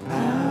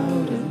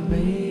out of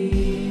me.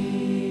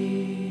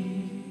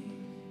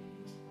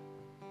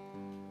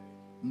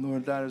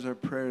 Lord, that is our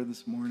prayer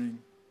this morning,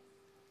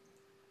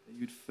 that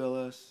you'd fill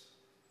us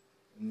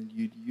and that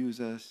you'd use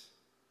us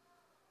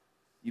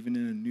even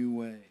in a new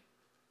way.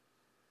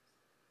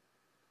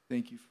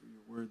 Thank you for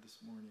your word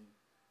this morning.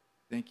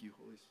 Thank you,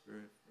 Holy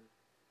Spirit, for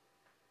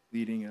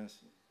leading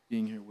us and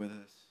being here with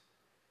us.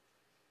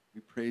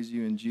 We praise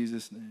you in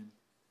Jesus' name.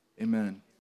 Amen.